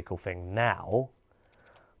own vehicle thing now,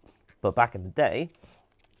 but back in the day,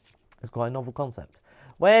 it's quite a novel concept.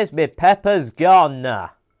 Where's me peppers gone?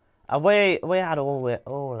 And we had all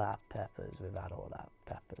our peppers. We've had all our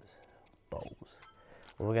peppers bowls.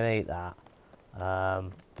 We're gonna eat that.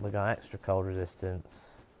 We got extra cold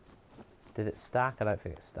resistance. Did it stack? I don't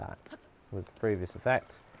think it stacked with the previous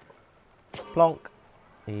effect. Plonk.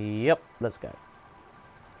 Yep. Let's go.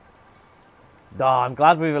 Oh, I'm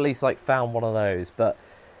glad we've at least like found one of those. But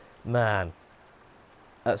man,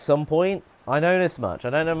 at some point, I know this much. I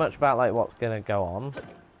don't know much about like what's gonna go on. Can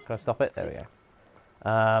I stop it? There we go.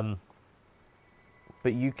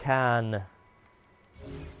 But you can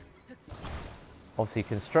obviously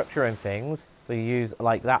construct your own things, but you use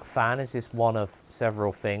like that fan is just one of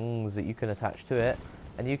several things that you can attach to it,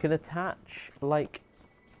 and you can attach like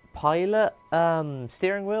pilot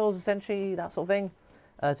steering wheels, essentially that sort of thing,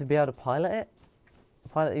 to be able to pilot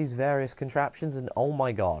these various contraptions. And oh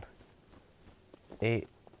my god, it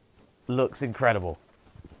looks incredible.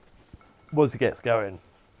 Once it gets going,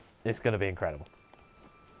 it's going to be incredible.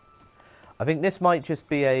 I think this might just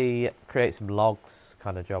be a create some logs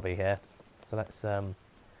kind of jobby here. So let's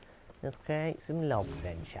create some logs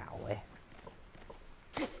then, shall we?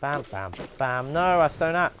 Bam, bam, bam. No, our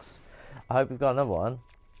stone axe. I hope we've got another one.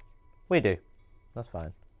 We do. That's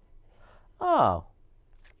fine. Oh.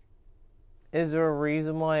 Is there a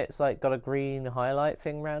reason why it's like got a green highlight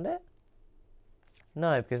thing around it?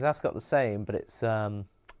 No, because that's got the same, but it's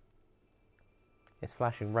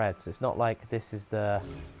flashing red, so it's not like this is the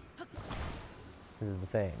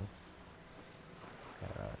thing.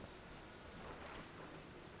 Okay, right.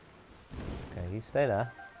 Okay, you stay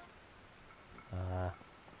there.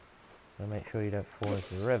 Gotta make sure you don't fall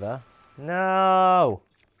into the river. No!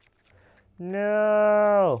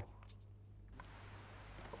 No!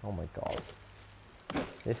 Oh my god.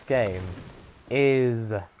 This game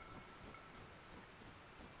is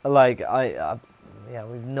like yeah,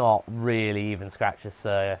 we've not really even scratched the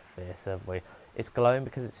surface, have we? It's glowing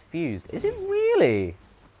because it's fused. Is it really?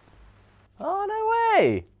 Oh, no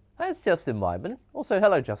way! That's Justin Wyman. Also,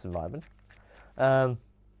 hello, Justin Wyman. Huh.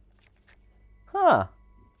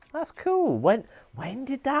 That's cool. When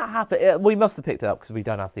did that happen? We must have picked it up because we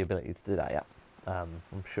don't have the ability to do that yet.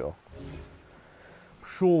 I'm sure. I'm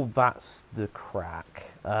sure that's the crack.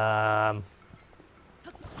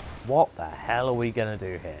 What the hell are we going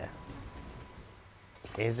to do here?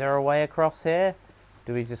 Is there a way across here?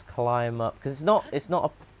 Do we just climb up? Because it's not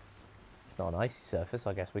an icy surface.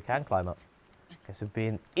 I guess we can climb up. I guess we're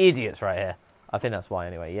being idiots right here. I think that's why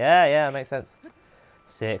anyway. Yeah, makes sense.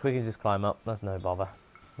 Sick. We can just climb up. That's no bother.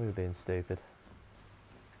 We were being stupid.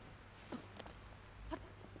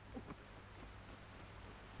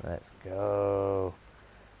 Let's go.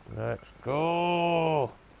 Let's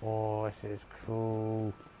go. Oh, this is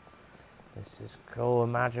cool. This is cool.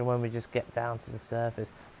 Imagine when we just get down to the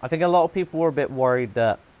surface. I think a lot of people were a bit worried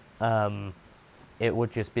that it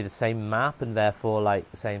would just be the same map and therefore like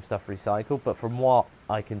the same stuff recycled. But from what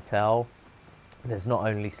I can tell, there's not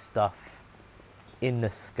only stuff in the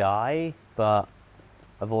sky, but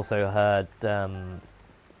I've also heard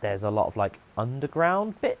there's a lot of like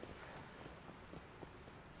underground bits,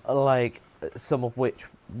 like some of which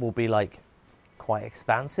will be like quite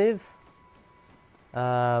expansive.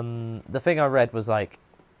 The thing I read was like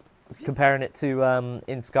comparing it to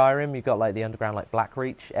in Skyrim, you've got like the underground like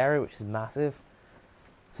Blackreach area, which is massive.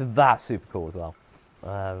 So that's super cool as well.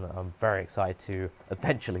 I'm very excited to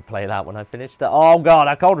eventually play that when I finish that. Oh god,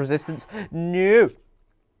 that cold resistance, no.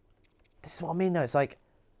 This is what I mean though, it's like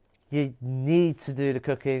you need to do the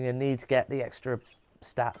cooking and need to get the extra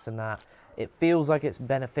stats and that. It feels like it's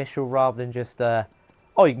beneficial rather than just oh,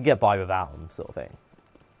 you can get by without them sort of thing.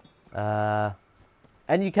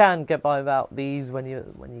 And you can get by without these when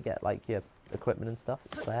you get like your equipment and stuff.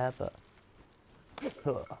 It's fair, but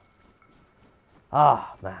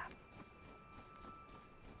ah man,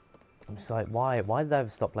 I'm just like, why did I ever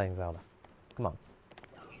stop playing Zelda? Come on.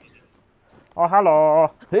 Oh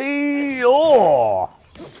hello, hey oh,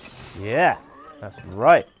 yeah, that's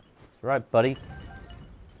right, buddy.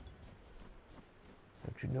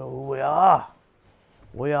 Don't you know who we are?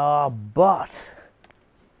 We are Butt.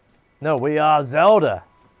 No, we are Zelda.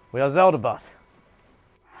 We are Zelda Butt.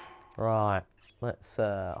 Right, let's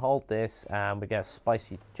hold this and we get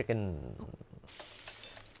spicy chicken.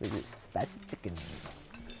 We get spicy chicken.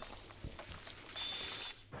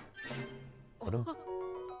 Put 'em.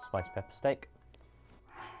 Spice pepper steak.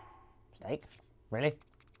 Steak? Really?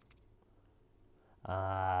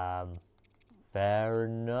 Fair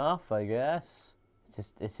enough, I guess.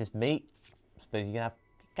 It's just meat. I suppose you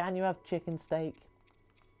can you have chicken steak?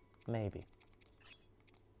 Maybe.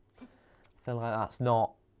 I feel like that's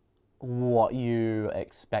not what you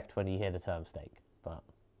expect when you hear the term steak, but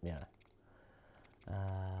yeah.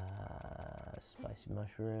 Spicy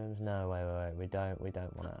mushrooms. No, wait. We don't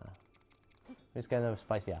want to. Let's get another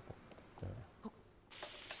spicy apple.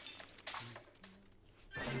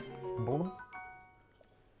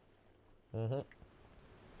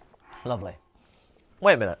 Lovely.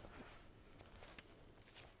 Wait a minute.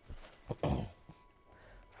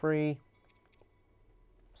 3,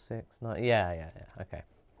 6, 9. Yeah. Okay.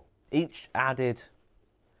 Each added.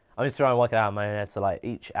 I'm just trying to work it out in my head. So like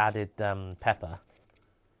each added pepper,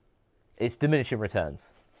 it's diminishing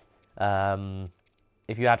returns.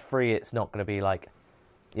 If you add 3, it's not going to be like,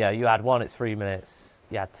 yeah, you add 1, it's 3 minutes.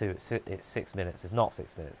 You add 2, it's 6 minutes. It's not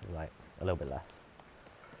 6 minutes. It's like a little bit less.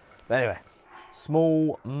 But anyway,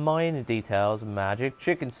 small minor details. Magic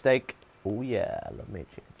chicken steak. Oh yeah, I love me a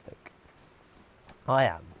chicken steak. I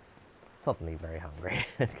am suddenly very hungry.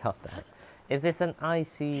 God damn. Is this an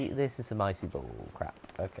icy? This is some icy bull crap.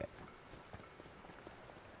 Okay.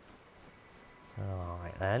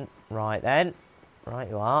 Right then. Right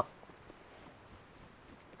you are.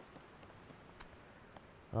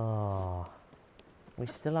 Oh, we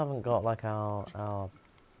still haven't got like our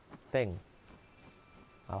thing,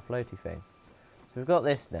 our floaty thing. So we've got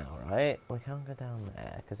this now, right? We can't go down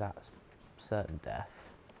there because that's certain death.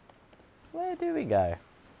 Where do we go?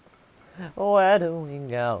 Where do we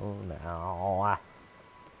go now?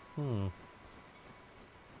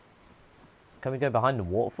 Can we go behind the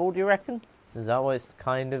waterfall, do you reckon? Is that what it's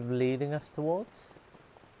kind of leading us towards?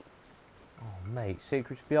 Oh mate,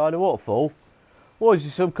 secrets behind the waterfall? What, is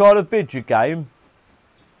this some kind of video game?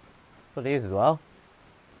 Bloody is as well.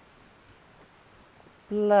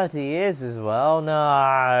 Bloody is as well.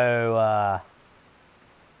 No.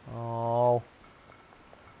 Oh.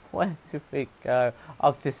 Where do we go?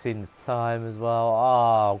 I've just seen the time as well.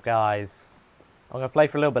 Oh, guys. I'm going to play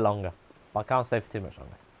for a little bit longer. But I can't stay for too much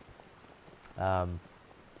longer.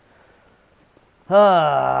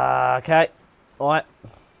 Okay. Alright.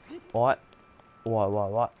 What?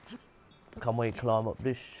 Can we climb up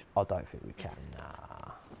this? I don't think we can.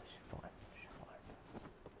 Nah. It's fine.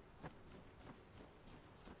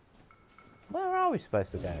 Where are we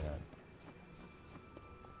supposed to go then?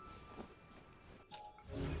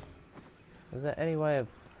 Is there any way of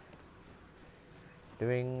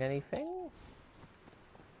doing anything?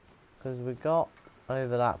 Because we got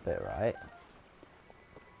over that bit, right?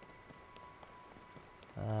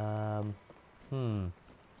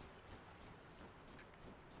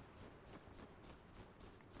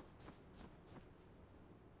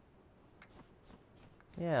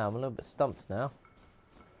 Yeah, I'm a little bit stumped now.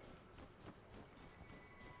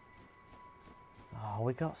 Oh,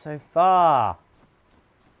 we got so far.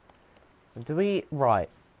 Do we... Right.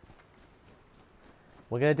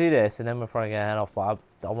 we're going to do this, and then we're probably going to head off, but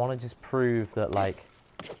I want to just prove that, like,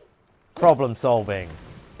 problem solving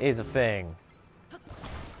is a thing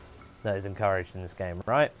that is encouraged in this game,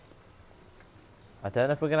 right? I don't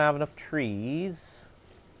know if we're going to have enough trees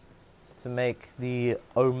to make the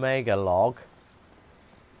Omega log.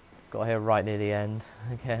 Got here right near the end.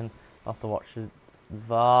 Again, I'll have to watch it.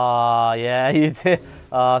 Ah, yeah, you did.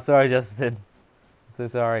 Ah, sorry, Justin. So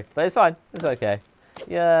sorry. But it's fine. It's okay.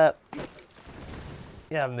 Yeah.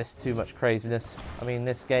 Yeah, I haven't missed too much craziness. I mean,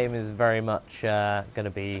 this game is very much going to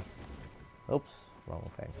be... Oops,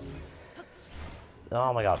 wrong thing.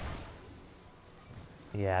 Oh my god.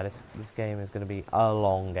 Yeah, this game is going to be a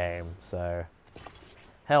long game, so...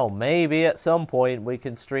 Hell, maybe at some point we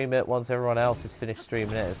can stream it once everyone else has finished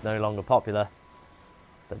streaming it. It's no longer popular.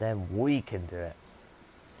 But then we can do it.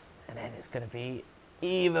 And then it's going to be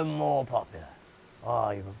even more popular.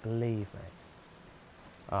 Oh, you would believe me.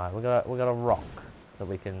 Alright, we got a rock that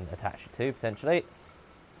we can attach it to, potentially.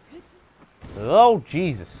 Oh,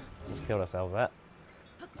 Jesus. Just killed ourselves there.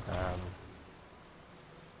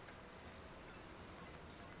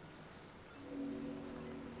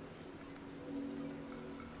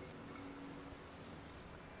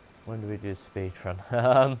 When do we do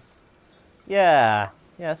speedrun? Yeah,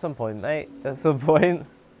 at some point, mate. At some point.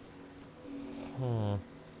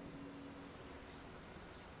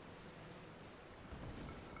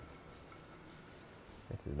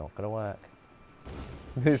 This is not going to work.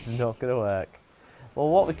 This is not going to work. Well,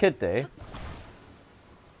 what we could do...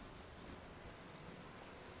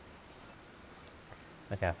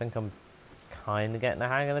 Okay, I think I'm kind of getting the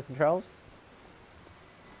hang of the controls.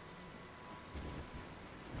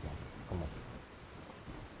 Come on.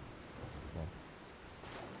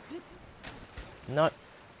 No.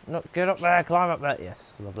 No, get up there, climb up there.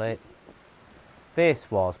 Yes, lovely.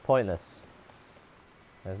 This was pointless.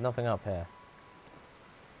 There's nothing up here.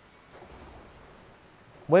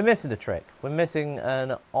 We're missing a trick. We're missing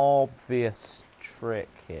an obvious trick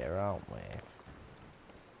here, aren't we?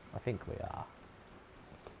 I think we are.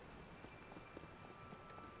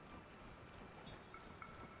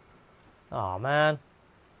 Oh man.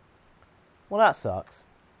 Well, that sucks.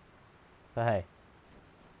 But hey.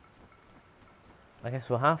 I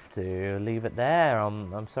guess we'll have to leave it there.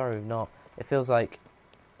 I'm sorry we've not... It feels like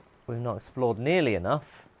we've not explored nearly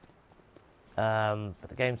enough. But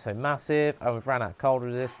the game's so massive, and we've ran out of cold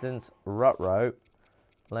resistance. Ruh-roh.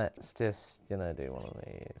 Let's just, you know, do one of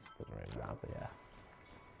these. Doesn't really matter, yeah.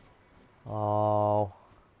 Oh.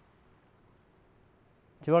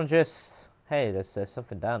 Do you want to just... Hey, there's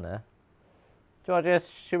something down there. Do you want to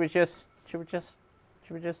just... Should we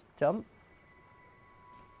just jump?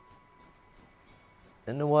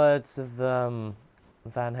 In the words of Van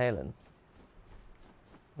Halen,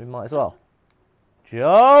 we might as well.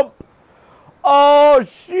 Jump! Oh,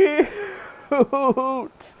 shoot!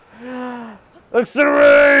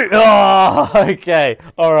 Accelerate! Oh, okay.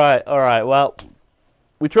 Alright, well,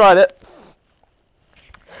 we tried it.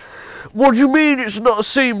 What do you mean it's not a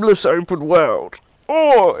seamless open world?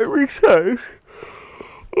 Oh, it resets.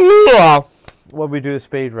 When we do the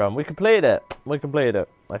speed run, we completed it.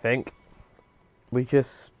 I think. We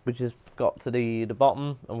just got to the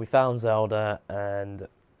bottom and we found Zelda, and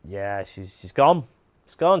yeah, she's gone.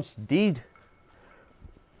 She's gone. She's dead.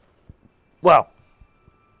 Well,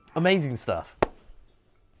 amazing stuff.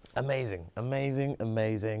 Amazing.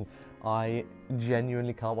 I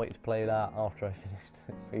genuinely can't wait to play that after I finish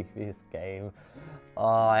the previous game.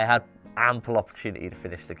 I had ample opportunity to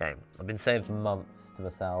finish the game. I've been saying for months to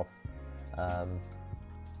myself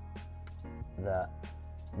that.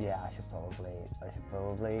 Yeah, I should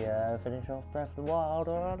probably finish off Breath of the Wild,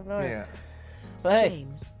 or I don't know. Yeah. But hey,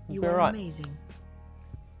 James, you are amazing.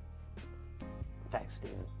 Thanks,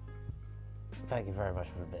 Stephen. Thank you very much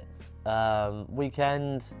for the bits.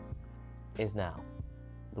 Weekend is now.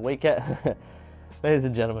 The weekend, ladies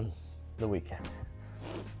and gentlemen, the weekend.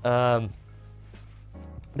 But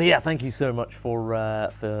yeah, thank you so much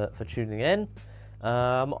for tuning in.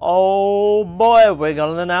 Oh boy, have we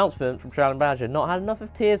got an announcement from TripleJump. Not had enough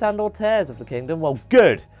of Tears and or Tears of the Kingdom? Well,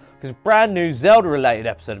 good, because brand new Zelda related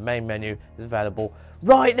episode of Main Menu is available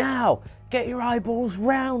right now. Get your eyeballs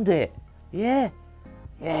round it. Yeah,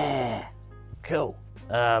 cool.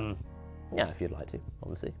 Yeah, if you'd like to,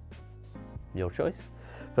 obviously, your choice.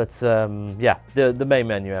 But yeah, the Main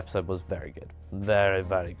Menu episode was very good,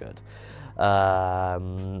 very good.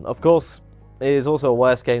 Of course, it is also a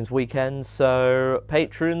Worst Games weekend, so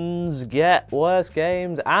patrons get Worst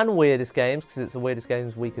Games and Weirdest Games, because it's a Weirdest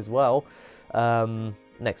Games week as well,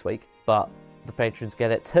 next week. But the patrons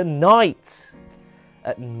get it tonight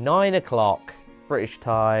at 9 o'clock British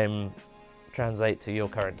time, translate to your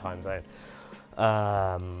current time zone.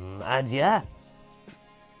 And yeah,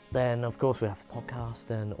 then of course we have the podcast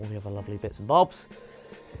and all the other lovely bits and bobs.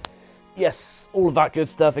 Yes, all of that good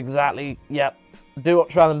stuff, exactly. Yep. Do what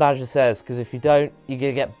Trial and BANJO says, because if you don't, you're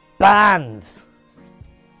going to get banned.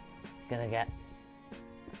 You're going to get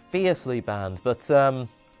fiercely banned. But,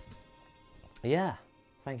 yeah.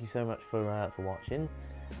 Thank you so much for watching.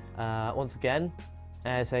 Once again,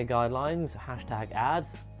 ASA guidelines, #ad.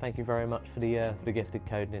 Thank you very much for the gifted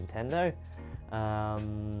code, Nintendo.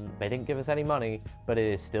 They didn't give us any money, but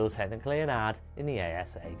it is still technically an ad in the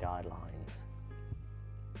ASA guidelines.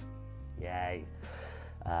 Yay.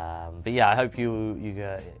 But yeah, I hope you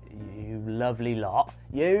lovely lot,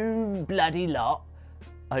 you bloody lot,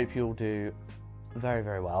 I hope you'll do very,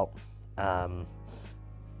 very well, and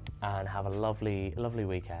have a lovely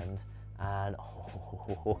weekend. And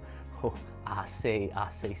I see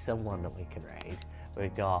someone that we can raid.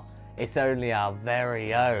 We've got, it's only our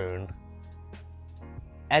very own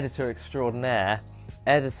editor extraordinaire,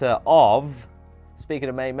 editor of, speaking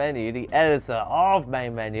of main menu, the editor of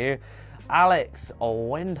main menu, Alex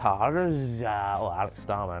Winters, or Alex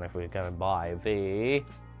Starman if we're going by the,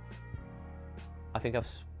 I think I've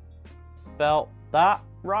spelt that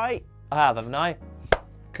right. I have, haven't I?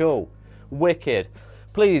 Cool. Wicked.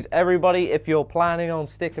 Please, everybody, if you're planning on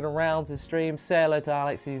sticking around to stream, say hello to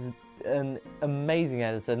Alex. He's an amazing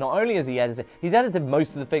editor. Not only is he edited, he's edited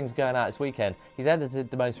most of the things going out this weekend. He's edited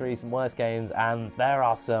the most recent Worst Games, and there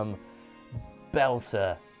are some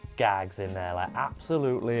belter gags in there, like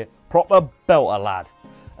absolutely proper belter lad.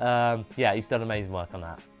 Yeah, he's done amazing work on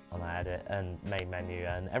that edit and main menu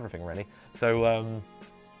and everything really. So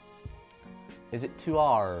is it 2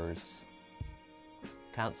 hours?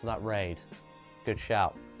 Cancel that raid. Good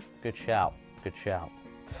shout. Good shout. Good shout.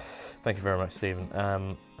 Thank you very much, Stephen.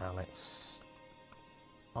 Alex,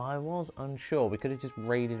 I was unsure. We could have just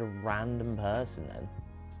raided a random person then.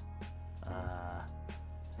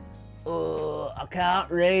 I can't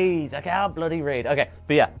read. I can't bloody read. Okay,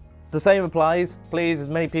 but yeah, the same applies. Please, as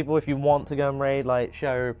many people, if you want to go and raid, like,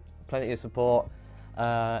 show plenty of support.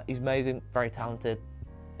 He's amazing, very talented,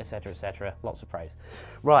 etc., etc. Lots of praise.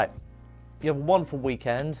 Right, you have a wonderful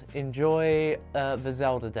weekend. Enjoy the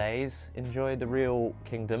Zelda days. Enjoy the real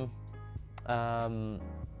kingdom.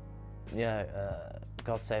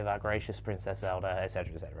 God save our gracious Princess Zelda,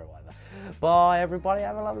 etc., etc., whatever. Bye, everybody.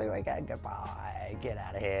 Have a lovely weekend. Goodbye. Get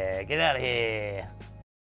out of here. Get out of here.